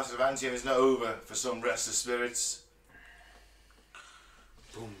 Perhaps the Battle of Antietam is not over for some restless spirits.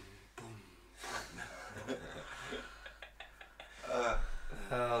 Boom, boom.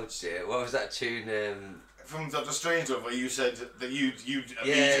 Oh dear, what was that tune? From Dr. Strangelove, where you said that you'd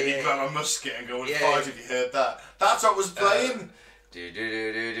immediately grab a musket and go and fight if you heard that. That's what was playing.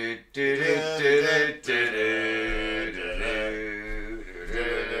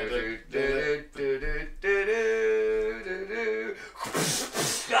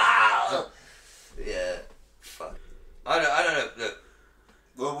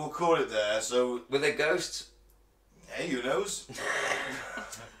 Well, we'll call it there. So, Were there ghosts? hey, who knows?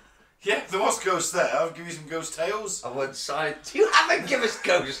 Yeah, if there was ghosts there, I'll give you some ghost tales. I want side. You haven't given us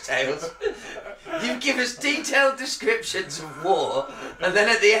ghost tales. You give us detailed descriptions of war, and then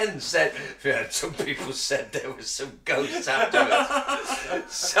at the end said, yeah, some people said there was some ghosts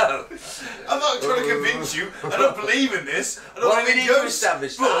afterwards. So, I'm not trying to convince you. I don't believe in this. I don't well, we believe need in to ghosts.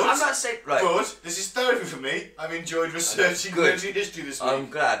 establish But, that. I'm not saying right. But this is therapy for me. I've enjoyed researching Good. military history this week.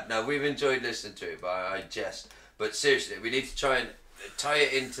 I'm glad. No, we've enjoyed listening to it, but I jest. But seriously, we need to try and tie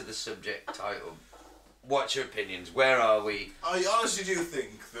it into the subject title. What's your opinions? Where are we? I honestly do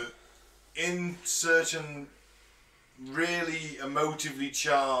think that in certain really emotively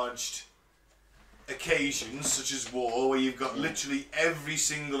charged occasions, such as war, where you've got literally every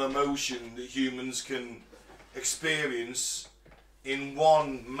single emotion that humans can experience in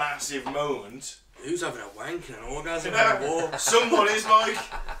one massive moment. Who's having a wank and an orgasm in a war? Someone is, Mike.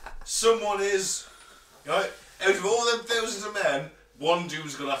 Someone is. Right? Out of all them thousands of men, one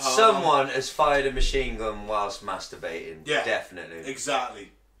dude's got a heart. Someone has fired a machine gun whilst masturbating. Yeah, Definitely. Exactly.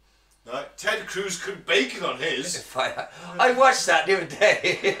 Right? Ted Cruz cooked bacon on his. I watched that the other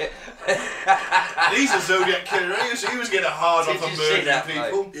day. He's a Zodiac killer, eh? So he was getting a hard Did off on you see that,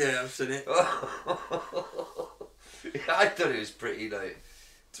 murdering people. Yeah, I've seen it. I thought it was pretty, like,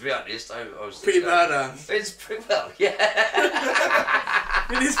 to be honest, I was Pretty thinking, like, badass. It's pretty well, yeah.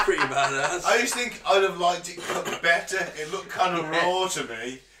 It is pretty badass. I just think I'd have liked it cooked better. It looked kind of raw to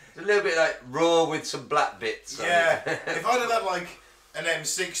me. A little bit like raw with some black bits. on Yeah. it. If I'd have had like an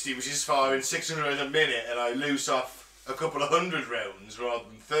M60, which is firing 600 rounds a minute, and I loose off a couple of hundred rounds rather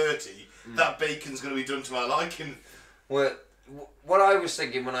than 30, that bacon's going to be done to my liking. Well, what I was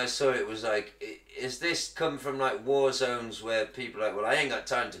thinking when I saw it was like, is this come from like war zones where people are like, well, I ain't got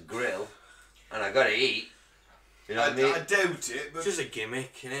time to grill, and I gotta eat. You know what I mean? I doubt it, but It's just a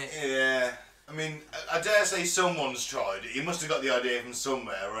gimmick, innit? yeah. I mean, I dare say someone's tried it. He must have got the idea from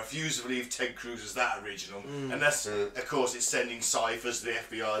somewhere. I refuse to believe Ted Cruz is that original. Unless, of course, it's sending ciphers to the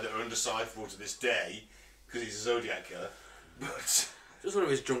FBI that are undecipherable to this day, because he's a Zodiac killer. But Just one of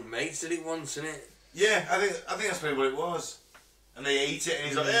his drunk mates did it once, innit? yeah, I think that's probably what it was. And they ate it, and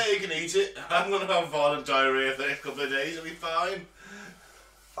he's like, yeah, you can eat it. I'm going to have violent diarrhea for the next couple of days. It'll be fine.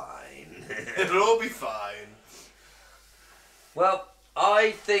 Fine. It'll all be fine. Well,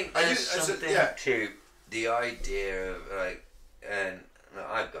 I think I there's do- I said- something yeah. to the idea of like, and no,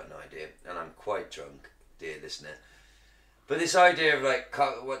 I've got no idea, and I'm quite drunk, dear listener. But this idea of like,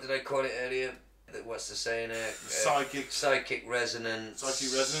 what did I call it earlier? What's the saying? Psychic resonance.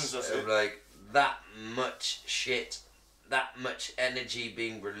 Psychic resonance, that's of it. like that much shit, that much energy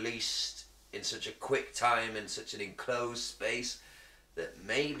being released in such a quick time in such an enclosed space that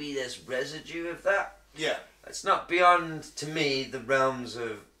maybe there's residue of that. Yeah. It's not beyond, to me, the realms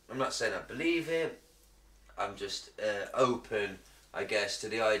of... I'm not saying I believe it. I'm just open, I guess, to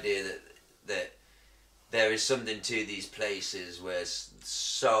the idea that there is something to these places where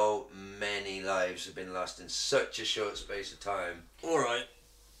so many lives have been lost in such a short space of time. Alright.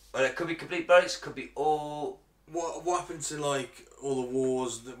 Well, it could be complete breaks, could be all... What happened to, like, all the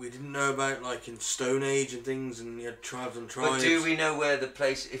wars that we didn't know about, like in Stone Age and things, and you had tribes and tribes? But do we know where the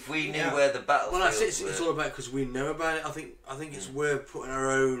place... If we knew Yeah. where the battlefields Well, that's it. were... It's all about because we know about it. I think it's worth putting our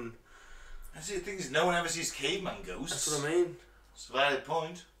own... I see, the thing is, no one ever sees caveman ghosts. That's what I mean. It's a valid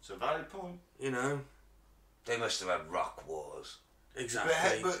point. It's a valid point. You know. They must have had rock wars.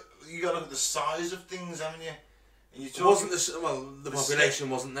 Exactly. But you got to look at the size of things, haven't you? And you It wasn't the the population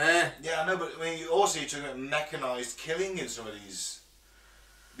wasn't there. Yeah, I know, but I mean, you're talking about mechanised killing in some of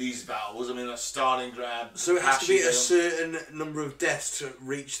these battles. I mean, like Stalingrad. So it has to be a Passchendaele. certain number of deaths to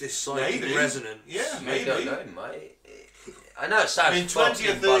reach this psychic Maybe. resonance. Yeah, I maybe. don't know, mate. I know it sounds I mean, 20 or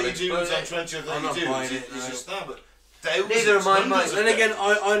fucking 30 bollocks, dudes but on 20 or I'm 30 not buying dudes it, is no. just that, but thousands, Neither am I, hundreds mate. of Then again, them.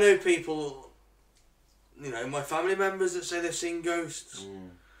 I know people, you know, my family members that say they've seen ghosts.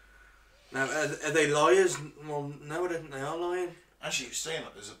 Now, are they liars? Well, no, I don't think they are lying. Actually, you're saying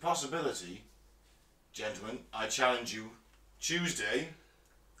that there's a possibility, gentlemen, I challenge you, Tuesday,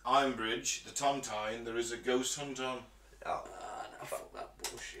 Ironbridge, the Tontine, there is a ghost hunt on. Oh, No, fuck that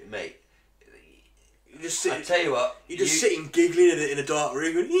bullshit. mate. You just I sit. tell you what. You're just sitting giggling in a dark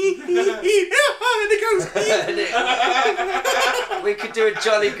room, going, and it goes. We could do a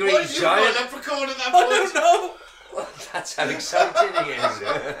Jolly Green Why did you write Giant. leprechaun at that I don't point? know. Well, that's how exciting he is. I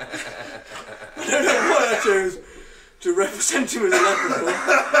don't know why I chose to represent him as a leprechaun.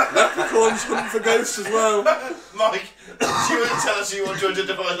 Leprechauns hunt for ghosts as well. Mike, you wouldn't tell us you want to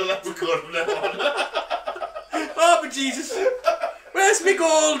identify as a leprechaun from now on. Oh, but Jesus, where's me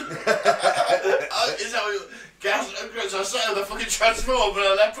gold? Is that what Gaz, I sat on the fucking transformer and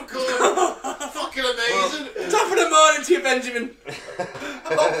a leprechaun. Fucking amazing. Top of the morning to you, Benjamin.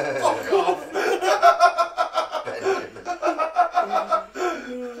 Oh, fuck off.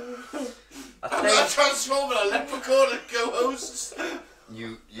 I'm not a transformer, a leprechaun and co-hosts.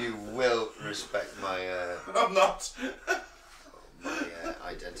 You will respect my I'm not.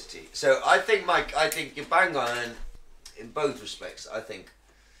 identity. So I think, Mike, you're bang on in both respects. I think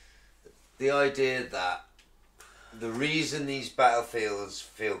the idea that the reason these battlefields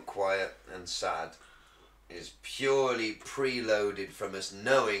feel quiet and sad is purely preloaded from us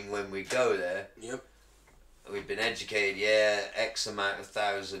knowing when we go there. Yep. We've been educated, X amount of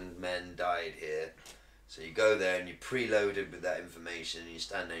thousand men died here. So you go there and you're preloaded with that information and you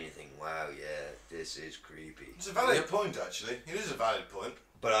stand there and you think, wow, this is creepy. It's a valid point, actually. It is a valid point.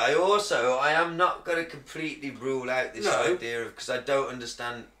 But I am not going to completely rule out this idea of, because I don't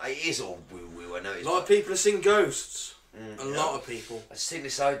understand, it is all woo-woo, I know it's... A lot of people have seen ghosts. A lot of people. I just think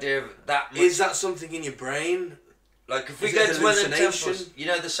this idea of that much... Is that something in your brain? Like if we go to one of the temples, you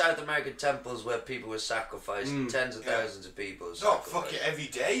know the South American temples where people were sacrificed, tens of thousands of people were sacrificed. Oh, fuck it, every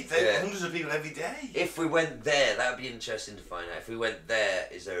day. Hundreds of people every day. If we went there, that would be interesting to find out. If we went there,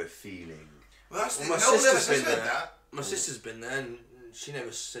 is there a feeling? Well, that's my sister's been there. My sister's been there and she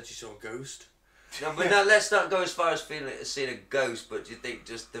never said she saw a ghost. No, but now let's not go as far as seeing a ghost, but do you think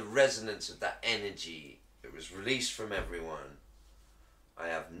just the resonance of that energy that was released from everyone? I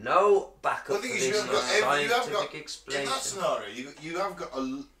have no backup for this scientific explanation. In that scenario, you have got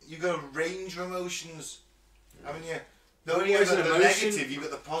a range of emotions, haven't you? The only the negative, you've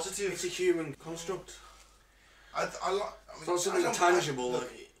got the positive. It's a human construct. It's not something tangible.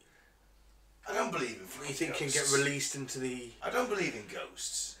 I don't believe in you think ghosts. Can get released into the... I don't believe in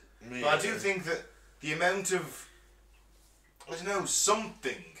ghosts. Yeah. But I do think that the amount of... I don't know,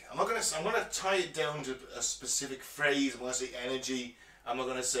 something... I'm gonna tie it down to a specific phrase. I'm gonna say energy. I'm not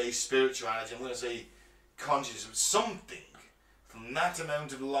going to say spirituality, I'm going to say consciousness, something from that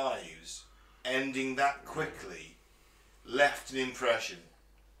amount of lives ending that quickly left an impression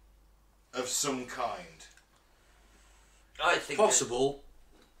of some kind. I think possible.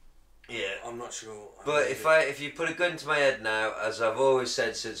 I'm not sure. But if you put a gun to my head now, as I've always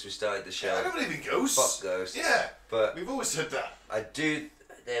said since we started the show, I don't believe in ghosts. Fuck ghosts. Yeah, but we've always said that. I do.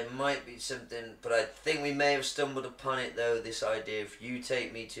 There might be something, but I think we may have stumbled upon it though, this idea, if you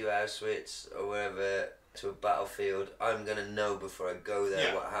take me to Auschwitz or wherever, to a battlefield, I'm going to know before I go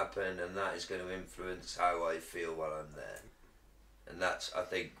there what happened, and that is going to influence how I feel while I'm there. And that's, I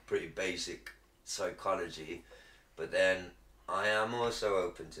think, pretty basic psychology. But then, I am also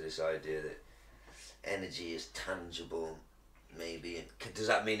open to this idea that energy is tangible, maybe. Does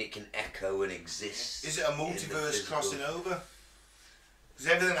that mean it can echo and exist? Is it a multiverse crossing over?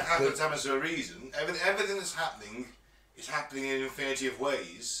 Because everything that happens for a reason. Everything that's happening is happening in an infinity of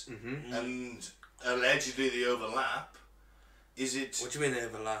ways, and allegedly they overlap. Is it? What do you mean they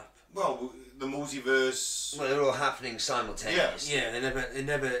overlap? Well, the multiverse. Well, they're all happening simultaneously. Yeah, they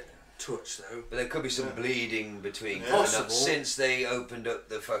never touch though. But there could be some bleeding between. Possible. Since they opened up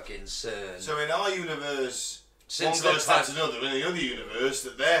the fucking CERN. So in our universe. One guy stabs another, in the other universe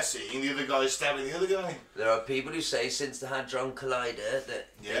that they're seeing, the other guy's stabbing the other guy. There are people who say since the Hadron Collider that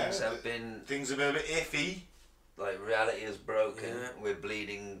things have been a bit iffy. Like reality is broken, we're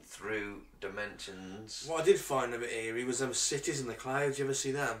bleeding through dimensions. What I did find a bit eerie was them cities in the clouds. You ever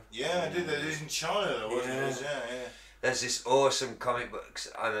see them? Yeah, I did. It is in China though, wasn't it? Yeah. There's this awesome comic book.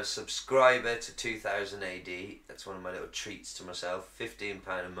 I'm a subscriber to 2000 AD. That's one of my little treats to myself. £15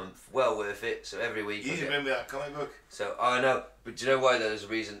 a month. Well worth it. So every week. You remember that comic book? So I know. But do you know why though? There's a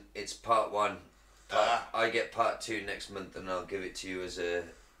reason. It's part 1. I get part 2 next month and I'll give it to you as a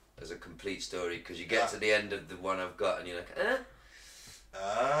complete story. Because you get to the end of the one I've got and you're like, and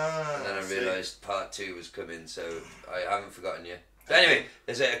then I realised part 2 was coming. So I haven't forgotten you. But anyway,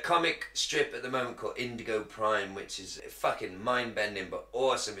 there's a comic strip at the moment called Indigo Prime, which is fucking mind-bending but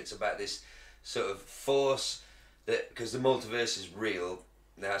awesome. It's about this sort of force that, because the multiverse is real,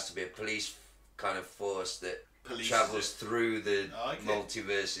 there has to be a police kind of force that travels through the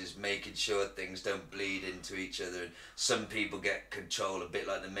multiverses, making sure things don't bleed into each other, and some people get control a bit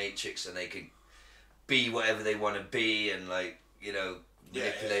like the Matrix and they can be whatever they want to be and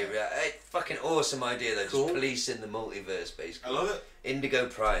manipulate reality. Fucking awesome idea though, just policing the multiverse basically. I love it. Indigo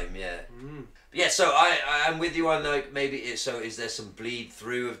Prime, Yeah, so I'm with you on like maybe is there some bleed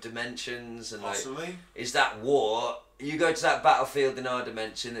through of dimensions and possibly is that war? You go to that battlefield in our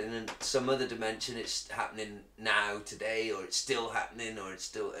dimension and in some other dimension it's happening now, today, or it's still happening, or it's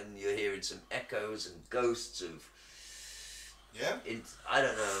still, and you're hearing some echoes and ghosts of Yeah. I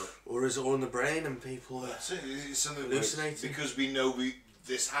don't know. Or is it all in the brain and people That's it. It's something hallucinating? because we know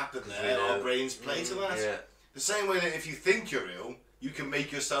this happened we there. know. Our brains play to that. Yeah. The same way that if you think you're ill, you can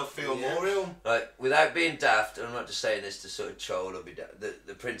make yourself feel more ill. Right, without being daft, I'm not just saying this to sort of troll or be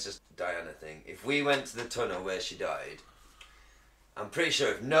the Princess Diana thing. If we went to the tunnel where she died, I'm pretty sure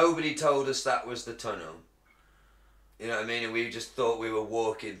if nobody told us that was the tunnel, you know what I mean, and we just thought we were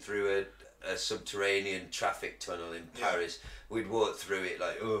walking through a subterranean traffic tunnel in Paris, we'd walk through it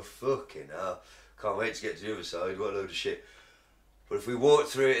like, oh fucking hell, can't wait to get to the other side, what a load of shit. But if we walked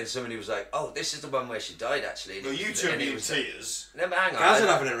through it and somebody was like, oh, this is the one where she died actually. Well, you two be in tears. No, but hang on. Gaz would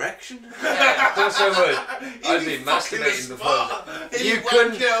have an erection. Yeah, of course I would. I'd be masturbating before. You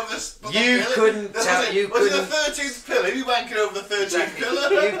couldn't tell. You Was it couldn't. the 13th pillar? You wanking over the 13th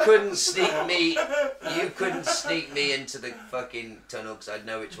pillar? You couldn't sneak me. You couldn't sneak me into the fucking tunnel because I'd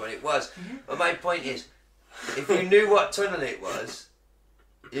know which one it was. But my point is, if you knew what tunnel it was,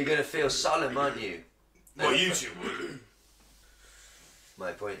 you're gonna feel solemn, aren't you? Well, you two would.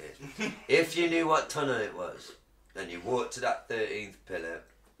 My point is, if you knew what tunnel it was, and you walked to that 13th pillar,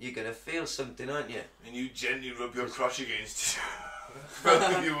 you're gonna feel something, aren't you? And you gently rub your crotch against it.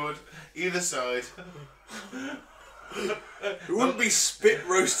 Both of you would, either side. It wouldn't be spit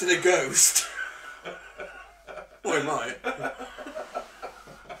roasting a ghost. Or it might.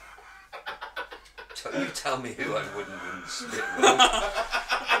 You tell me who I wouldn't spit roast.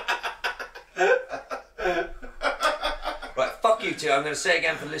 Right, fuck you two. I'm going to say it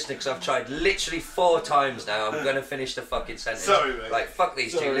again for the listener because I've tried literally 4 times now. I'm going to finish the fucking sentence. Sorry, mate. Right, fuck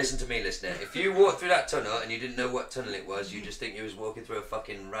these two. Listen to me, listener. If you walked through that tunnel and you didn't know what tunnel it was, you just think you was walking through a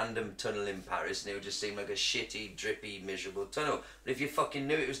fucking random tunnel in Paris and it would just seem like a shitty, drippy, miserable tunnel. But if you fucking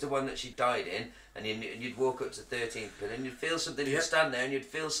knew it was the one that she died in and you'd walk up to the 13th pillar and you'd feel something, you'd stand there and you'd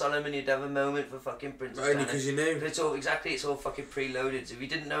feel solemn and you'd have a moment for fucking Princess Diana. Only because you knew. But it's all fucking preloaded. So if you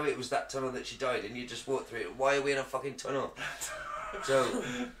didn't know it was that tunnel that she died in, you just walked through it. Why are we in a fucking tunnel? So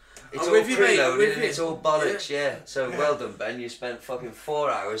it's all preloaded and it's all bollocks, yeah. So well done, Ben. You spent fucking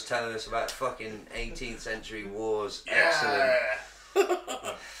 4 hours telling us about fucking 18th century wars. Excellent.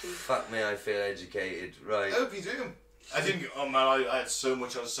 Fuck me, I feel educated. Right. I hope you do. I didn't. Oh man, I had so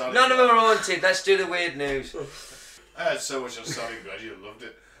much on Stalingrad. None of them are haunted. Let's do the weird news. I had so much on Stalingrad. You loved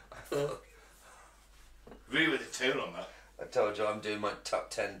it. Really with the tone on that. I told you I'm doing my top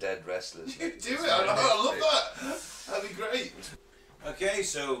 10 dead wrestlers. You do it. I love that. That'd be great. Okay,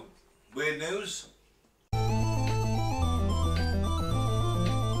 so weird news.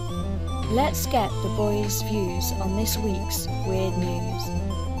 Let's get the boys' views on this week's weird news.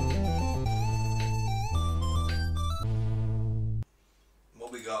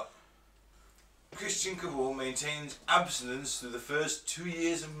 What we got? Christian couple maintains abstinence through the first 2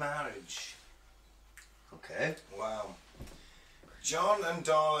 years of marriage. Okay. Wow. John and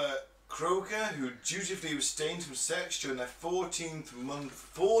Darla Croker, who dutifully abstained from sex during their 14-month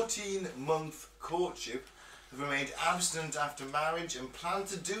courtship, have remained abstinent after marriage and plan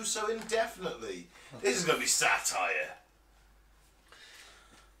to do so indefinitely. This is going to be satire.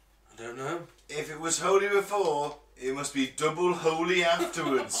 I don't know. If it was holy before, it must be double holy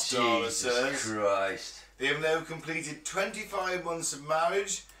afterwards, Darla says. Jesus Christ. They have now completed 25 months of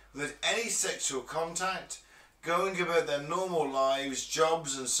marriage without any sexual contact, going about their normal lives,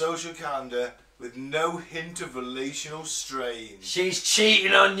 jobs and social calendar with no hint of relational strain. She's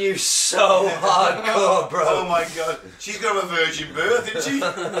cheating on you so hardcore, bro. Oh my god. She's got a virgin birth, isn't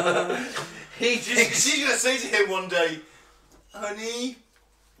she? She's going to say to him one day, honey,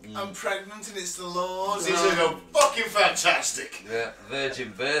 I'm pregnant and it's the Lord's. He's going to go, fucking fantastic. Yeah,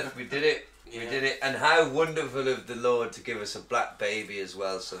 virgin birth, we did it. We did it, and how wonderful of the Lord to give us a black baby as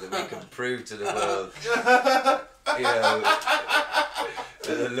well, so that we can prove to the world, you know, that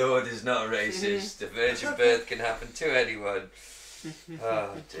the Lord is not racist. The virgin birth can happen to anyone.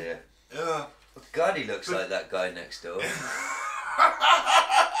 Oh dear. Oh God, he looks like that guy next door.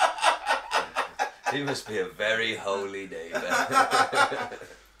 He must be a very holy neighbour.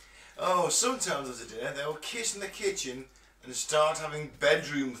 Oh, sometimes after dinner they'll kiss in the kitchen and start having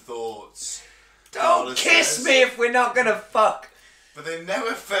bedroom thoughts. Don't Darla kiss says. me if we're not gonna fuck. But they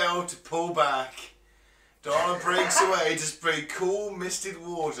never fail to pull back. Darla breaks away to spray cool misted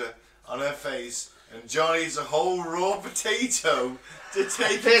water on her face, and John eats a whole raw potato to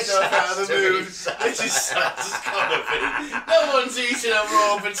take himself out of the mood. This is sad as gotta be. No one's eating a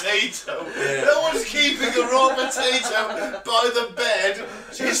raw potato. Yeah. No one's keeping a raw potato by the bed.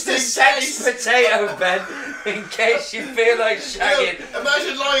 It's the sex potato, Ben, in case you feel like shagging.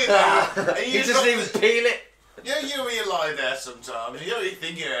 Imagine lying there and You just drop even peel it. You know when you lie there sometimes, you don't really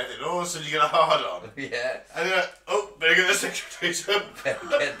think of anything, all of a sudden you get a hard on. Yeah. And you're like, oh, better get the sex potato. Better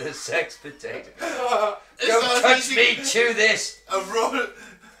get the sex potato. It's Don't like touch me, eating chew this. a raw...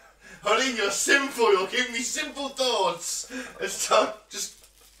 Honey, you're sinful, you're giving me simple thoughts. And start just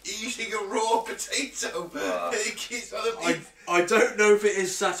eating a raw potato. It keeps on the... I don't know if it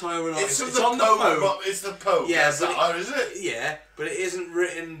is satire or not. It's It's on the Pope. Pope. It's the Pope. Yeah, That's but satire, isn't it? Yeah, but it isn't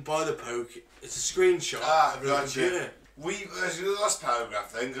written by the Pope. It's a screenshot. Ah, of the gotcha. computer. Let's do the last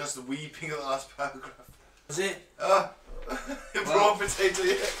paragraph then, because that's the weeping of the last paragraph. Is it? Raw potato,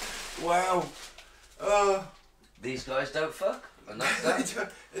 yeah. Wow. These guys don't fuck. And that's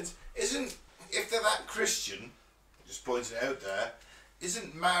that. If they're that Christian, just pointing it out there,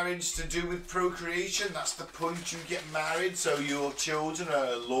 isn't marriage to do with procreation? That's the point, you get married so your children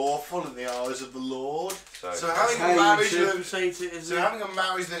are lawful in the eyes of the Lord. So having a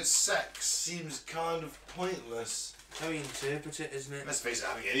marriage that's sex seems kind of pointless. How you interpret it, isn't it? Let's face it,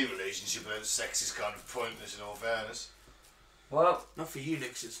 having any relationship without sex is kind of pointless in all fairness. Well, not for you,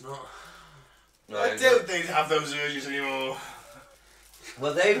 Nix, it's not. I don't think they have those urges anymore.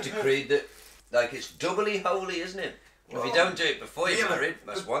 Well, they've decreed that, like, it's doubly holy, isn't it? Well, if you don't do it before you're married,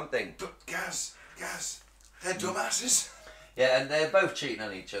 that's one thing. But Gaz, they're dumbasses. Yeah, and they're both cheating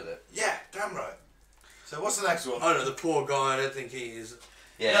on each other. Yeah, damn right. So what's the next one? I know, the poor guy, I don't think he is.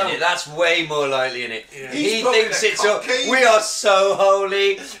 Yeah, no. That's way more likely, isn't it? Yeah. He thinks it's all, we are so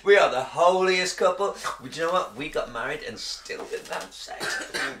holy, we are the holiest couple. But you know what? We got married and still didn't have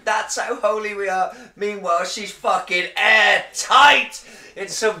sex. That's how holy we are. Meanwhile, she's fucking airtight in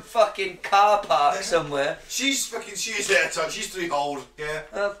some fucking car park somewhere. She's airtight. She's 3-holed. Yeah.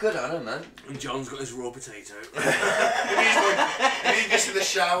 Oh, good on her, man. And John's got his raw potato. And he gets in the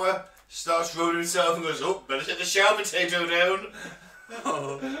shower, starts rolling himself and goes, oh, better take the shower potato down.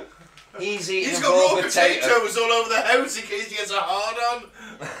 He's eating He's a got raw raw potatoes all over the house in case he gets a hard on.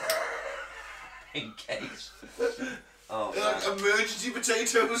 In case. Oh, they're like emergency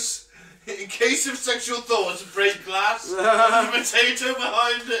potatoes. In case of sexual thoughts, break glass. There's a potato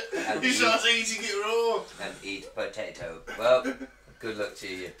behind it. And He starts eating it raw. And eat potato. Well, good luck to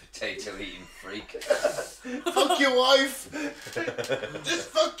you, potato eating freak. Fuck your wife. Just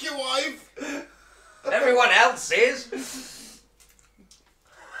fuck your wife. Everyone else is.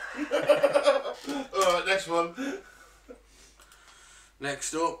 Alright, next one.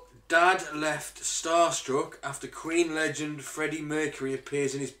 Next up, Dad left starstruck after Queen legend Freddie Mercury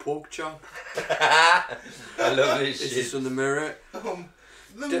appears in his pork chop. I love this This shit. is from the Mirror.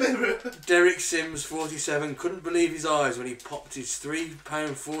 The Mirror. Derek Sims, 47, couldn't believe his eyes when he popped his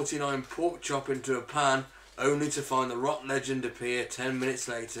 £3.49 pork chop into a pan, only to find the rock legend appear 10 minutes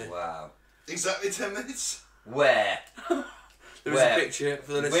later. Wow. Exactly 10 minutes. Where? There was a picture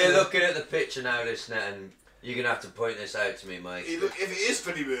for the listener. We're looking at the picture now, listener, and you're going to have to point this out to me, Mike. Look, if it is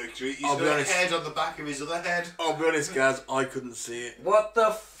Freddie Mercury, he's I'll be got a honest. head on the back of his other head. I'll be honest, Gaz, I couldn't see it. What the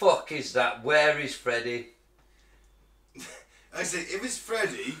fuck is that? Where is Freddie? I say, if it's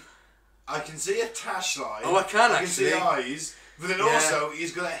Freddie, I can see a tash line. Oh, I can see actually. eyes, but then Yeah. also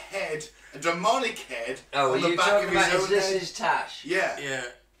he's got a head, a demonic head Oh, on are the you back talking of his about, own is this head. his tash? Yeah. Yeah,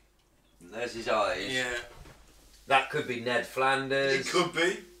 There's his eyes. yeah. That could be Ned Flanders. It could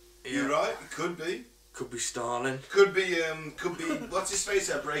be. Yeah. You're right. It could be. Could be Stalin. Could be. What's his face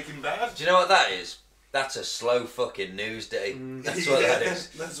at Breaking Bad? Do you know what that is? That's a slow fucking news day. That's what that is.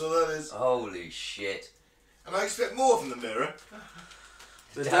 That's what that is. Holy shit. And I expect more from the Mirror.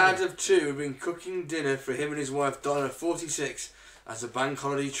 The dad of two have been cooking dinner for him and his wife Donna, 46, as a bank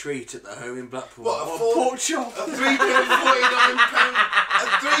holiday treat at the home in Blackpool. What, a pork chop? A £3.49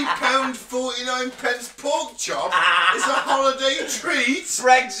 £3.49 pork chop is a holiday treat.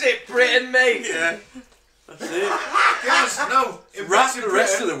 Brexit Britain, mate. Yeah. That's it. Yes, no. In Wrap Brexit the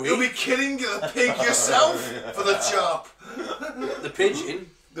rest Britain, of the week. You'll be killing the pig yourself for the chop. The pigeon.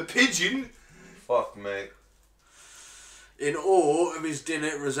 The pigeon. Fuck, mate. In awe of his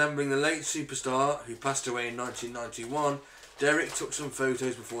dinner resembling the late superstar who passed away in 1991, Derek took some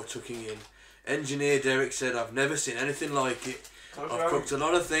photos before tucking in. Engineer Derek said, "I've never seen anything like it. I've cooked a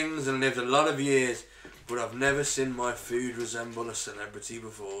lot of things and lived a lot of years, but I've never seen my food resemble a celebrity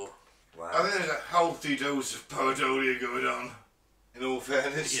before." Wow. I think there's a healthy dose of pareidolia going on, in all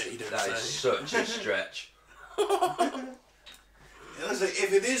fairness. Yeah, you don't That is say. such a stretch. And I was like,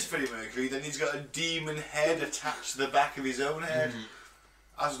 if it is Freddie Mercury, then he's got a demon head attached to the back of his own head.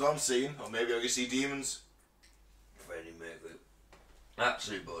 That's what I'm seeing. Or maybe I can see demons. Freddie Mercury.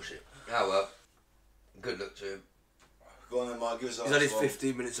 Absolute bullshit. Oh well. Good luck to him. Go on then, Mark. Give us a He's had his last one.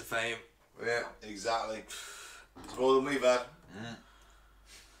 15 minutes of fame. Yeah. Exactly. It's more than we've had.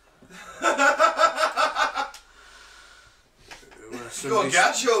 Go on,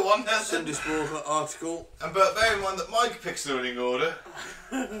 Gaz, your one then. Sunday Sport article. And but bear in mind that Mike picks the running order.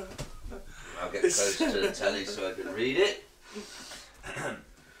 I'll get close to the telly so I can read it.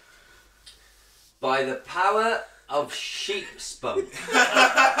 By the power of sheep spunk. It's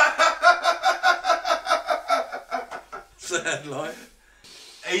the headline.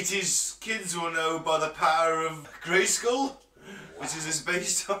 80s kids will know by the power of Grayskull, which is this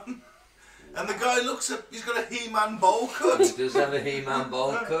based on. And the guy looks up, he's got a He-Man bowl cut. He does have a He-Man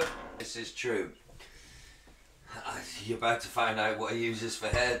bowl cut. This is true. You're about to find out what he uses for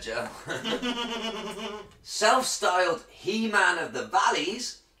hair gel. Self-styled He-Man of the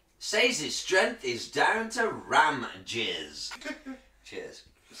Valleys says his strength is down to ram jizz. Cheers.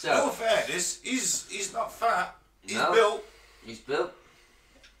 So, No fairness, he's not fat. He's No. built. he's built.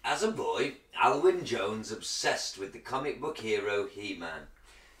 As a boy, Alwyn Jones obsessed with the comic book hero He-Man.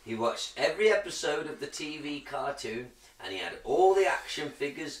 He watched every episode of the TV cartoon and he had all the action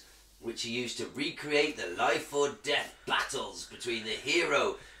figures which he used to recreate the life or death battles between the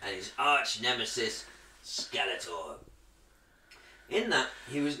hero and his arch nemesis, Skeletor. In that,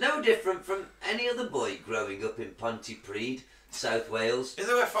 he was no different from any other boy growing up in Pontypridd, South Wales. Is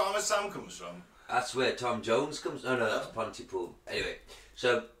that where Farmer Sam comes from? That's where Tom Jones comes. No, that's Pontypool. Anyway,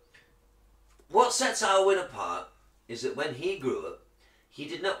 so what sets Alwyn apart is that when he grew up, he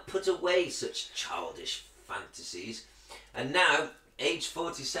did not put away such childish fantasies, and now, age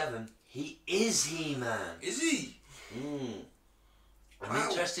 47, he is He-Man. Is he? I'm Wow.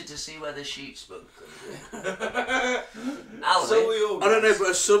 interested to see where the sheep spunk comes in. Alwyn, So we all I don't know, but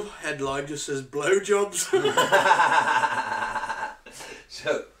a sub-headline just says blowjobs.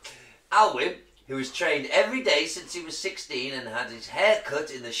 So, Alwyn, who was trained every day since he was 16 and had his hair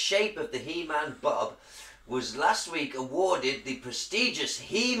cut in the shape of the He-Man bob, was last week awarded the prestigious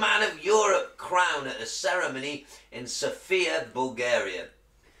He-Man of Europe crown at a ceremony in Sofia, Bulgaria.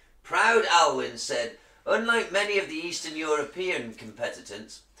 Proud Alwyn said, "Unlike many of the Eastern European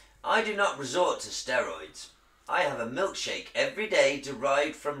competitors, I do not resort to steroids. I have a milkshake every day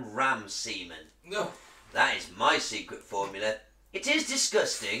derived from ram semen. No. That is my secret formula. It is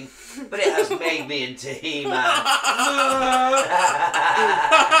disgusting, but it has made me into He-Man."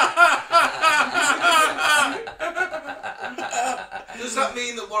 Does that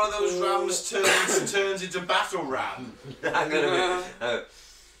mean that one of those rams turns into battle ram? I'm gonna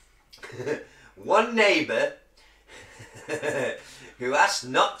be, one neighbour who asked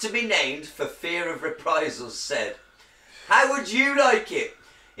not to be named for fear of reprisals said, "How would you like it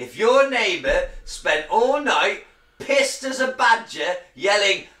if your neighbour spent all night pissed as a badger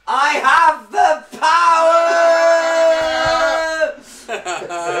yelling, 'I have the power!'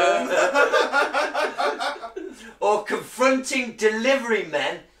 Or confronting delivery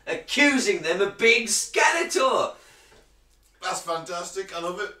men accusing them of being Skeletor? That's fantastic. I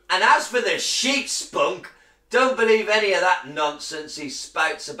love it. And as for the sheep spunk, don't believe any of that nonsense he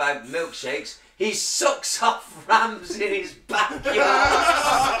spouts about milkshakes. He sucks off rams in his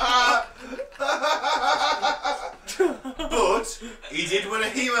backyard." But he did win a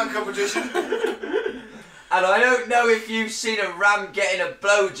He-Man competition. And I don't know if you've seen a ram getting a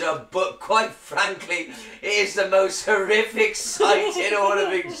blowjob, but quite frankly, it is the most horrific sight in all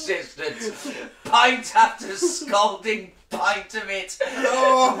of existence. Pint after scalding pint of it.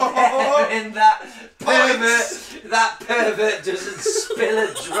 Oh. And that pervert doesn't spill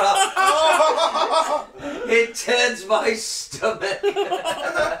a drop. It turns my stomach.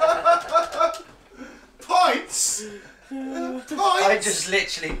 Pints? I just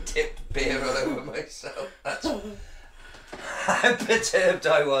literally tipped beer all over myself. That's how perturbed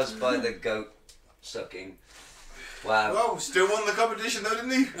I was by the goat sucking. Wow. Well, still won the competition though,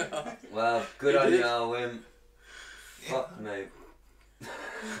 didn't he? Well, good on you, Alwyn. Fuck me.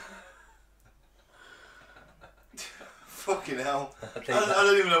 Fucking hell. I think I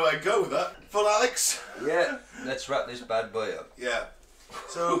don't even know where to go with that. Full Alex? Yeah, let's wrap this bad boy up. Yeah.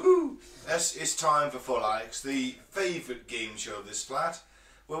 So, it's time for Full Alex, the favourite game show of this flat,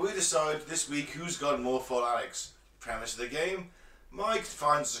 where we decide this week who's got more Full Alex. Premise of the game: Mike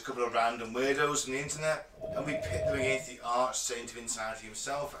finds us a couple of random weirdos on the internet, and we pit them against the arch saint of insanity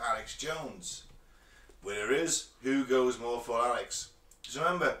himself, Alex Jones. Winner is who goes more Full Alex. Just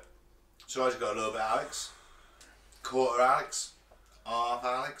remember, so I've got a little bit Alex, quarter Alex, half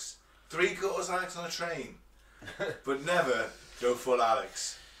Alex, 3/4 Alex on a train, but never go full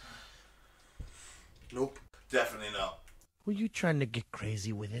Alex. Nope. Definitely not. Were you trying to get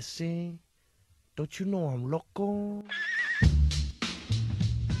crazy with this, eh? Don't you know I'm loco?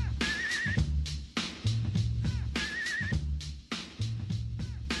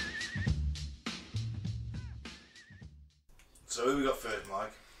 So who we got first,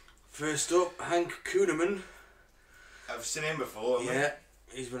 Mike? First up, Hank Kuhneman. I've seen him before. Haven't Yeah,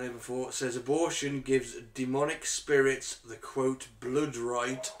 he's been here before. It says abortion gives demonic spirits the quote blood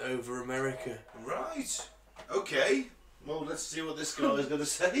right over America. Right. Okay. Well, let's see what this guy is going to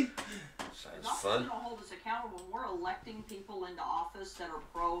say. Sounds God's fun. going to hold us accountable when we're electing people into office that are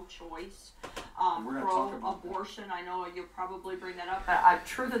pro-choice, pro-abortion. I know you'll probably bring that up, but the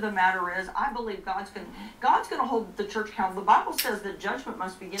truth of the matter is, I believe God's going to hold the church accountable. The Bible says that judgment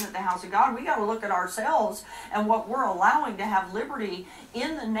must begin at the house of God. We got to look at ourselves and what we're allowing to have liberty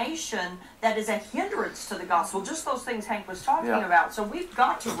in the nation that is a hindrance to the gospel. Just those things Hank was talking about. So we've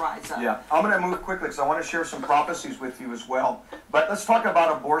got to rise up. Yeah, I'm going to move quickly because I want to share some prophecies with you as well. But let's talk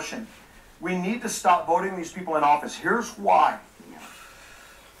about abortion. We need to stop voting these people in office. Here's why.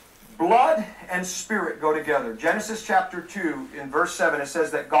 Blood and spirit go together. Genesis chapter 2 in verse 7, it says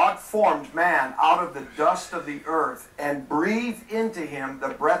that God formed man out of the dust of the earth and breathed into him the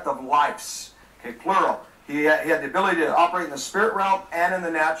breath of life. Okay, plural. He had the ability to operate in the spirit realm and in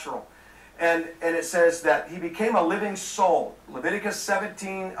the natural. And it says that he became a living soul. Leviticus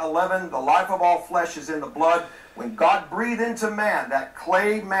 17:11, the life of all flesh is in the blood. When God breathed into man, that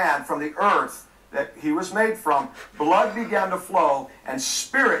clay man from the earth that he was made from, blood began to flow and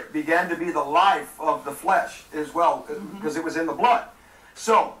spirit began to be the life of the flesh as well, because it was in the blood.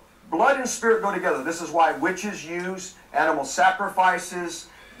 So, blood and spirit go together. This is why witches use animal sacrifices.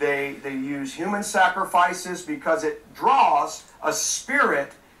 They use human sacrifices because it draws a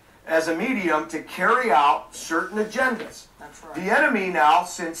spirit as a medium to carry out certain agendas. That's right. The enemy now,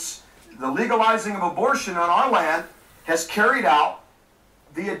 since the legalizing of abortion on our land, has carried out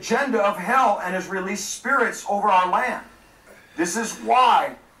the agenda of hell and has released spirits over our land. This is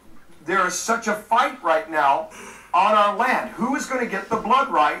why there is such a fight right now on our land. Who is going to get the blood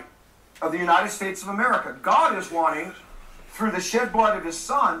right of the United States of America? God is wanting, through the shed blood of his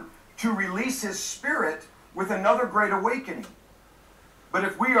Son, to release his spirit with another great awakening. But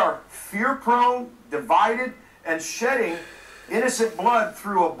if we are fear-prone, divided, and shedding innocent blood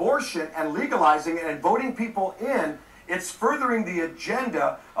through abortion and legalizing it and voting people in, it's furthering the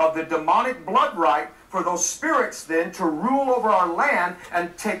agenda of the demonic blood right for those spirits then to rule over our land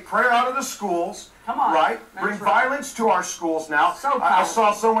and take prayer out of the schools. Come on. Right? That's Bring right. violence to our schools now. So I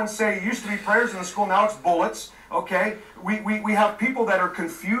saw someone say it used to be prayers in the school, now it's bullets. Okay? We have people that are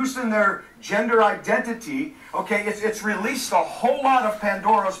confused in their gender identity. Okay? It's released a whole lot of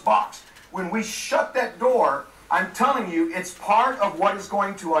Pandora's box. When we shut that door, I'm telling you, it's part of what is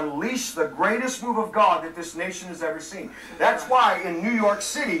going to unleash the greatest move of God that this nation has ever seen. That's why in New York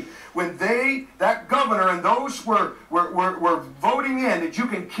City, when that governor and those were voting in that you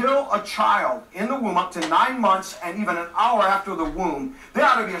can kill a child in the womb up to 9 months and even an hour after the womb, they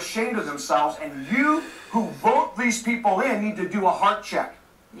ought to be ashamed of themselves. And you who vote these people in need to do a heart check.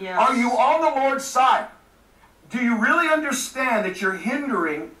 Yes. Are you on the Lord's side? Do you really understand that you're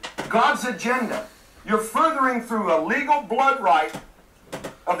hindering God's agenda? You're furthering through a legal blood right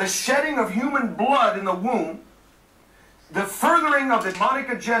of the shedding of human blood in the womb, the furthering of the demonic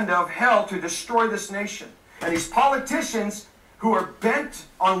agenda of hell to destroy this nation. And these politicians who are bent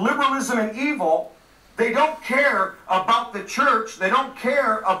on liberalism and evil, they don't care about the church, they don't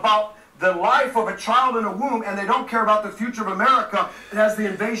care about the life of a child in a womb, and they don't care about the future of America. It has the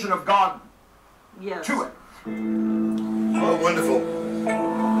invasion of God to it. Oh, wonderful.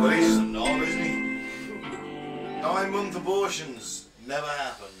 Well, he's just a knob, isn't he? 9-month abortions never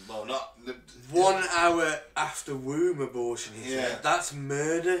happen. Well, not... 1 hour after womb abortion, he Yeah. said. That's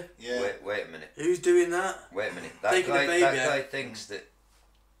murder. Yeah. Wait a minute. Who's doing that? Wait a minute. That Taking a guy, baby that out. guy thinks that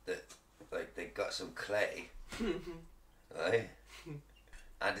like they got some clay, right?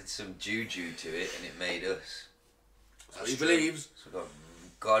 Added some juju to it, and it made us. That's what he believes. So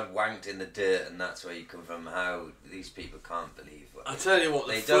God wanked in the dirt, and that's where you come from. How these people can't believe what I tell you what,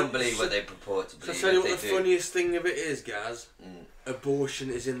 they don't believe what they purport to So I believe. tell you if what the they do. funniest thing of it is, Gaz. Abortion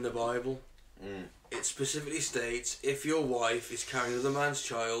is in the Bible. It specifically states if your wife is carrying another man's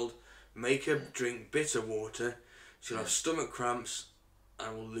child, make her drink bitter water, she'll have stomach cramps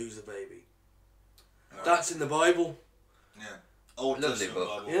and will lose the baby. Right. That's in the Bible. Yeah. Old Lovely Testament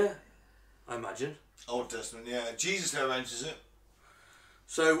book. Bible. Yeah, I imagine. Old Testament, yeah. Jesus never mentions it.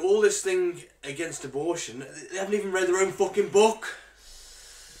 So all this thing against abortion, they haven't even read their own fucking book.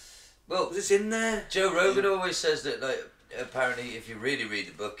 Well, Was this in there? Joe Rogan always says that, like, apparently if you really read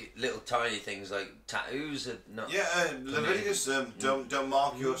the book, little tiny things like tattoos are not. Yeah, Leviticus, don't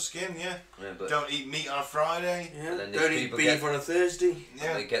mark your skin, yeah. But Don't eat meat on a Friday. Yeah. And then these Don't eat people beef get- on a Thursday.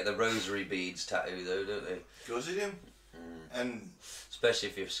 Yeah. they get the rosary beads tattoo though, don't they? Of course they do. And Especially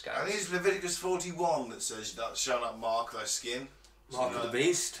if you're scouts. I think it's Leviticus 41 that says that shall not mark thy skin. Mark of the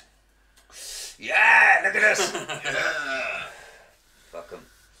beast. Yeah, look at us. Yeah. Fuck 'em.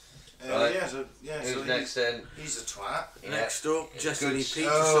 Right. Who's So next then? he's a twat. Next up, Jesse Lee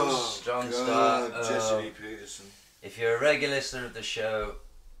Peterson. Strong God, start. Jesse Lee Peterson. If you're a regular listener of the show,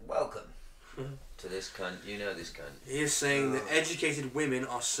 welcome to this cunt. You know this cunt. He is saying that educated women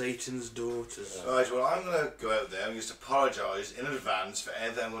are Satan's daughters. Right, well, I'm going to go out there and just apologise in advance for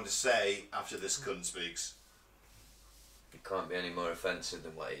anything I'm going to say after this cunt speaks. It can't be any more offensive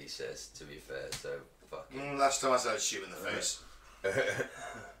than what he says, to be fair, so fuck it. Last time I started shooting in the face.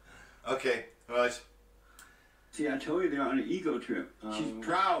 Okay, right. See, I told you they're on an ego trip. She's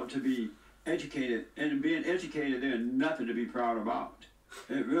proud to be educated, and being educated, there's nothing to be proud about.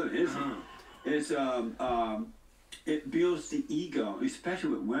 It really isn't. It's it builds the ego, especially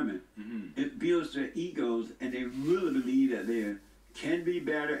with women. It builds their egos, and they really believe that they can be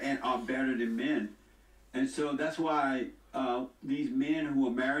better and are better than men. And so that's why these men who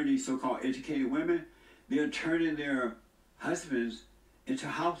are married these so-called educated women, they're turning their husbands into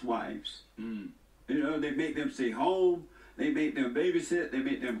housewives. You know, they make them stay home, they make them babysit, they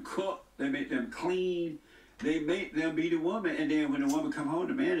make them cook, they make them clean, they make them be the woman, and then when the woman come home,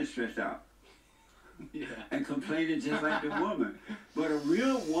 the man is stressed out. And complaining just like the woman. But a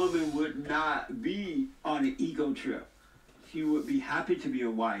real woman would not be on an ego trip. She would be happy to be a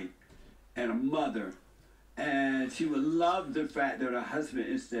wife and a mother, and she would love the fact that her husband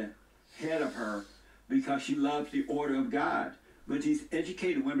is the head of her because she loves the order of God. But these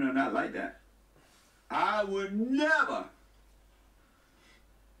educated women are not like that. I would never,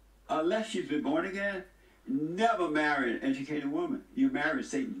 unless she's been born again, never marry an educated woman. You marry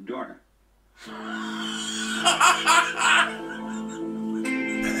Satan's daughter.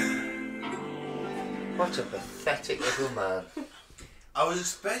 What a pathetic little man. I was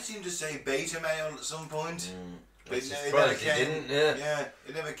expecting to say beta male at some point. But it never surprised he came. didn't, Yeah,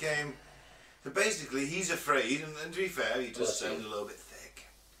 it never came. So basically, he's afraid, and to be fair, he does sound a little bit thick.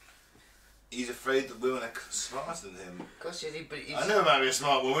 He's afraid that women are smarter than him. I know I might be a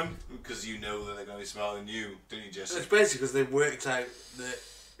smart woman, because you know that they're going to be smarter than you, don't you, Jesse? It's basically because they've worked out that,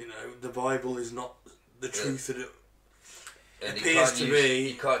 you know, the Bible is not the truth that it appears to be.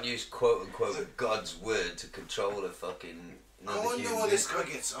 You can't use quote unquote God's word to control a fucking. I wonder why this guy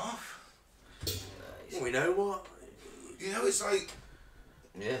gets off. Well, we know what. You know, it's like.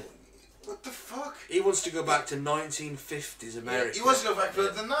 Yeah. What the fuck? He wants to go back to 1950s America. Yeah, he wants to go back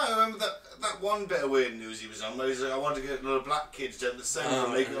further than that. I remember that one bit of weird news he was on where he's like, I want to get little black kids down the south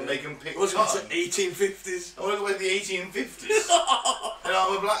and make them pick What's cotton. it, 1850s? I want to go back to the 1850s. And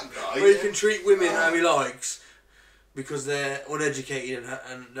I'm a black guy. Where you can treat women how he likes because they're uneducated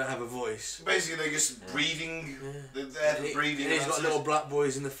and don't have a voice. Basically, they're just breeding. They're there for breeding. And he's got little black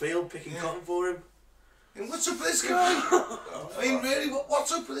boys in the field picking cotton for him. And what's up with this guy? I mean, really,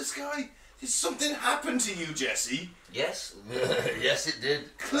 what's up with this guy? Did something happen to you, Jesse? Yes. Yes, it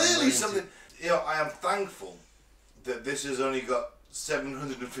did. Clearly something. You know, I am thankful that this has only got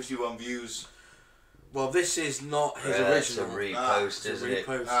 751 views. Well, this is not his original. It's a repost, isn't it?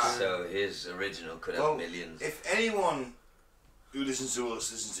 So his original could have millions. If anyone who listens to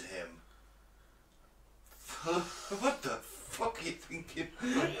us listens to him, what the fuck are you thinking?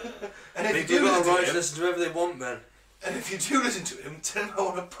 And if People got a right to listen to whoever they want, man. And if you do listen to him, tell him I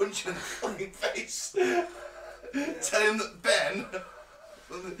want to punch you in the fucking face. Tell him that Ben,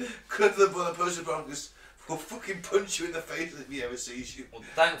 the poster podcast, will fucking punch you in the face if he ever sees you. Well,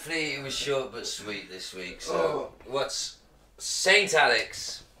 thankfully it was short but sweet this week. So what's Saint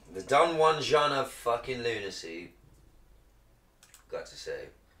Alex, the Don Juan John of fucking lunacy, got to say?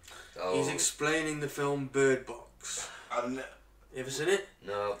 He's explaining the film Bird Box. You ever seen it?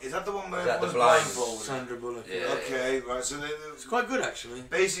 No. Is that the one where everyone's blindfolded? Sandra Bullock. Yeah. Okay, right. So it's quite good actually.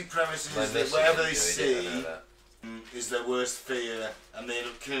 Basic premise is that whatever they see is their worst fear, and they end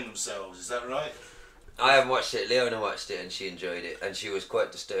up killing themselves. Is that right? I haven't watched it. Leona watched it and she enjoyed it, and she was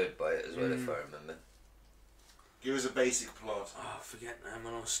quite disturbed by it as well, if I remember. Give us a basic plot. Oh, I forget now,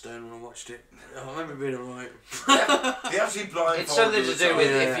 man. I was stoned when I watched it. I remember being alright. They actually blindfolded. It's something to do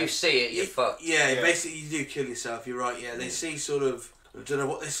with if you see it, you're fucked. Yeah, basically you do kill yourself. You're right. Yeah, they see sort of. I don't know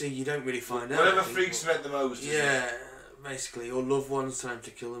what they see. You don't really find out. Whatever freaks them out the most. Yeah, basically, or loved ones trying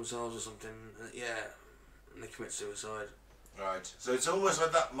to kill themselves or something. Yeah, and they commit suicide. Right. So it's almost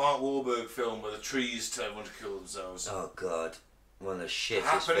like that Mark Wahlberg film where the trees tell everyone to kill themselves. Oh God. One of the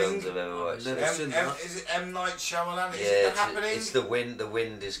shittest films I've ever watched. Is it M. Night Shyamalan? Is Yeah, it Happening? it's the wind. The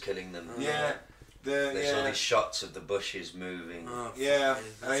wind is killing them. Yeah. There's all these shots of the bushes moving. Yeah,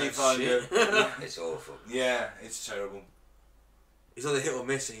 and then you find it. It's awful. Yeah, it's terrible. He's either hit or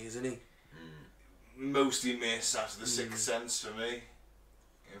missing, isn't he? Mostly miss after The Sixth Sense for me.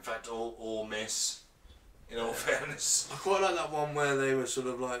 In fact, all miss. In all fairness. I quite like that one where they were sort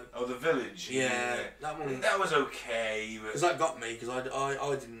of like... Oh, The Village. Yeah, that one... That was okay. Because that got me, because I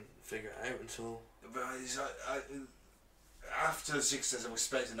didn't figure it out until... But after The Sixth Sense, I'm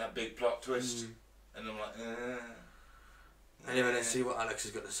expecting that big plot twist. And I'm like, Anyway, let's see what Alex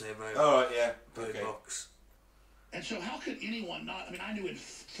has got to say about Alright, yeah. Bird Box. And so how could anyone not... I mean, I knew in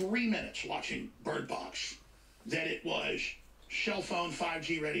 3 minutes watching Bird Box that it was cell phone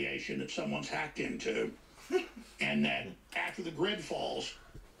 5G radiation that someone's hacked into. And that after the grid falls,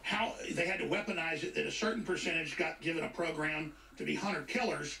 how they had to weaponize it, that a certain percentage got given a program to be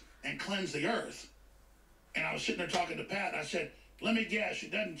hunter-killers and cleanse the earth. And I was sitting there talking to Pat, and I said, let me guess,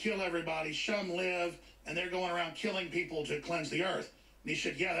 it doesn't kill everybody. Some live, and they're going around killing people to cleanse the earth. And he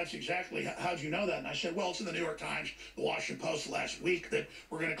said, yeah, that's exactly, how'd you know that? And I said, well, it's in the New York Times, the Washington Post last week, that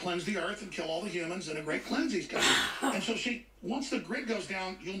we're going to cleanse the earth and kill all the humans, and a great cleansing's coming. And so, see, once the grid goes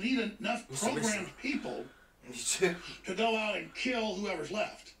down, you'll need enough programmed people to go out and kill whoever's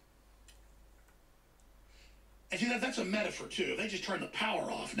left. And see, that's a metaphor, too. If they just turn the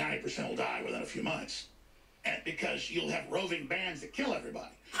power off, 90% will die within a few months. And because you'll have roving bands that kill everybody.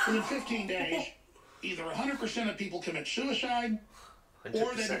 Within 15 days, either 100% of people commit suicide, 100%.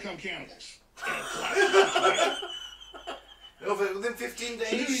 Or they become cannibals. Within 15 days?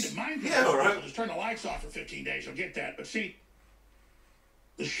 So you need to mind people. Yeah, right. Just turn the lights off for 15 days. You'll get that. But see,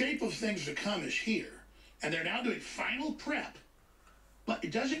 the shape of things to come is here. And they're now doing final prep. But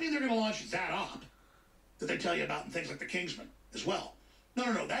it doesn't mean they're going to launch that op that they tell you about in things like the Kingsman as well.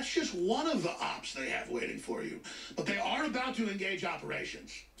 No. That's just one of the ops they have waiting for you. But they are about to engage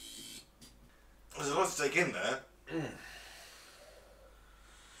operations. There's a lot to take in there.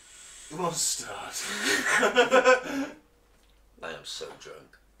 Who wants to start? I am so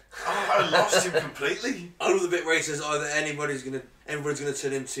drunk. Oh, I lost him completely. I love the bit where he says either everybody's gonna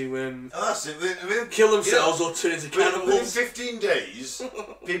turn into that's it. Kill themselves or turn into cannibals. Within 15 days,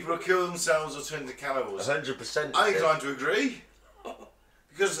 people will kill themselves or turn into cannibals. 100%. I'm inclined to agree.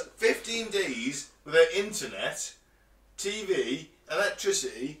 Because 15 days without internet, TV,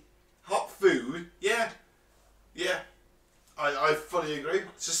 electricity, hot food, yeah. I fully agree.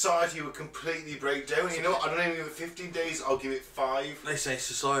 Society would completely break down. You know what? I don't even give it 15 days, I'll give it 5. They say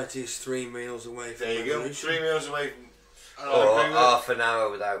society is 3 meals away from There you revolution. go, 3 meals away from... Or half an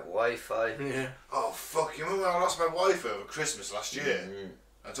hour without Wi-Fi. Yeah. Oh, fuck, you remember when I lost my Wi-Fi over Christmas last year?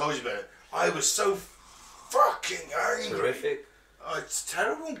 I told you about it. I was so fucking angry. Terrific. Oh, it's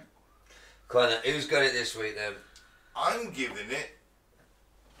terrible. Connor, who's got it this week then? I'm giving it...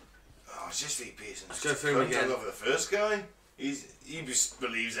 Oh, it's just Lee Pearson. Let's go through him again. Over the first guy. He just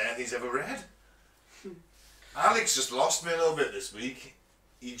believes anything he's ever read. Alex just lost me a little bit this week.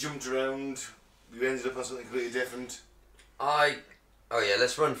 He jumped around. We ended up on something completely different. Oh yeah,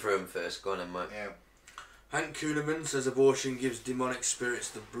 let's run through them first. Go on then, Mike. Yeah. Hank Kuhneman says abortion gives demonic spirits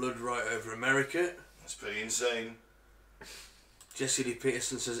the blood right over America. That's pretty insane. Jesse Lee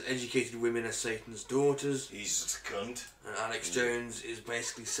Peterson says educated women are Satan's daughters. He's just a cunt. And Alex Jones is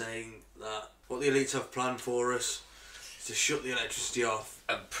basically saying that what the elites have planned for us is to shut the electricity off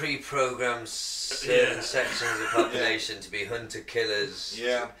and pre-program certain sections of the population to be hunter-killers.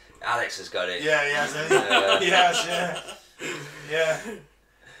 Yeah. Alex has got it. Yeah, he has it. Yes, yeah.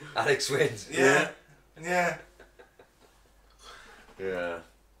 Alex wins. Yeah.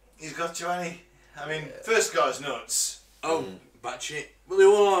 He's got you, hasn't he? I mean, first guy's nuts. Oh, batshit. Well, they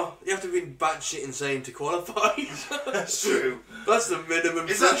all are. You have to be batshit insane to qualify. That's true. That's the minimum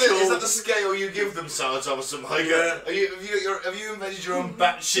Is threshold. that the scale you give them, Thomas? Like, Yeah. Have you invented your own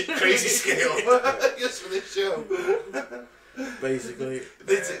batshit crazy scale just for this show? Basically.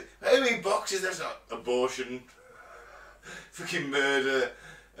 How many boxes? There's not abortion, fucking murder,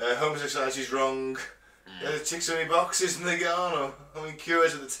 homosexuality is wrong. Tick so many boxes and they get on. Or how many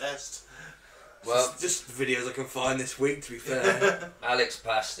cures of the test? Well, just videos I can find this week, to be fair. Alex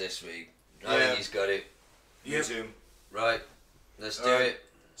passed this week. I think he's got it. You too. Right, let's do it.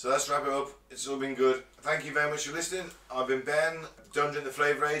 So let's wrap it up. It's all been good. Thank you very much for listening. I've been Ben. Don't drink the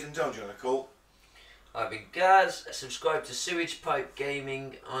Flavour Aid and don't join a cult. I've been Gaz. Subscribe to Sewage Pipe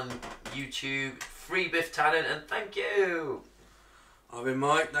Gaming on YouTube. Free Biff Tannen, and thank you. I've been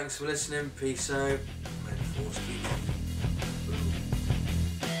Mike. Thanks for listening. Peace out. May the force be